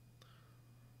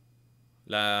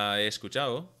 La he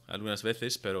escuchado algunas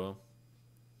veces, pero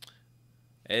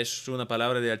es una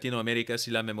palabra de Latinoamérica si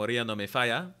la memoria no me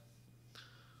falla.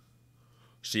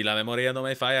 Si la memoria no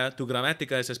me falla, tu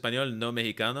gramática es español, no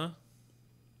mexicano.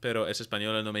 Pero es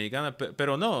española, no mexicana.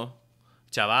 Pero no.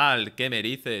 Chaval, ¿qué me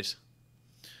dices?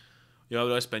 Yo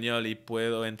hablo español y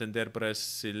puedo entender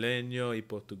brasileño y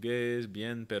portugués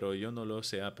bien, pero yo no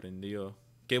los he aprendido.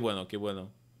 Qué bueno, qué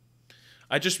bueno.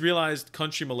 I just realized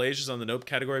country Malaysia is on the nope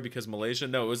category because Malaysia...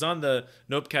 No, it was on the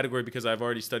nope category because I've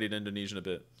already studied Indonesian a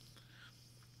bit.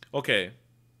 Okay.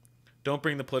 Don't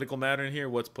bring the political matter in here.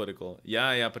 What's political?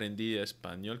 Ya aprendí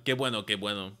español. Qué bueno, qué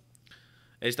bueno.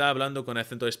 ¿Está hablando con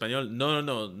acento español?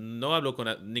 No hablo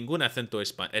con ningún acento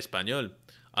español.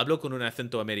 Hablo con un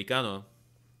acento americano.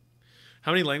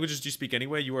 How many languages do you speak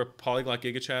anyway? You are Polyglot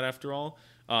GigaChat after all.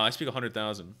 I speak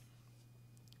 100,000.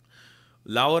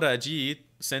 Laura G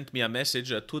sent me a message,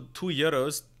 2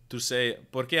 euros, to say,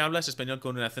 ¿por qué hablas español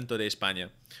con un acento de España?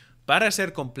 Para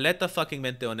ser completa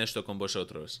fuckingmente honesto con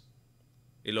vosotros.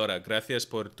 Y Laura, gracias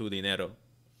por tu dinero.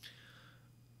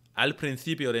 Al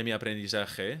principio de mi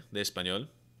aprendizaje de español,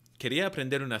 quería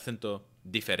aprender un acento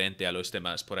diferente a los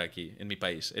demás por aquí, en mi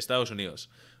país, Estados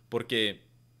Unidos. Porque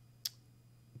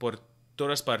por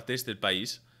todas partes del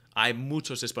país hay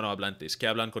muchos hispanohablantes que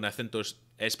hablan con acentos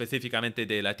específicamente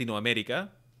de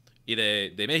Latinoamérica y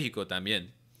de México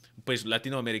también. Pues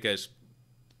Latinoamérica es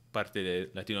parte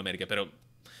de Latinoamérica, pero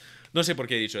no sé por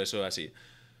qué he dicho eso así.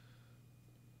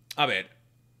 A ver,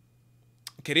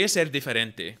 quería ser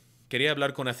diferente. Quería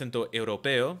hablar con acento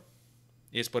europeo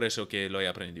y es por eso que lo he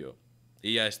aprendido.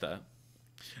 Y ya está.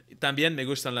 También me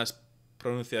gustan las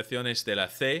pronunciaciones de la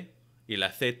C y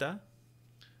la Z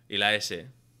y la S.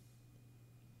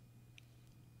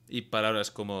 Y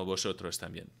palabras como vosotros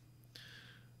también.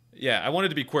 Yeah, I wanted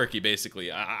to be quirky,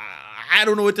 basically. I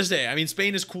don't know what to say. I mean,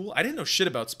 Spain is cool. I didn't know shit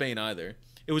about Spain either.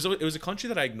 It was a country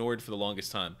that I ignored for the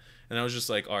longest time, and I was just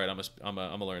like, all right, I'm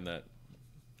gonna learn that.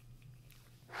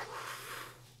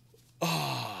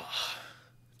 Oh,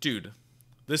 dude,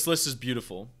 this list is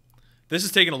beautiful. This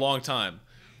is taking a long time.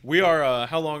 We are.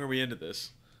 How long are we into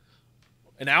this?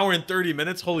 An hour and 30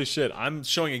 minutes? Holy shit! I'm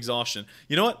showing exhaustion.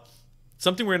 You know what?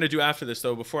 Something we're gonna do after this,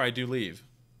 though, before I do leave.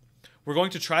 We're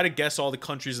going to try to guess all the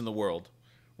countries in the world.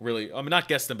 Really, I mean, not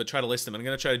guess them, but try to list them. I'm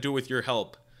gonna try to do it with your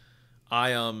help.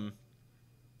 I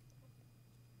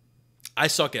I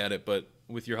suck at it, but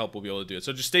with your help, we'll be able to do it.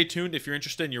 So just stay tuned if you're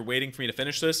interested and you're waiting for me to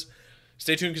finish this.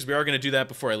 Stay tuned because we are going to do that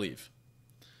before I leave.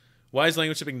 Why is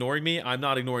language ignoring me? I'm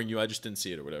not ignoring you. I just didn't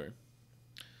see it or whatever.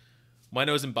 Why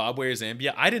no Zimbabwe or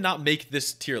Zambia? I did not make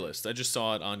this tier list. I just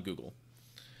saw it on Google.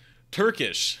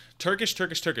 Turkish.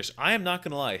 I am not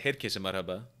going to lie. Herkese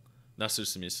merhaba.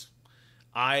 Nasılsınız?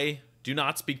 I do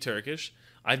not speak Turkish.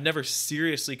 I've never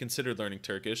seriously considered learning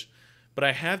Turkish, but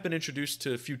I have been introduced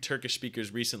to a few Turkish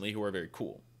speakers recently who are very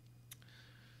cool.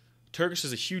 Turkish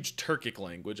is a huge Turkic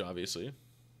language, obviously.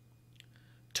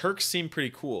 Turks seem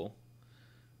pretty cool,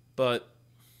 but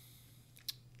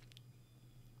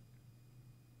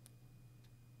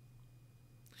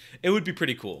it would be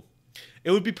pretty cool.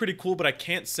 It would be pretty cool, but I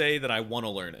can't say that I want to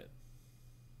learn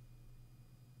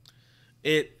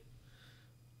it.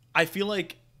 I feel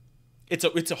like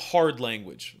it's a hard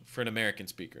language for an American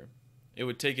speaker. It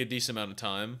would take a decent amount of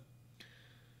time.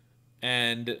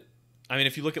 And I mean,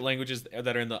 if you look at languages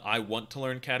that are in the I want to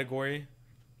learn category,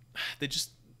 they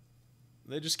just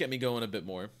get me going a bit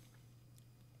more.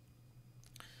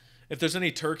 If there's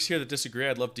any Turks here that disagree,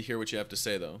 I'd love to hear what you have to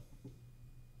say, though.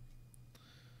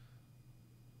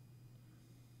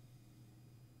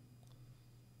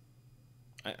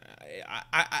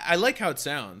 I like how it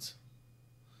sounds.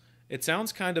 It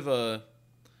sounds kind of a...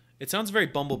 It sounds very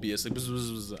Bumblebee-ish. Like, bzz,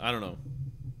 bzz, bzz, I don't know.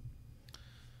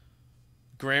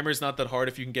 Grammar's not that hard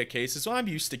if you can get cases. Well, I'm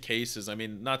used to cases. I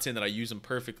mean, not saying that I use them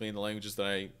perfectly in the languages that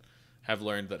I have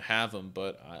learned that have them,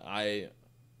 but I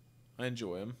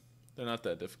enjoy them. They're not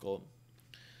that difficult.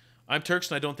 I'm Turkish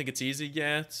and I don't think it's easy.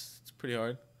 Yeah, it's pretty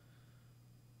hard.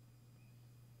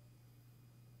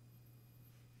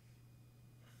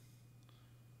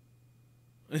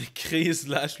 Chris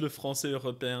lâche le français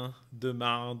européen de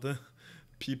marde,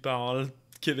 puis parle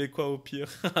québécois au pire.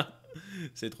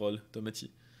 C'est drôle, Domati.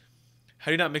 How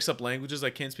do you not mix up languages? I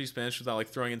can't speak Spanish without like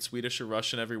throwing in Swedish or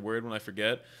Russian every word when I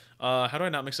forget. How do I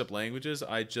not mix up languages?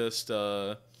 I just,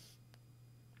 I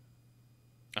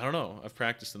don't know. I've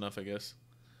practiced enough, I guess.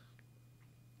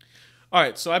 All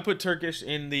right, so I put Turkish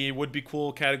in the would be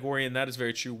cool category, and that is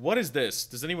very true. What is this?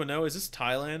 Does anyone know? Is this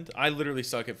Thailand? I literally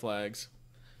suck at flags.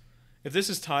 If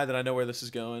this is Thai, then I know where this is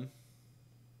going.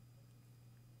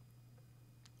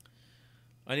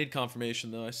 I need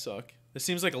confirmation, though. I suck. This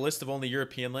seems like a list of only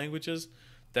European languages.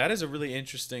 That is a really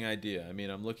interesting idea. I mean,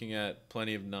 I'm looking at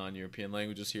plenty of non-European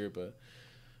languages here, but...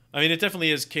 I mean, it definitely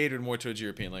is catered more towards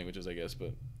European languages, I guess,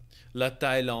 but... La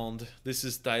Thaïlande. This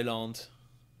is Thailand.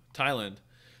 Thailand.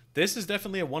 This is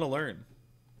definitely a want to learn.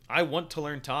 I want to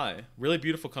learn Thai. Really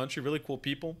beautiful country, really cool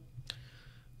people.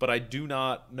 But I do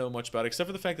not know much about it, except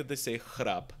for the fact that they say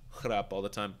khrap all the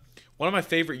time. One of my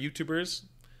favorite YouTubers,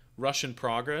 Russian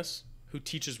Progress, who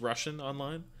teaches Russian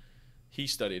online, he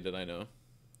studied it, I know.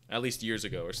 At least years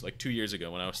ago, or like 2 years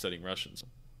ago when I was studying Russian.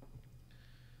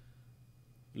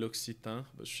 L'Occitan,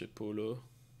 but je sais pas là.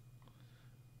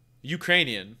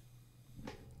 Ukrainian.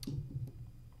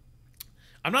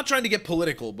 I'm not trying to get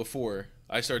political before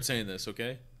I start saying this,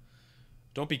 okay?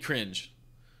 Don't be cringe.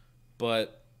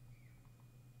 But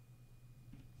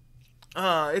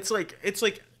it's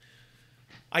like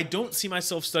I don't see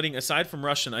myself studying, aside from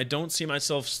Russian, I don't see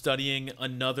myself studying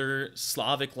another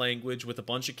Slavic language with a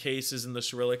bunch of cases in the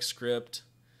Cyrillic script,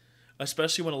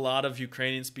 especially when a lot of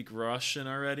Ukrainians speak Russian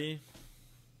already.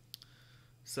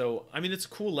 So, I mean, it's a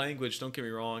cool language, don't get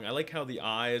me wrong. I like how the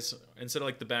eyes, instead of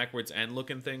like the backwards N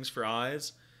looking things for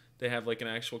eyes, they have like an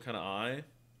actual kind of eye.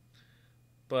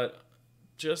 But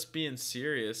just being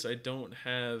serious, I don't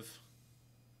have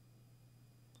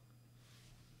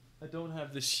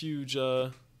this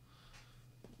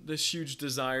huge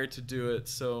desire to do it,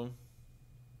 so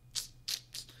I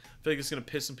feel like it's gonna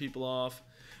piss some people off.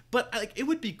 But like, it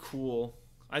would be cool.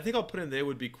 I think I'll put in it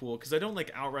would be cool because I don't like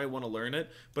outright want to learn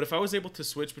it. But if I was able to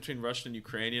switch between Russian and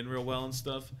Ukrainian real well and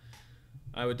stuff,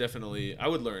 I would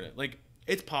learn it. Like,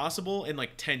 it's possible in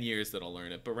like 10 years that I'll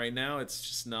learn it, but right now it's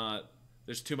just not.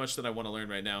 There's too much that I want to learn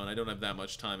right now, and I don't have that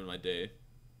much time in my day.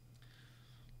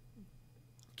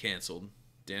 Cancelled.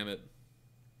 Damn it.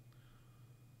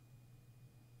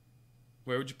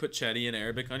 Where would you put Chatty in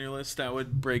Arabic on your list? That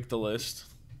would break the list.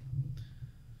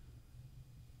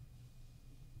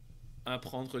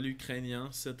 Apprendre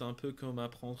l'ukrainien, c'est un peu comme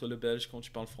apprendre le belge quand tu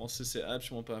parles français. C'est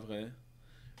absolument pas vrai.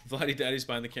 Vladdy Daddy's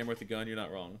behind the camera with a gun. You're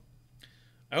not wrong.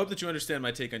 I hope that you understand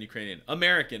my take on Ukrainian.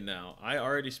 American now. I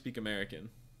already speak American.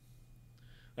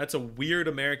 That's a weird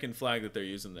American flag that they're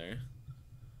using there.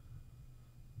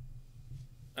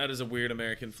 That is a weird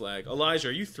American flag. Elijah,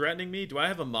 are you threatening me? Do I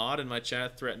have a mod in my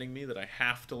chat threatening me that I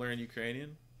have to learn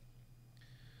Ukrainian?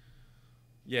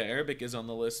 Yeah, Arabic is on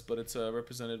the list, but it's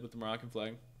represented with the Moroccan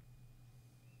flag.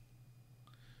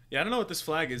 Yeah, I don't know what this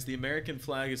flag is. The American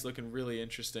flag is looking really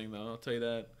interesting, though. I'll tell you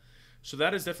that. So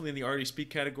that is definitely in the already speak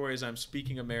category, as I'm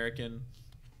speaking American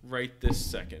right this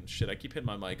second. Shit, I keep hitting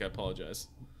my mic. I apologize.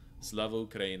 Slava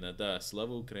Ukraina, da.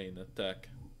 Slava Ukraina, tak.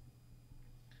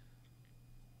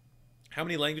 How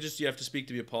many languages do you have to speak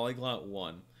to be a polyglot?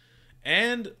 1.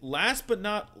 And last but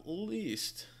not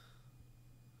least,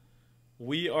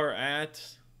 we are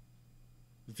at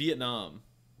Vietnam.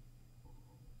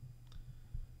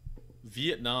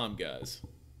 Vietnam, guys.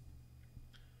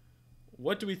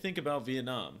 What do we think about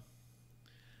Vietnam?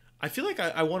 I feel like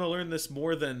I want to learn this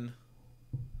more than...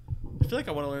 I feel like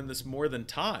I want to learn this more than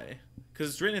Thai. Because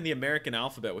it's written in the American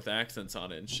alphabet with accents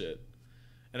on it and shit.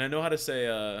 And I know how to say,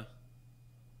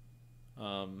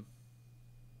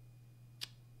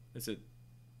 is it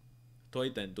Toi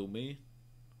Ten Du Mi?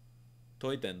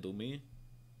 Toi Ten Du Mi?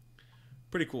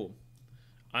 Pretty cool.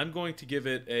 I'm going to give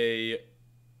it a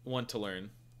 1 to learn.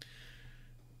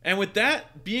 And with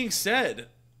that being said,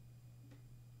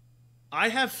 I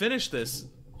have finished this.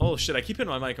 Oh shit, I keep hitting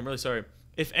my mic. I'm really sorry.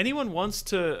 If anyone wants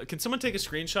to... Can someone take a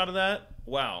screenshot of that?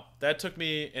 Wow, that took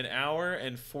me 1 hour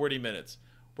and 40 minutes.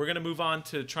 We're going to move on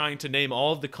to trying to name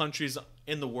all of the countries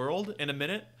in the world in a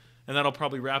minute, and that'll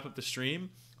probably wrap up the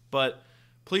stream. But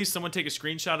please, someone take a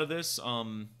screenshot of this.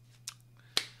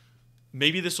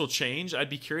 Maybe this will change. I'd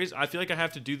be curious. I feel like I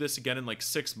have to do this again in like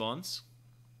 6 months.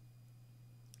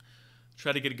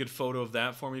 Try to get a good photo of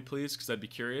that for me, please, because I'd be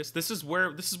curious. This is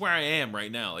where I am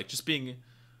right now. Like just being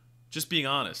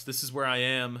honest. This is where I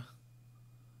am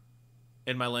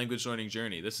in my language learning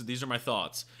journey. These are my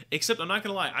thoughts. Except I'm not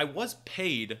gonna lie, I was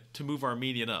paid to move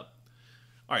Armenian up.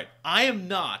 All right, I am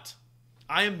not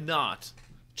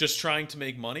just trying to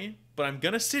make money, but I'm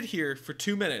gonna sit here for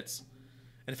 2 minutes,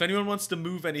 and if anyone wants to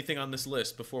move anything on this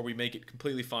list before we make it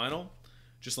completely final,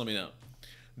 just let me know.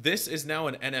 This is now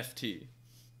an NFT.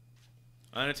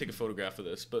 I'm gonna take a photograph of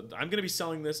this, but I'm gonna be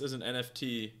selling this as an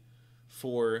NFT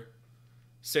for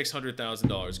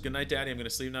 $600,000. Good night, Daddy. I'm gonna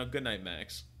sleep now. Good night,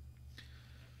 Max.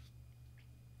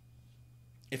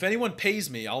 If anyone pays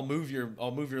me, I'll move your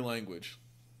language.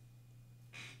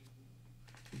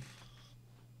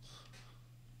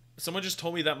 Someone just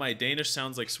told me that my Danish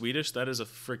sounds like Swedish. That is a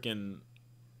freaking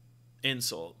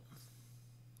insult.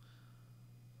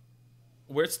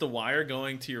 Where's the wire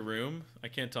going to your room? I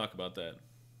can't talk about that.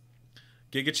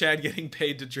 Giga Chad getting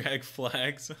paid to drag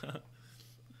flags.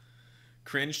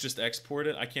 Cringe, just export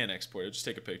it. I can't export it. Just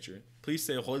take a picture. Please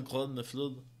say hold in the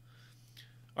flood.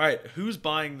 All right, who's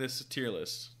buying this tier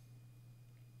list?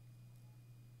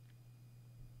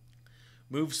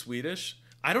 Move Swedish.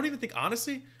 I don't even think,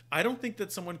 honestly, I don't think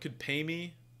that someone could pay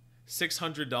me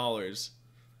 $600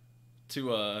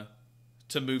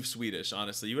 to move Swedish.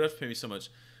 Honestly, you would have to pay me so much.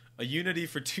 A Unity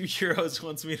for €2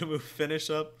 wants me to move Finnish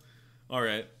up. All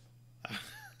right.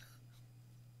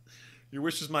 Your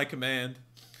wish is my command.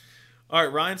 All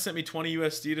right, Ryan sent me 20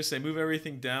 USD to say move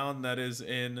everything down that is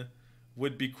in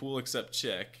would be cool except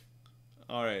Czech.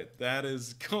 All right, that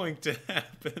is going to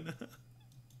happen.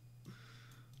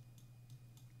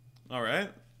 All right.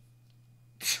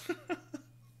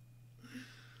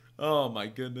 Oh my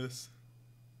goodness.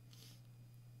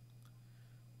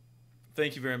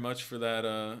 Thank you very much for that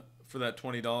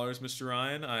 $20, Mr.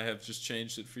 Ryan. I have just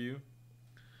changed it for you.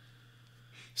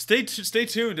 Stay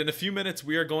tuned. In a few minutes,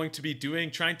 we are going to be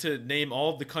trying to name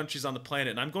all of the countries on the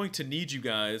planet, and I'm going to need you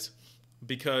guys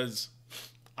because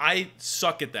I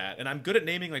suck at that, and I'm good at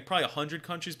naming like probably 100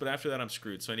 countries, but after that, I'm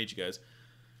screwed. So I need you guys.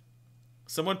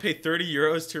 Someone pay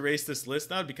 €30 to erase this list.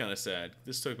 That would be kind of sad.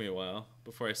 This took me a while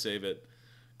before I save it.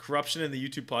 Corruption in the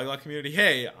YouTube polyglot community.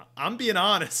 Hey, I'm being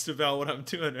honest about what I'm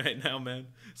doing right now, man.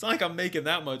 It's not like I'm making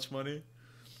that much money.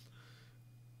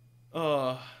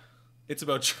 It's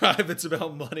about tribe. It's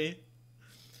about money.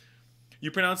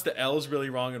 You pronounce the L's really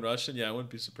wrong in Russian? Yeah, I wouldn't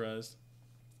be surprised.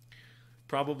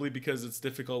 Probably because it's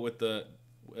difficult with the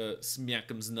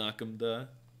smyakam znakam da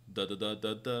da da da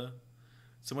da da.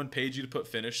 Someone paid you to put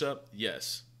Finnish up?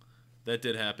 Yes, that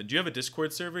did happen. Do you have a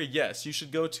Discord server? Yes, you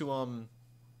should go to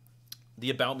the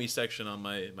About Me section on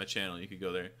my channel. You could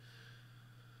go there.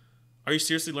 Are you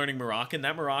seriously learning Moroccan?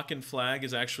 That Moroccan flag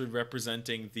is actually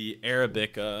representing the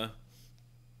Arabic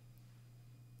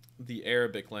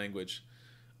language.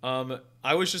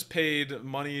 I was just paid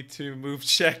money to move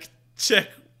Czech.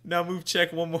 Now move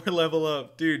Czech one more level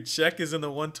up. Dude, Czech is in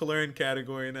the 1 to learn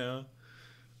category now.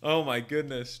 Oh my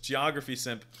goodness. Geography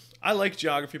simp. I like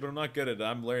geography, but I'm not good at it.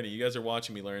 I'm learning. You guys are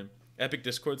watching me learn. Epic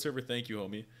Discord server. Thank you,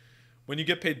 homie. When you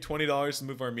get paid $20 to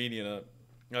move Armenian up,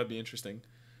 that'd be interesting.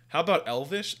 How about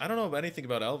Elvish? I don't know anything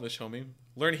about Elvish, homie.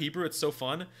 Learn Hebrew. It's so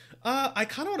fun. I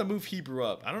kind of want to move Hebrew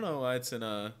up. I don't know why it's in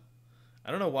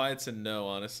I don't know why it's a no,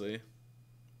 honestly.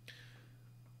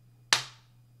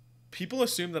 People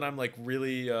assume that I'm like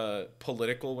really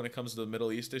political when it comes to the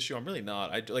Middle East issue. I'm really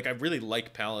not. I really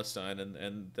like Palestine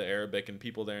and the Arabic and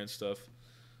people there and stuff.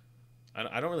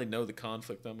 I don't really know the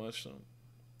conflict that much. So.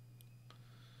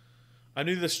 I'm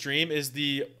new to the stream. Is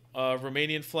the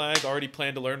Romanian flag already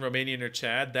planned to learn Romanian or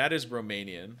Chad? That is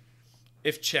Romanian.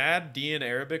 If Chad, D, and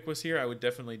Arabic was here, I would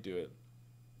definitely do it.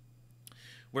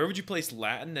 Where would you place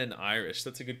Latin and Irish?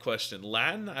 That's a good question.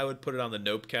 Latin, I would put it on the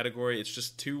nope category. It's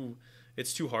just too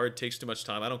hard. It takes too much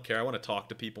time. I don't care. I want to talk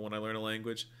to people when I learn a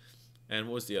language. And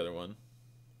what was the other one?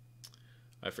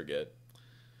 I forget.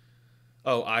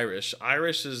 Oh, Irish.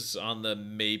 Irish is on the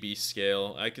maybe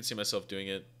scale. I could see myself doing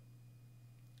it.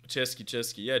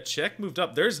 Chesky. Yeah, Czech moved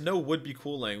up. There's no would-be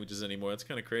cool languages anymore. That's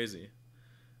kind of crazy.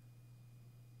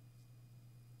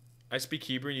 I speak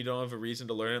Hebrew and you don't have a reason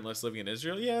to learn it unless living in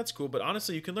Israel? Yeah, that's cool. But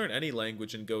honestly, you can learn any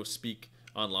language and go speak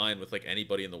online with like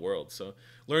anybody in the world. So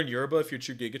learn Yoruba if you're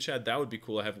true Giga Chad. That would be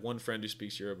cool. I have one friend who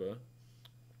speaks Yoruba.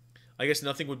 I guess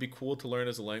nothing would be cool to learn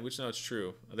as a language. No, it's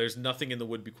true. There's nothing in the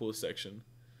would be cool section.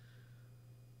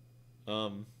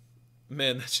 Man,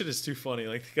 that shit is too funny.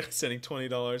 Like the guy sending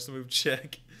 $20 to move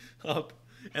Czech up.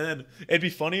 And then it'd be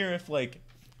funnier if like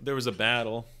there was a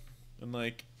battle and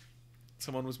like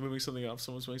someone was moving something up,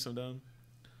 someone was moving something down.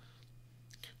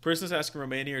 Person's asking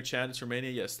Romania or Chad. It's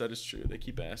Romania. Yes, that is true. They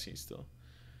keep asking still.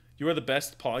 You are the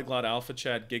best polyglot alpha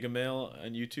Chad Gigamail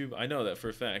on YouTube. I know that for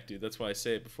a fact, dude. That's why I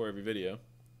say it before every video.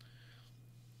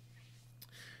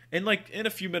 And like in a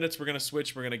few minutes, we're gonna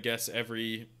switch. We're gonna guess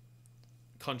every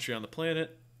country on the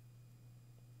planet.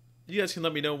 You guys can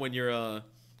let me know when you're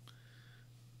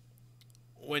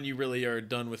when you really are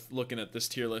done with looking at this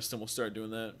tier list, and we'll start doing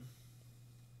that.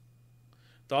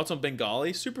 Thoughts on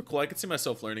Bengali? Super cool. I could see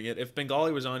myself learning it. If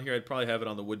Bengali was on here, I'd probably have it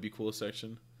on the would be cool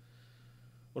section.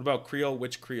 What about Creole?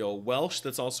 Which Creole? Welsh?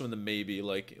 That's also in the maybe,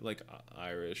 like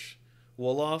Irish.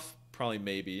 Wolof? Probably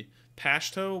maybe.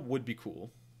 Pashto would be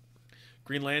cool.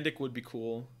 Greenlandic would be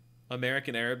cool.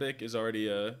 American Arabic is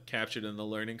already captured in the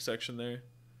learning section there.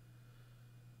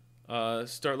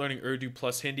 Start learning Urdu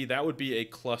plus Hindi. That would be a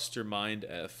cluster mind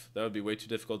F. That would be way too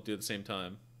difficult to do at the same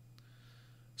time.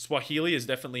 Swahili is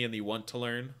definitely in the want to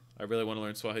learn. I really want to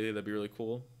learn Swahili. That'd be really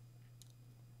cool.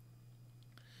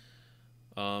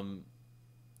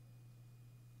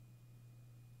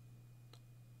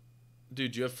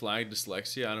 Dude, do you have flag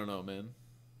dyslexia? I don't know, man.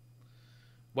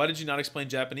 Why did you not explain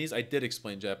Japanese? I did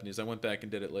explain Japanese. I went back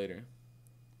and did it later.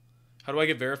 How do I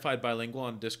get verified bilingual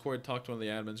on Discord? Talk to one of the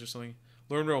admins or something.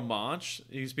 Learn Romansh?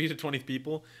 You speak to 20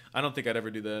 people? I don't think I'd ever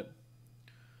do that.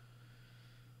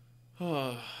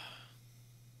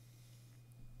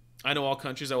 I know all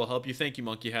countries. I will help you. Thank you,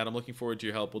 Monkey Hat. I'm looking forward to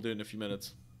your help. We'll do it in a few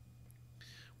minutes.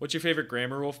 What's your favorite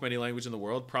grammar rule from any language in the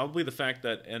world? Probably the fact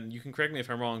that, and you can correct me if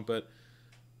I'm wrong, but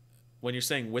when you're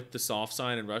saying with the soft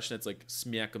sign in Russian, it's like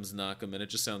smiakum znakum, and it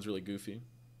just sounds really goofy.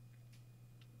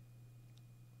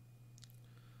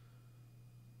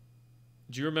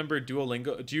 Do you remember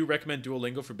Duolingo? Do you recommend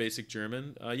Duolingo for basic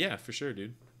German? Yeah, for sure,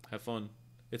 dude. Have fun.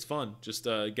 It's fun. Just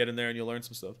get in there and you'll learn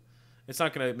some stuff. It's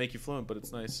not going to make you fluent, but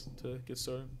it's nice to get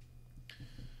started.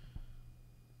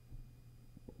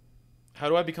 How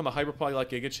do I become a hyperpolyglot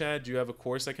Giga Chad? Do you have a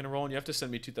course I can enroll in? You have to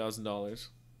send me $2,000.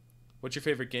 What's your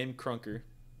favorite game? Crunker.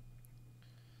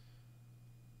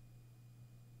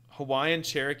 Hawaiian,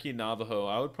 Cherokee, Navajo.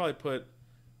 I would probably put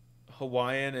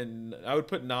Hawaiian and I would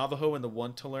put Navajo in the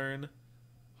want to learn.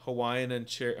 Hawaiian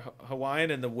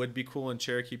and the would be cool, and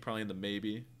Cherokee probably in the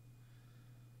maybe.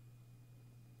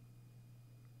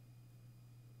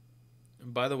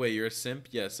 And by the way, you're a simp?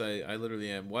 Yes, I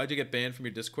literally am. Why'd you get banned from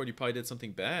your Discord? You probably did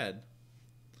something bad.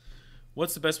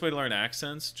 What's the best way to learn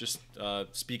accents? Just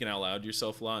speaking out loud to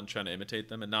yourself a lot and trying to imitate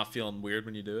them and not feeling weird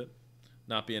when you do it.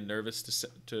 Not being nervous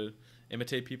to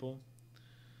imitate people.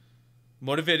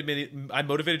 I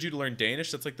motivated you to learn Danish.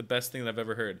 That's like the best thing that I've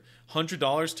ever heard.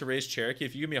 $100 to raise Cherokee.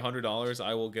 If you give me $100,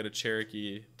 I will get a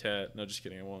Cherokee tat. No, just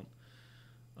kidding. I won't.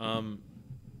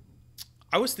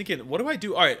 I was thinking, what do I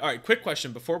do? All right. Quick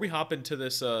question before we hop into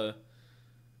this,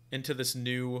 into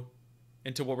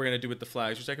what we're gonna do with the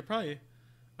flags, which I could probably,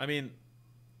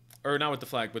 or not with the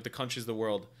flag, but the countries of the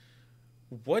world.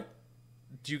 What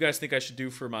do you guys think I should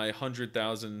do for my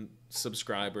 100,000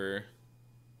 subscriber?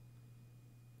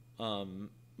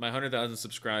 My 100,000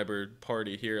 subscriber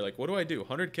party here. Like, what do I do?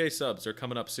 100K subs are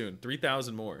coming up soon.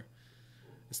 3,000 more.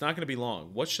 It's not going to be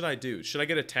long. What should I do? Should I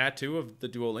get a tattoo of the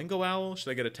Duolingo owl? Should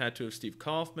I get a tattoo of Steve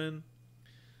Kaufman?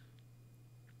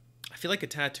 I feel like a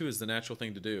tattoo is the natural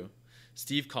thing to do.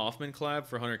 Steve Kaufman collab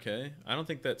for 100K? I don't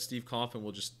think that Steve Kaufman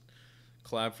will just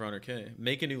collab for 100K.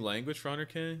 Make a new language for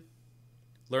 100K?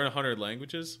 Learn 100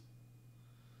 languages.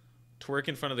 Twerk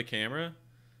in front of the camera.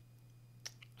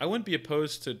 I wouldn't be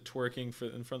opposed to twerking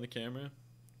in front of the camera.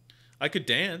 I could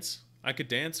dance. I could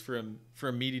dance for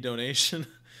a meaty donation.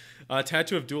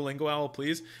 Tattoo of Duolingo owl,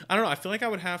 please. I don't know. I feel like I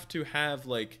would have to have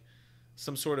like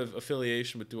some sort of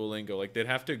affiliation with Duolingo. Like they'd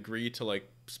have to agree to like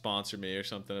sponsor me or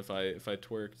something if I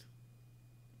twerked.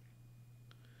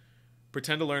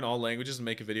 Pretend to learn all languages and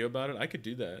make a video about it. I could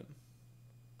do that.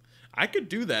 I could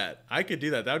do that.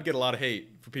 That would get a lot of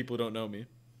hate for people who don't know me.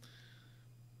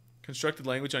 Constructed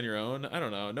language on your own. I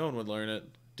don't know. No one would learn it.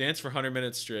 Dance for 100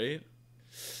 minutes straight.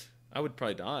 I would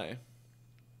probably die.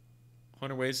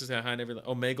 100 ways to say hi and everything.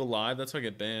 Omegle Live. That's how I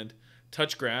get banned.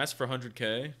 Touch grass for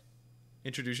 100K.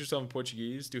 Introduce yourself in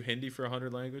Portuguese. Do Hindi for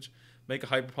 100 language. Make a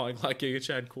hyperpolyglot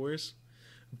GigaChad course.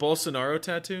 Bolsonaro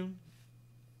tattoo.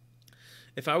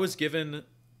 If I was given...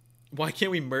 Why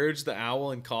can't we merge the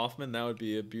owl and Kaufman? That would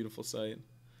be a beautiful sight.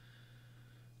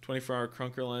 24-hour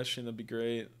Crunker live stream. That'd be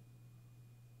great.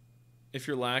 If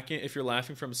you're laughing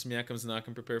from Smiakam's not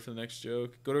gonna prepare for the next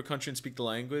joke. Go to a country and speak the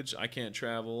language. I can't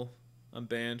travel. I'm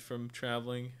banned from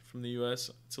traveling from the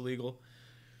US. It's illegal.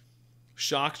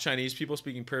 Shock Chinese people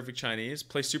speaking perfect Chinese.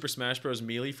 Play Super Smash Bros.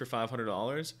 Melee for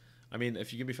 $500. I mean,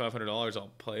 if you give me $500, I'll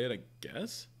play it, I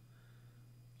guess.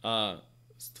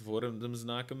 Stvorim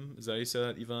Znakom. Is that how you say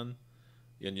that, Ivan?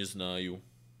 Я не знаю.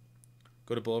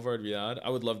 Go to Boulevard Riyadh. I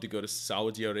would love to go to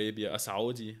Saudi Arabia.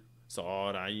 Saudi.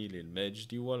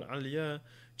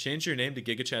 Change your name to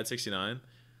GigaChad69.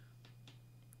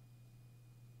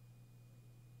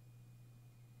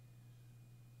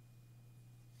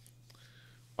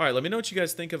 All right, let me know what you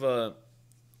guys think of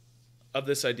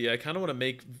this idea. I kind of want to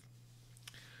make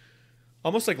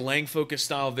almost like Lang Focus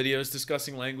style videos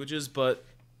discussing languages, but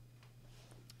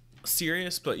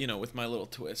serious, but you know, with my little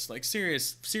twist, like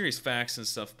serious facts and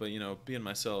stuff, but you know, being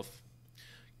myself.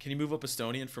 Can you move up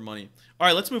Estonian for money? All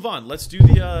right, let's move on. Let's do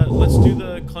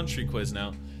the country quiz now.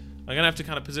 I'm gonna have to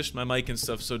kind of position my mic and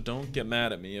stuff, so don't get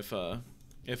mad at me if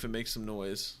it makes some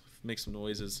noise, makes some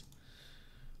noises.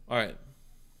 All right.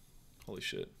 Holy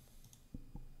shit.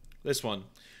 This one.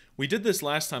 We did this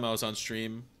last time I was on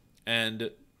stream,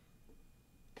 and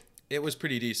it was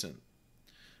pretty decent.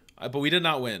 But we did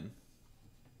not win.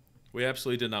 We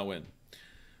absolutely did not win.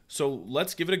 So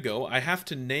let's give it a go. I have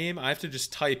to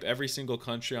just type every single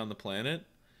country on the planet.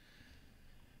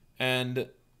 And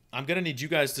I'm going to need you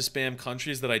guys to spam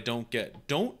countries that I don't get.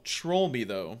 Don't troll me,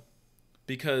 though,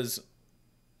 because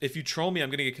if you troll me, I'm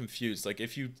going to get confused. Like,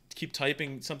 if you keep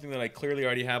typing something that I clearly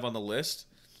already have on the list,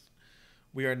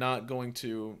 we are not going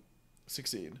to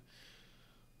succeed.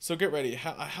 So get ready.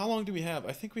 How long do we have?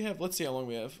 I think we have, let's see how long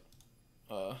we have.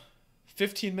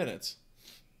 15 minutes.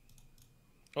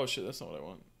 Oh, shit, that's not what I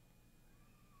want.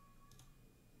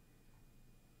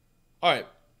 All right.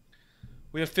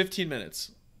 We have 15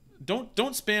 minutes. Don't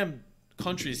spam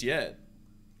countries yet.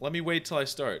 Let me wait till I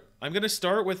start. I'm gonna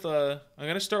start with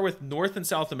North and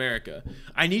South America.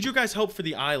 I need your guys' help for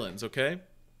the islands, okay?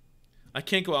 I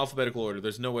can't go alphabetical order.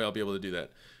 There's no way I'll be able to do that.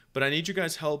 But I need your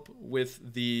guys' help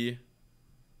with the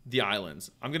islands.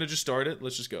 I'm gonna just start it.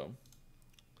 Let's just go.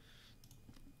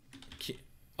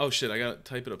 Oh shit, I gotta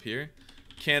type it up here.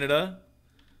 Canada,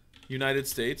 United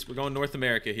States. We're going North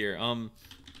America here.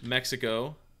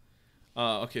 Mexico.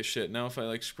 Okay, shit. Now if I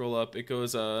like scroll up, it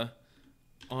goes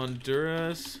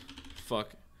Honduras.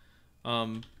 Fuck.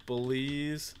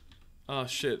 Belize. Oh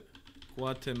shit.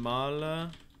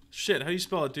 Guatemala. Shit, how do you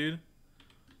spell it, dude?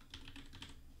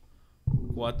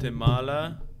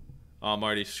 Guatemala. Oh, I'm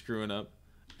already screwing up.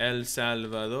 El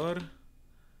Salvador.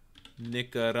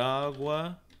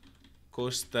 Nicaragua.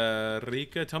 Costa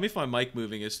Rica. Tell me if my mic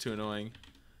moving is too annoying.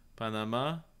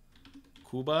 Panama.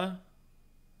 Cuba.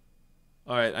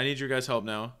 Alright, I need your guys' help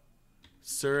now.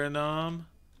 Suriname.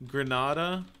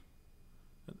 Grenada.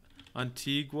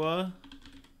 Antigua.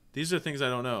 These are things I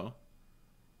don't know.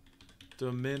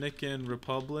 Dominican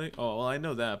Republic. Oh, well, I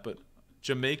know that, but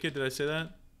Jamaica, did I say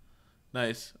that?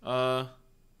 Nice. Oh,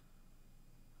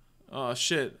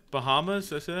 shit. Bahamas,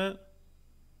 did I say that?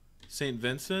 St.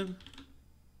 Vincent.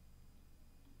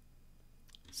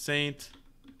 St.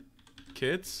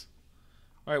 Kitts.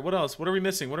 Alright, what else? What are we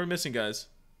missing? What are we missing, guys?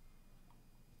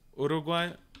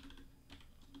 Uruguay.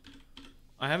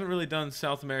 I haven't really done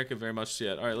South America very much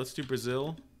yet. Alright, let's do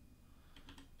Brazil.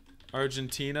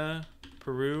 Argentina.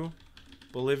 Peru.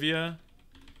 Bolivia.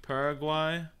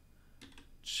 Paraguay.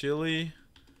 Chile.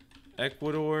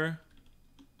 Ecuador.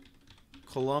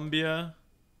 Colombia.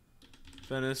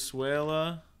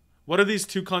 Venezuela. What are these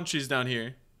two countries down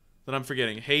here that I'm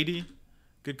forgetting? Haiti.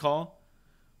 Good call.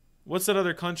 What's that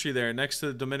other country there next to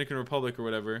the Dominican Republic or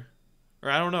whatever? Or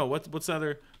I don't know. What's the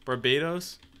other?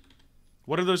 Barbados.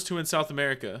 What are those two in South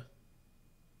America?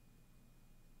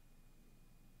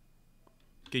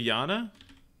 Guyana?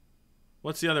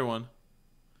 What's the other one?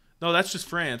 No, that's just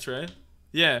France, right?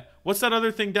 Yeah. What's that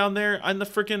other thing down there on the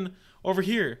frickin' over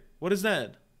here? What is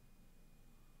that?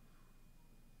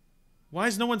 Why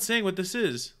is no one saying what this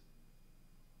is?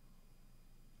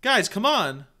 Guys, come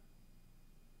on.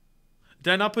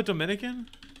 Did I not put Dominican?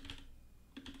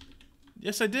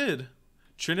 Yes, I did.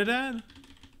 Trinidad?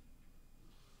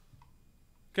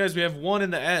 Guys, we have one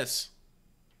in the S.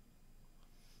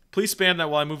 Please spam that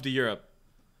while I move to Europe.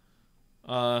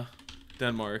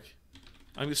 Denmark.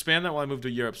 I'm gonna spam that while I move to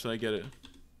Europe so I get it.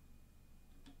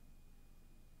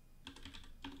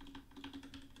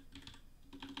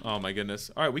 Oh my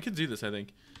goodness. Alright, we could do this, I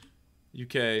think.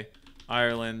 UK,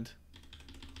 Ireland.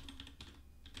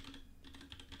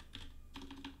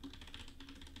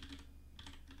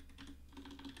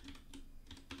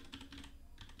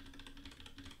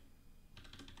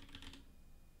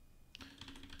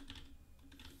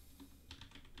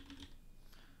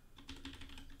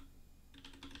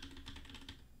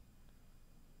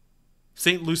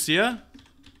 St. Lucia?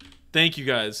 Thank you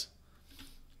guys.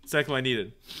 Exactly what I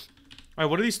needed.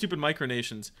 Alright, what are these stupid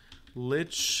micronations?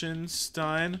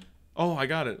 Liechtenstein. Oh, I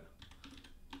got it.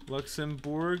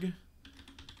 Luxembourg.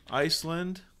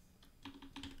 Iceland.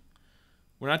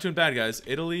 We're not doing bad, guys.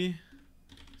 Italy.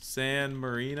 San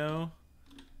Marino.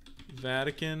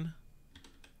 Vatican.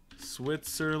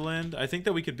 Switzerland. I think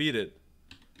that we could beat it.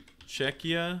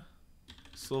 Czechia.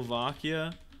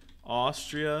 Slovakia.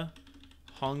 Austria.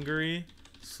 Hungary.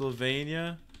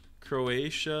 Slovenia.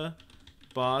 Croatia.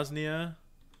 Bosnia.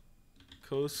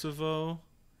 Kosovo,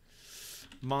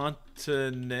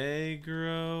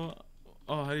 Montenegro,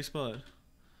 oh, how do you spell it?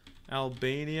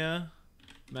 Albania,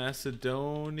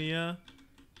 Macedonia,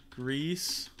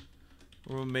 Greece,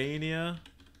 Romania,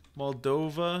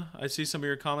 Moldova. I see some of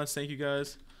your comments. Thank you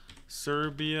guys.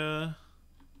 Serbia,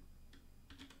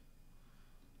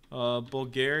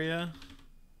 Bulgaria.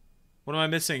 What am I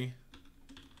missing?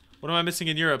 What am I missing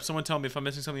in Europe? Someone tell me if I'm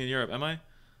missing something in Europe. Am I?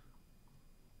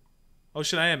 Oh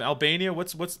shit, I am. Albania?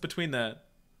 What's between that?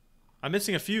 I'm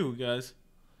missing a few, guys.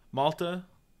 Malta.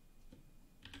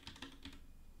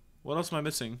 What else am I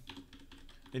missing?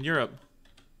 In Europe.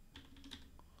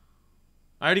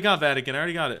 I already got Vatican. I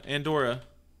already got it. Andorra.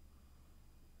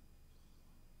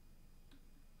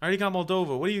 I already got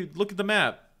Moldova. What do you... Look at the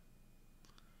map.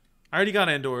 I already got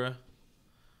Andorra.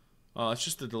 Oh, it's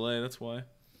just a delay. That's why.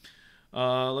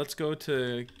 Let's go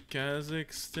to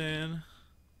Kazakhstan.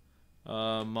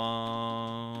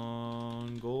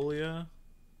 Mongolia,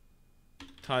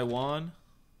 Taiwan,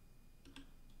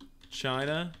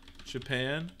 China,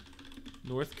 Japan,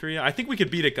 North Korea. I think we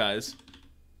could beat it, guys.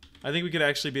 I think we could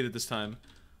actually beat it this time.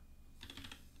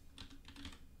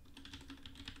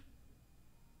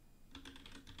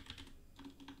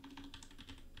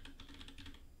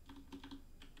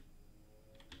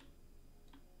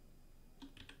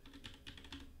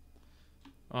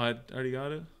 Oh, I already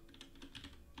got it.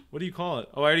 What do you call it?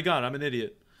 Oh, I already got it. I'm an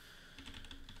idiot.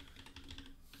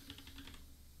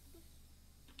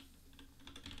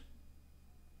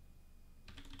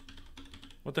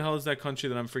 What the hell is that country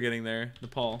that I'm forgetting there?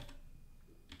 Nepal.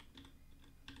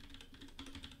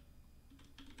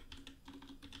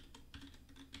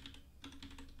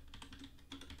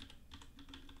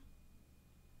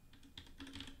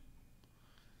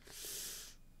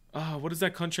 Ah, what is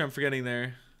that country I'm forgetting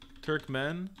there?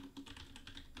 Turkmen?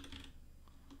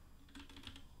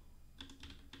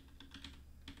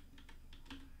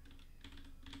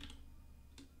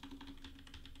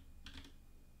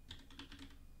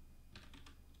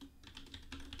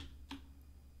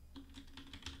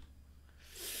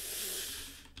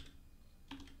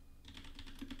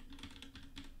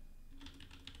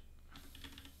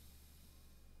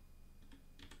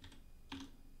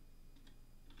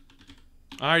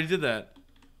 I already did that.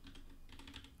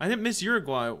 I didn't miss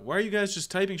Uruguay. Why are you guys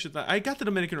just typing shit? I got the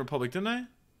Dominican Republic, didn't I?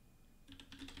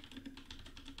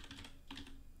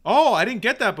 Oh, I didn't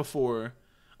get that before.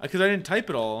 Because I didn't type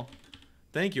it all.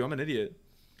 Thank you, I'm an idiot.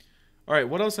 Alright,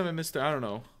 what else have I missed there? I don't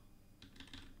know.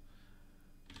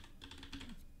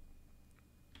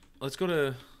 Let's go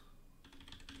to...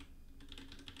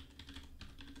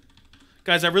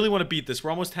 Guys, I really want to beat this.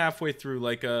 We're almost halfway through,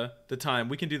 like, the time.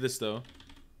 We can do this, though.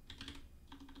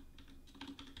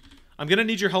 I'm gonna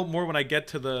need your help more when I get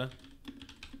to the...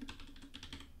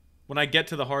 When I get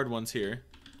to the hard ones here.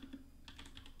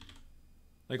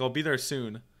 Like, I'll be there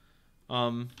soon.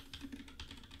 Like,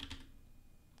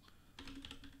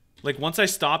 once I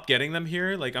stop getting them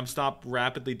here, like, I'm stop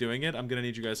rapidly doing it, I'm gonna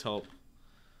need you guys' help.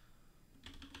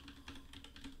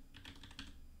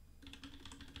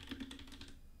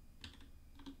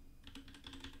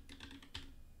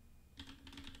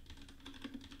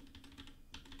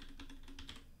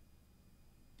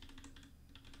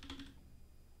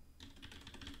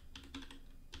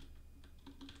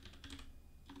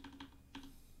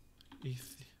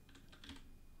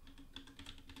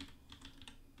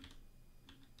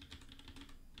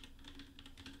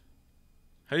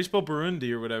 How do you spell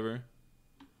Burundi or whatever?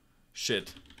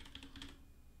 Shit.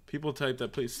 People type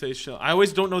that, please say shell. I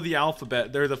always don't know the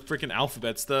alphabet. They're the freaking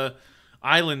alphabets. The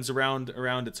islands around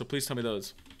it, so please tell me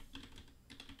those.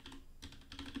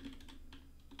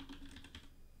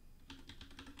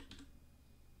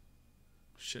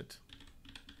 Shit.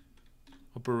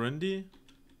 Oh, Burundi?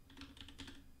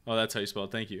 Oh, that's how you spell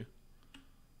it. Thank you.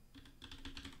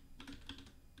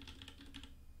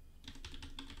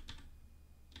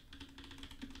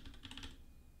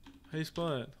 How do you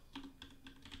spell it?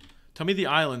 Tell me the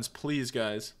islands, please,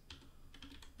 guys.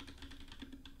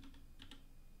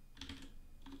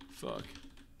 Fuck.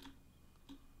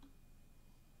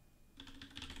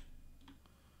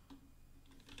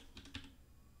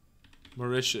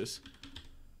 Mauritius.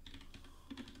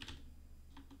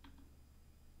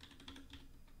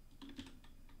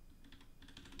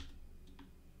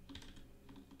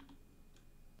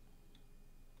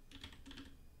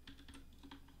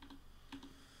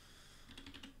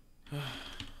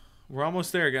 We're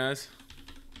almost there, guys.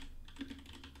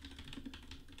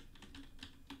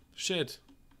 Shit.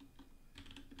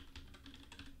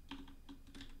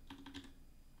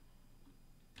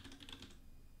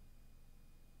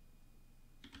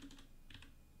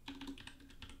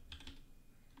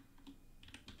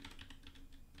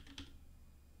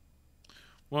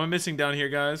 What am I missing down here,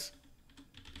 guys?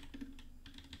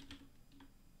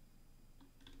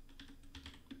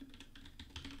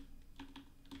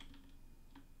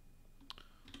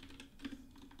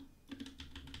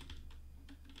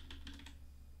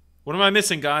 What am I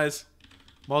missing, guys?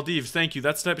 Maldives, thank you.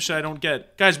 That's the type of shit I don't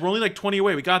get. Guys, we're only like 20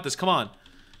 away. We got this. Come on.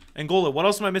 Angola, what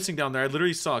else am I missing down there? I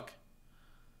literally suck.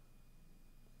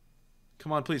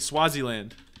 Come on, please.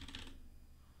 Swaziland.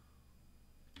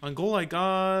 Angola, I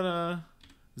got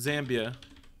Zambia.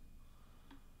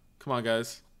 Come on,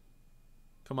 guys.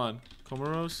 Come on.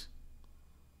 Comoros.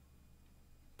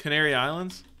 Canary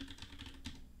Islands.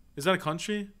 Is that a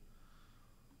country?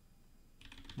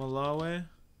 Malawi.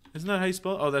 Isn't that how you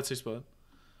spell it? Oh, that's how you spell it.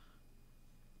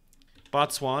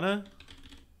 Botswana?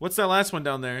 What's that last one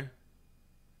down there?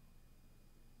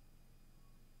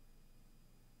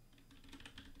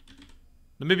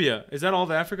 Namibia. Is that all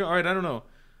of Africa? Alright, I don't know.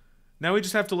 Now we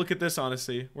just have to look at this,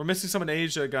 honestly. We're missing some in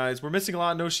Asia, guys. We're missing a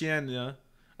lot in Oceania.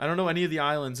 I don't know any of the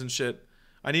islands and shit.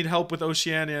 I need help with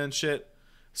Oceania and shit.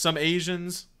 Some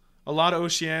Asians. A lot of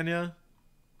Oceania.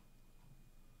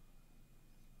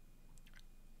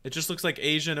 It just looks like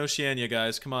Asia and Oceania,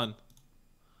 guys. Come on.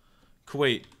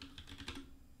 Kuwait.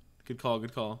 Good call,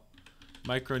 good call.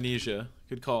 Micronesia.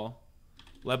 Good call.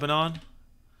 Lebanon.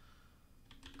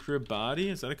 Kiribati?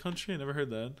 Is that a country? I never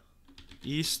heard that.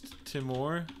 East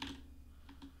Timor.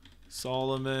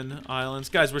 Solomon Islands.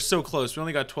 Guys, we're so close. We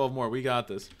only got 12 more. We got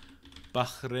this.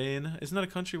 Bahrain. Isn't that a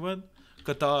country? What?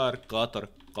 Qatar. Qatar.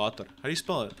 Qatar. How do you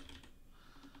spell it?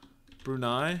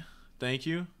 Brunei. Thank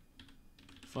you.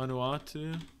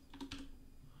 Vanuatu.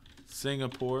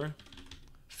 Singapore.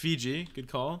 Fiji. Good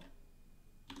call.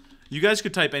 You guys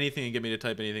could type anything and get me to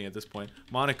type anything at this point.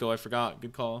 Monaco. I forgot.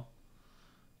 Good call.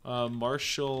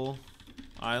 Marshall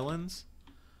Islands.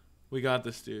 We got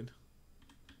this, dude.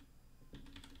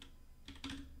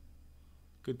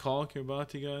 Good call,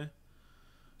 Kiribati guy.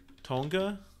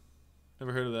 Tonga?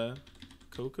 Never heard of that.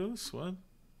 Cocos? What?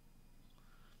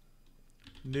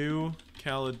 New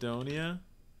Caledonia?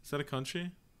 Is that a country?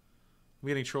 I'm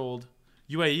getting trolled.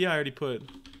 UAE I already put.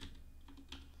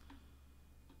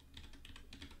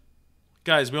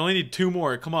 Guys, we only need 2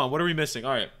 more. Come on, what are we missing?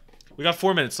 Alright. We got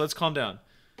 4 minutes. Let's calm down.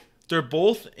 They're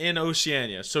both in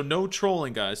Oceania. So no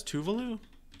trolling, guys. Tuvalu?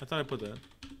 I thought I put that.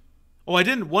 Oh, I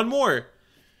didn't. 1 more.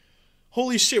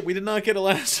 Holy shit, we did not get it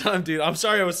last time, dude. I'm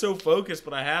sorry I was so focused,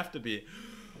 but I have to be.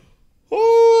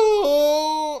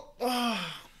 Oh.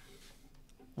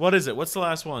 What is it? What's the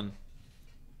last one?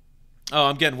 Oh,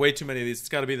 I'm getting way too many of these. It's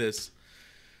got to be this.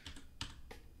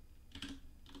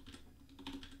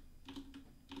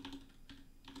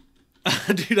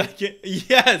 Dude, I can't.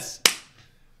 Yes.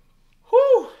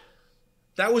 Whew.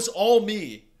 That was all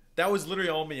me. That was literally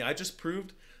all me. I just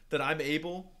proved that I'm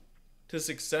able to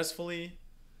successfully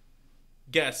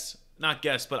guess. Not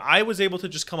guess, but I was able to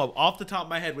just come up off the top of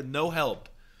my head with no help.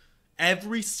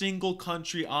 Every single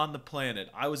country on the planet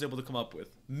I was able to come up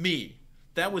with. Me.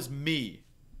 That was me.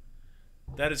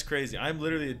 That is crazy. I'm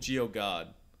literally a Geo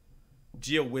God.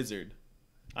 Geo Wizard.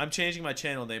 I'm changing my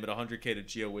channel name at 100k to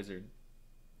Geo Wizard.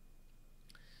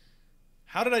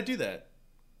 How did I do that?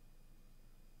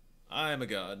 I am a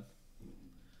god.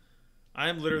 I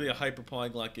am literally a hyper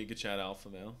polyglot giga chat alpha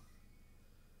male.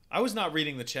 I was not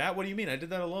reading the chat. What do you mean? I did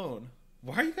that alone.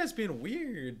 Why are you guys being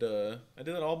weird? I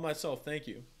did that all myself. Thank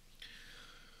you.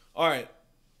 All right.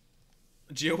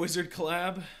 GeoWizard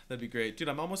collab? That'd be great. Dude,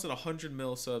 I'm almost at 100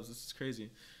 mil subs. This is crazy.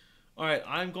 All right,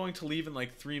 I'm going to leave in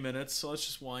like 3 minutes, so let's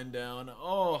just wind down.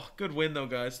 Oh, good win though,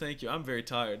 guys. Thank you. I'm very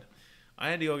tired. I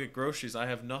had to go get groceries. I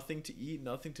have nothing to eat,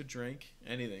 nothing to drink,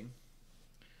 anything.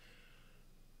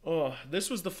 Oh, this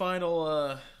was the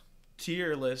final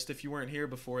tier list. If you weren't here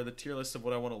before, the tier list of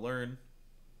what I want to learn.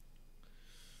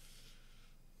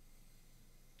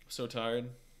 So tired.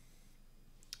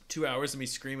 2 hours of me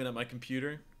screaming at my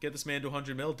computer. Get this man to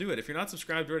 100 mil. Do it. If you're not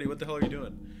subscribed already, what the hell are you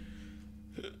doing?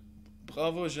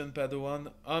 Bravo, Jean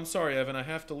Padawan. I'm sorry, Evan. I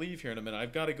have to leave here in a minute.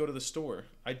 I've got to go to the store.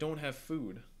 I don't have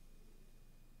food.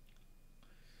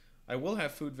 I will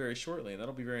have food very shortly, and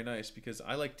that'll be very nice because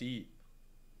I like to eat.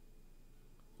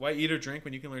 Why eat or drink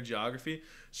when you can learn geography?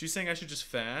 So you're saying I should just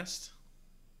fast?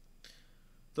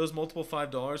 Those multiple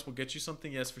 $5 will get you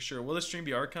something? Yes, for sure. Will the stream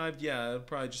be archived? Yeah, it'll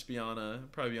probably just be on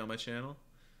my channel.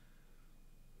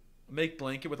 Make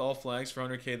blanket with all flags for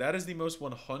 100K. That is the most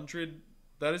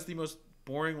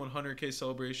boring 100K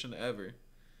celebration ever.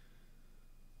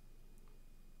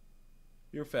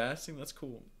 You're fasting? That's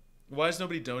cool. Why is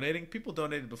nobody donating? People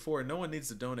donated before. No one needs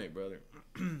to donate, brother.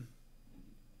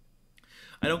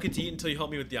 I don't get to eat until you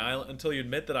help me with the island. Until you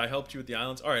admit that I helped you with the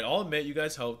islands. All right, I'll admit you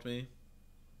guys helped me.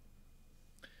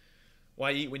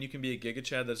 Why eat when you can be a Giga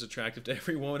Chad that's attractive to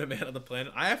every woman and man on the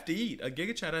planet? I have to eat. A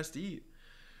Giga Chad has to eat.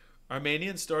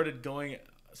 Armenian started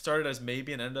as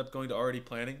maybe and ended up going to already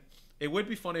planning. It would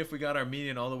be funny if we got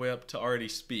Armenian all the way up to already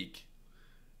speak.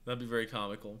 That'd be very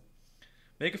comical.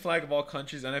 Make a flag of all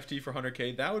countries, NFT for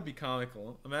 100K. That would be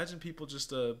comical. Imagine people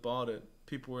just bought it.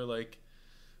 People were like,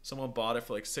 someone bought it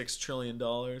for like $6 trillion.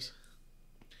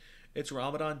 It's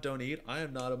Ramadan, don't eat. I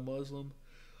am not a Muslim.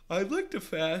 I'd like to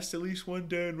fast at least one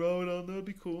day in Ramadan. That'd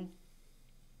be cool.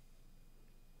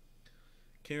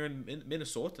 Karen,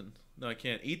 Minnesotan. No, I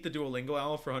can't. Eat the Duolingo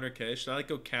owl for 100K. Should I like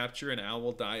go capture an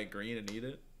owl, dye it green, and eat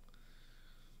it?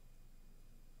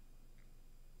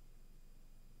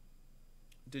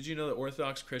 Did you know that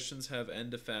Orthodox Christians have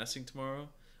end of fasting tomorrow?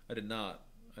 I did not.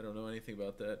 I don't know anything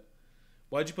about that.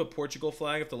 Why'd you put Portugal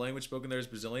flag if the language spoken there is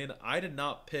Brazilian? I did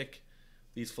not pick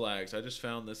these flags. I just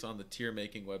found this on the tier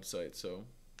making website, so...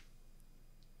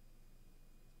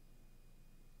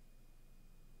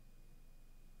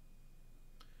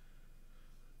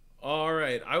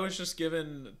 Alright, I was just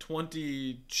given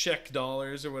 20 Czech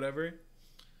dollars or whatever.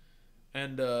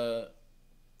 And I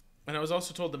was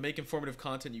also told to make informative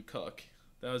content, you cuck.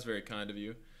 That was very kind of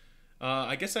you.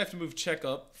 I guess I have to move Czech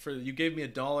up for... You gave me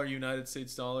 $1 United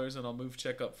States dollars, and I'll move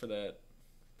Czech up for that.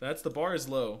 The bar is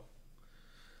low.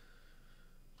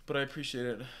 But I appreciate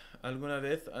it. ¿Alguna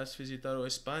vez has visitado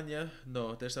España?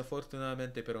 No,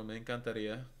 desafortunadamente, pero me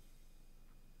encantaría.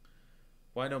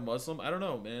 Why no Muslim? I don't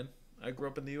know, man. I grew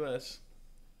up in the U.S.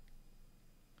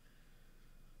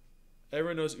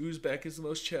 Everyone knows Uzbek is the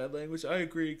most Chad language. I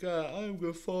agree. God, I'm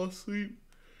going to fall asleep.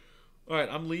 Alright,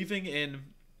 I'm leaving in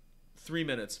 3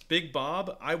 minutes. Big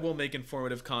Bob, I will make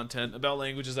informative content about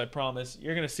languages, I promise.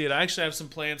 You're going to see it. I actually have some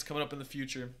plans coming up in the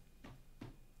future.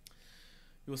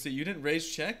 You will see. You didn't raise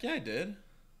Czech? Yeah, I did.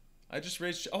 I just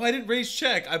raised... Oh, I didn't raise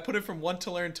Czech. I put it from want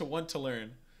to learn to want to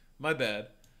learn. My bad.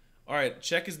 Alright,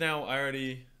 Czech is now... I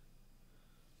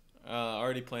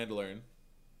already planned to learn.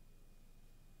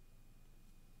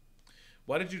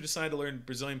 Why did you decide to learn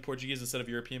Brazilian Portuguese instead of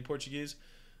European Portuguese?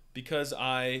 Because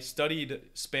I studied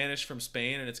Spanish from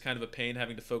Spain, and it's kind of a pain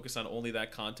having to focus on only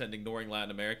that content, ignoring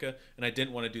Latin America, and I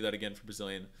didn't want to do that again for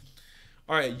Brazilian.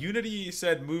 All right, Unity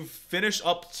said move finish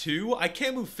up 2. I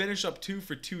can't move finish up 2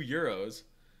 for €2.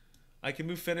 I can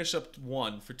move finish up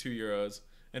 1 for €2.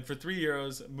 And for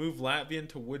 €3, move Latvian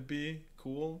to would be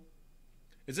cool.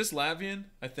 Is this Latvian?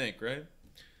 I think, right?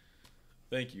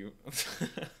 Thank you.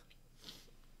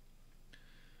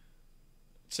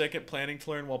 Second, planning to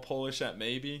learn while Polish at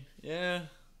maybe. Yeah.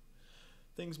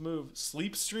 Things move.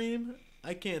 Sleep stream?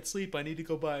 I can't sleep. I need to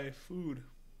go buy food.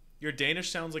 Your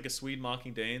Danish sounds like a Swede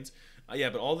mocking Danes. Yeah,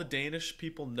 but all the Danish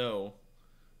people know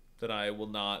that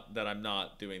I'm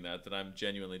not doing that, that I'm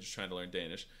genuinely just trying to learn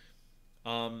Danish.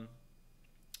 So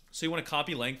you want to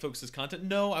copy Langfolk's content?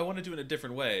 No, I want to do it in a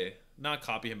different way. Not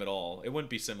copy him at all. It wouldn't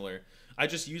be similar. I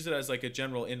just use it as like a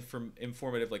general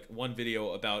informative, like one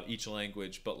video about each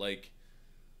language, but like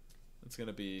it's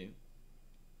gonna be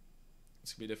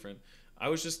different. I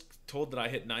was just told that I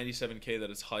hit 97K. That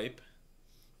is hype.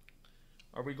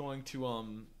 Are we going to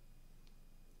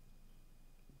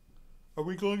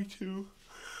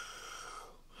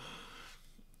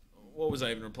what was I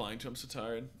even replying to? I'm so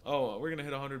tired. Oh, we're gonna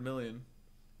hit 100 million.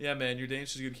 Yeah, man, your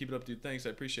Danish is good. Keep it up, dude. Thanks, I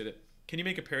appreciate it. Can you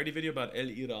make a parody video about El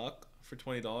Iraq for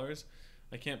 $20?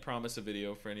 I can't promise a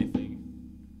video for anything.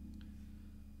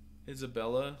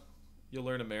 Isabella, you'll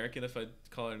learn American if I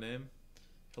call her name.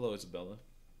 Hello, Isabella.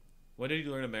 When did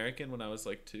you learn American? When I was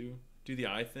like 2. Do the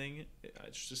eye thing.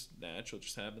 It's just natural. It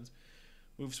just happens.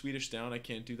 Move Swedish down. I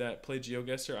can't do that. Play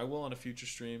GeoGuessr. I will on a future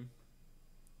stream.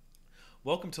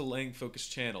 Welcome to Lang Focus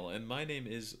channel, and my name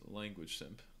is Language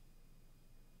Simp.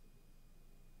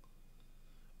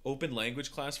 Open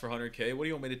language class for 100K. What do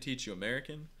you want me to teach you?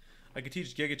 American? I could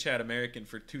teach GigaChat American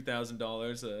for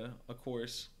 $2,000 a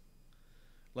course.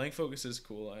 Lang Focus is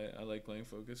cool. I like Lang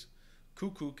Focus.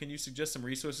 Cuckoo, can you suggest some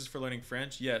resources for learning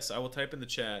French? Yes, I will type in the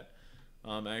chat.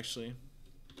 Actually.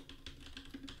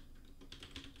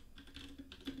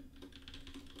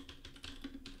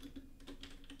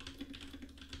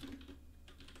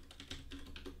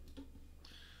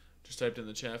 Just typed in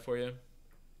the chat for you.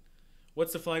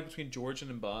 What's the flag between Georgian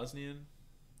and Bosnian?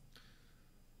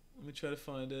 Let me try to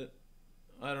find it.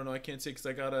 I don't know. I can't say because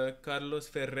I got a Carlos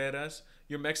Ferreras.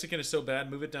 Your Mexican is so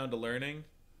bad. Move it down to learning.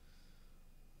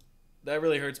 That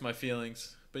really hurts my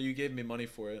feelings. But you gave me money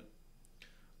for it.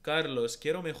 Carlos,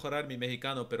 quiero mejorar mi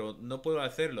mexicano, pero no puedo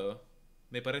hacerlo.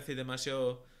 Me parece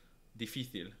demasiado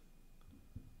difícil.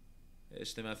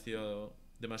 Es demasiado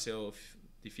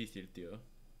difícil, tío.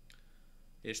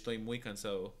 Estoy muy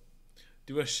cansado.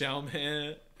 Do a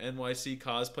Xiaoman NYC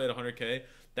cosplay at 100K.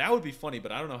 That would be funny,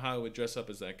 but I don't know how I would dress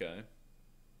up as that guy.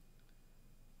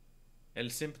 El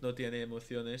simp no tiene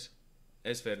emociones.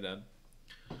 Es verdad.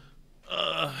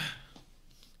 How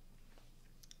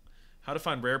to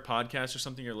find rare podcasts or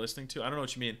something you're listening to? I don't know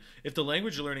what you mean. If the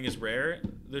language you're learning is rare,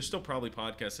 there's still probably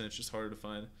podcasts and it's just harder to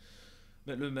find.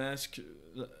 Mettre le masque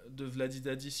de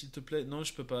Vladidadi, s'il te plaît. Non,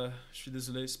 je peux pas. Je suis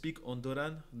désolé. Speak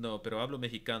Honduran? No, pero hablo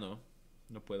mexicano.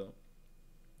 No puedo.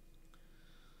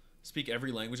 Speak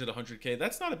every language at 100K.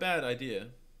 That's not a bad idea.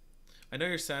 I know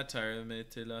your satire, mais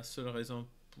t'es la seule raison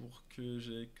pourquoi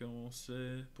j'ai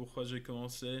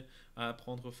commencé à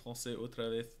apprendre français otra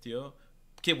vez, tío.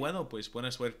 Que bueno, pues, buena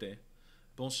suerte.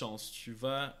 Bonne chance. Tu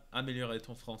vas améliorer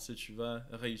ton français. Tu vas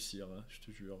réussir, je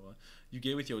te jure. You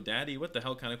gay with your daddy? What the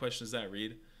hell kind of question is that,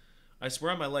 Reed? I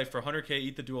swear on my life, for 100K,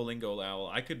 eat the Duolingo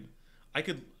owl. I could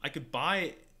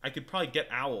probably get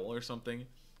owl or something,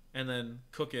 and then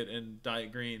cook it and dye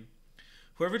it green.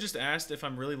 Whoever just asked if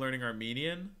I'm really learning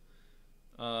Armenian,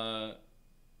 that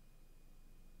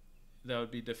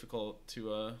would be difficult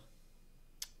to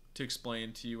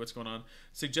explain to you what's going on.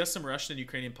 Suggest some Russian and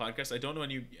Ukrainian podcasts. I don't know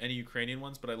any Ukrainian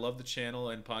ones, but I love the channel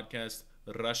and podcast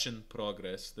Russian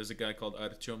Progress. There's a guy called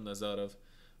Artyom Nazarov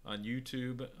on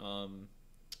YouTube.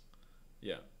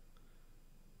 Yeah.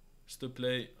 S'il te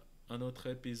plaît, un autre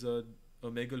épisode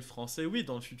Omegle français. Oui,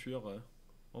 dans le futur,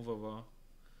 on va voir.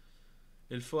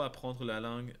 Il faut apprendre la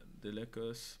langue de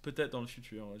l'Écosse. Peut-être dans le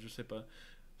futur, je sais pas.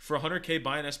 For 100K,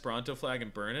 buy an Esperanto flag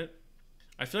and burn it.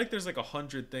 I feel like there's like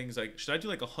 100 things. Like, should I do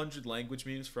like 100 language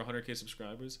memes for 100K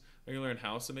subscribers? I'm gonna learn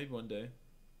Hausa maybe one day.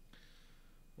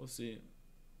 We'll see.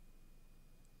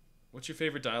 What's your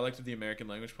favorite dialect of the American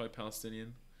language? Probably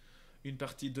Palestinian. Une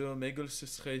partie de Omegle, ce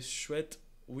serait chouette.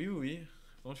 Oui, oui.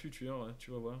 Dans le futur,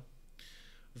 tu vas voir.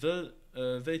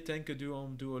 Wij denken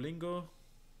du Duolingo.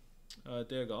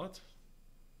 Der gaat.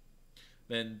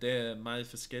 Wenn der mal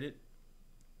verschillt.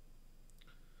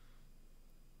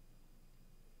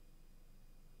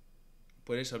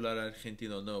 ¿Puedes hablar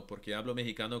argentino? No, porque hablo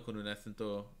mexicano con un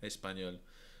acento español.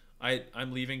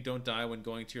 I'm leaving. Don't die when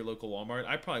going to your local Walmart.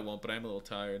 I probably won't, but I'm a little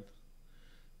tired.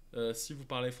 Si vous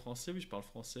parlez français, oui, je parle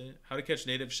français. How to catch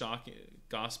native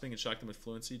gossiping and shock them with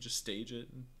fluency. Just stage it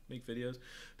and make videos.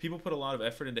 People put a lot of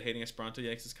effort into hating Esperanto.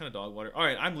 Yeah, it's kind of dog water. All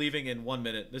right, I'm leaving in 1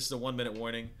 minute. This is a 1 minute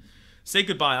warning. Say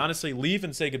goodbye. Honestly, leave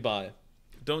and say goodbye.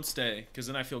 Don't stay, because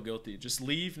then I feel guilty. Just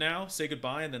leave now, say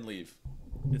goodbye, and then leave.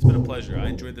 It's been a pleasure. I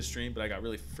enjoyed the stream, but I got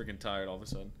really freaking tired all of a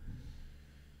sudden.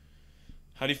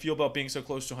 How do you feel about being so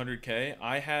close to 100K?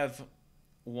 I have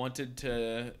wanted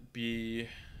to be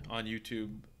on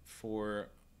YouTube for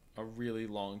a really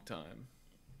long time.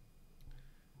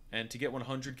 And to get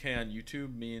 100K on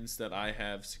YouTube means that I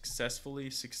have successfully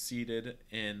succeeded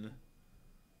in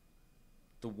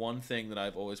the one thing that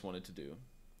I've always wanted to do.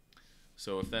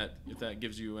 So if that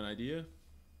gives you an idea,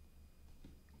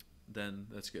 then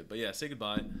that's good. But yeah, say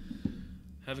goodbye.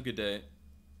 Have a good day.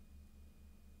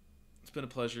 It's been a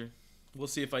pleasure. We'll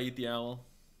see if I eat the owl.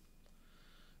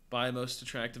 Bye, most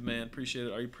attractive man. Appreciate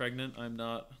it. Are you pregnant? I'm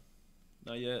not.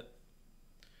 Not yet.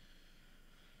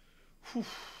 Whew.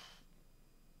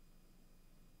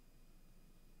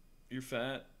 You're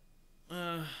fat?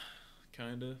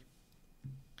 Kinda.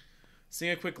 Sing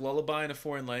a quick lullaby in a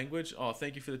foreign language. Oh,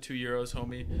 thank you for the €2,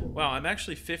 homie. Wow, I'm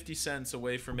actually 50 cents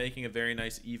away from making a very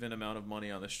nice even amount of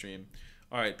money on the stream.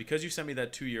 All right, because you sent me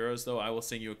that €2, though, I will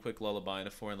sing you a quick lullaby in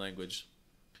a foreign language.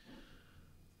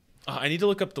 I need to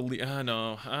look up the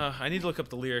I need to look up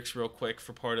the lyrics real quick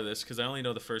for part of this because I only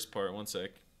know the first part. One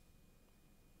sec.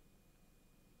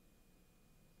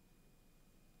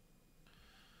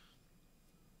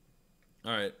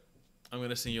 All right, I'm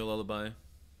gonna sing you a lullaby.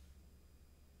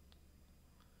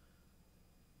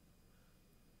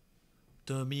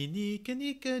 Dominique,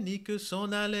 nique,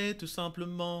 s'en allait tout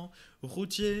simplement,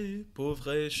 routier,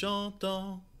 pauvre et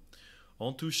chantant.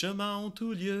 En tout chemin, en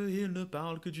tout lieu, il ne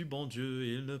parle que du bon Dieu,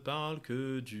 il ne parle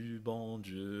que du bon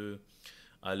Dieu.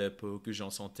 À l'époque, Jean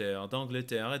sans terre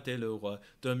d'Angleterre était le roi.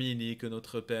 Dominique,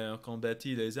 notre père,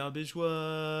 combattit les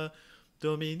herbigeois.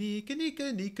 Dominique,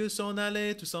 nique, s'en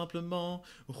allait tout simplement,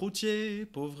 routier,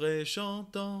 pauvre et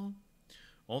chantant.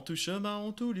 En tout chemin,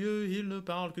 en tout lieu, il ne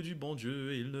parle que du bon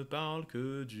Dieu, il ne parle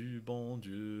que du bon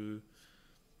Dieu.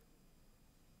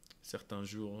 Certains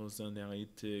jours, un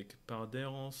hérétique par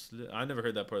d'errance. I never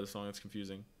heard that part of the song, it's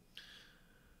confusing.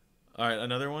 Alright,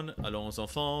 another one. Allons,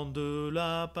 enfants de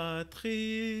la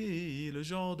patrie, le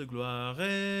jour de gloire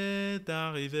est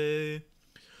arrivé.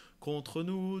 Contre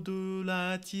nous de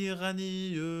la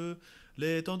tyrannie,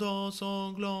 les tendances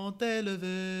sanglantes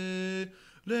élevées.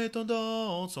 Les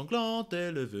tendances sanglantes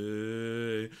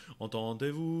élevées,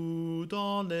 entendez-vous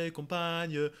dans les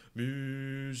campagnes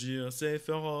mugir ces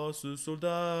féroces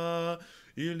soldats?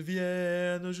 Ils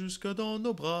viennent jusque dans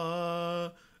nos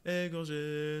bras,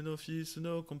 égorger nos fils,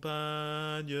 nos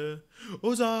compagnes.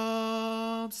 Aux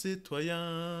armes,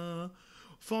 citoyens,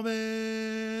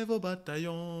 formez vos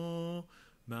bataillons.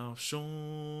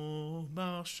 Marchons,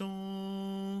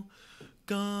 marchons,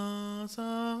 qu'un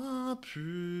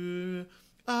impur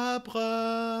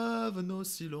abreuve nos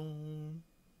silons.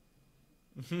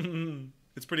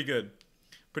 It's pretty good.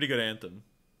 Pretty good anthem.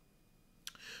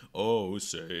 Oh,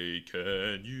 say,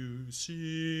 can you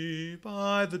see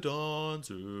by the dawn's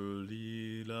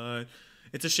early light?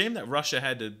 It's a shame that Russia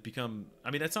had to become... I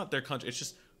mean, that's not their country. It's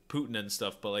just Putin and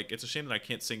stuff. But, like, it's a shame that I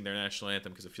can't sing their national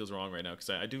anthem because it feels wrong right now.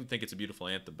 Because I do think it's a beautiful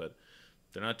anthem, but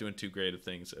they're not doing too great of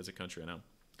things as a country right now.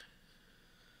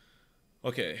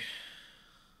 Okay.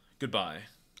 Goodbye.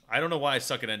 I don't know why I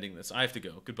suck at ending this. I have to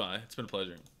go. Goodbye. It's been a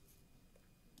pleasure.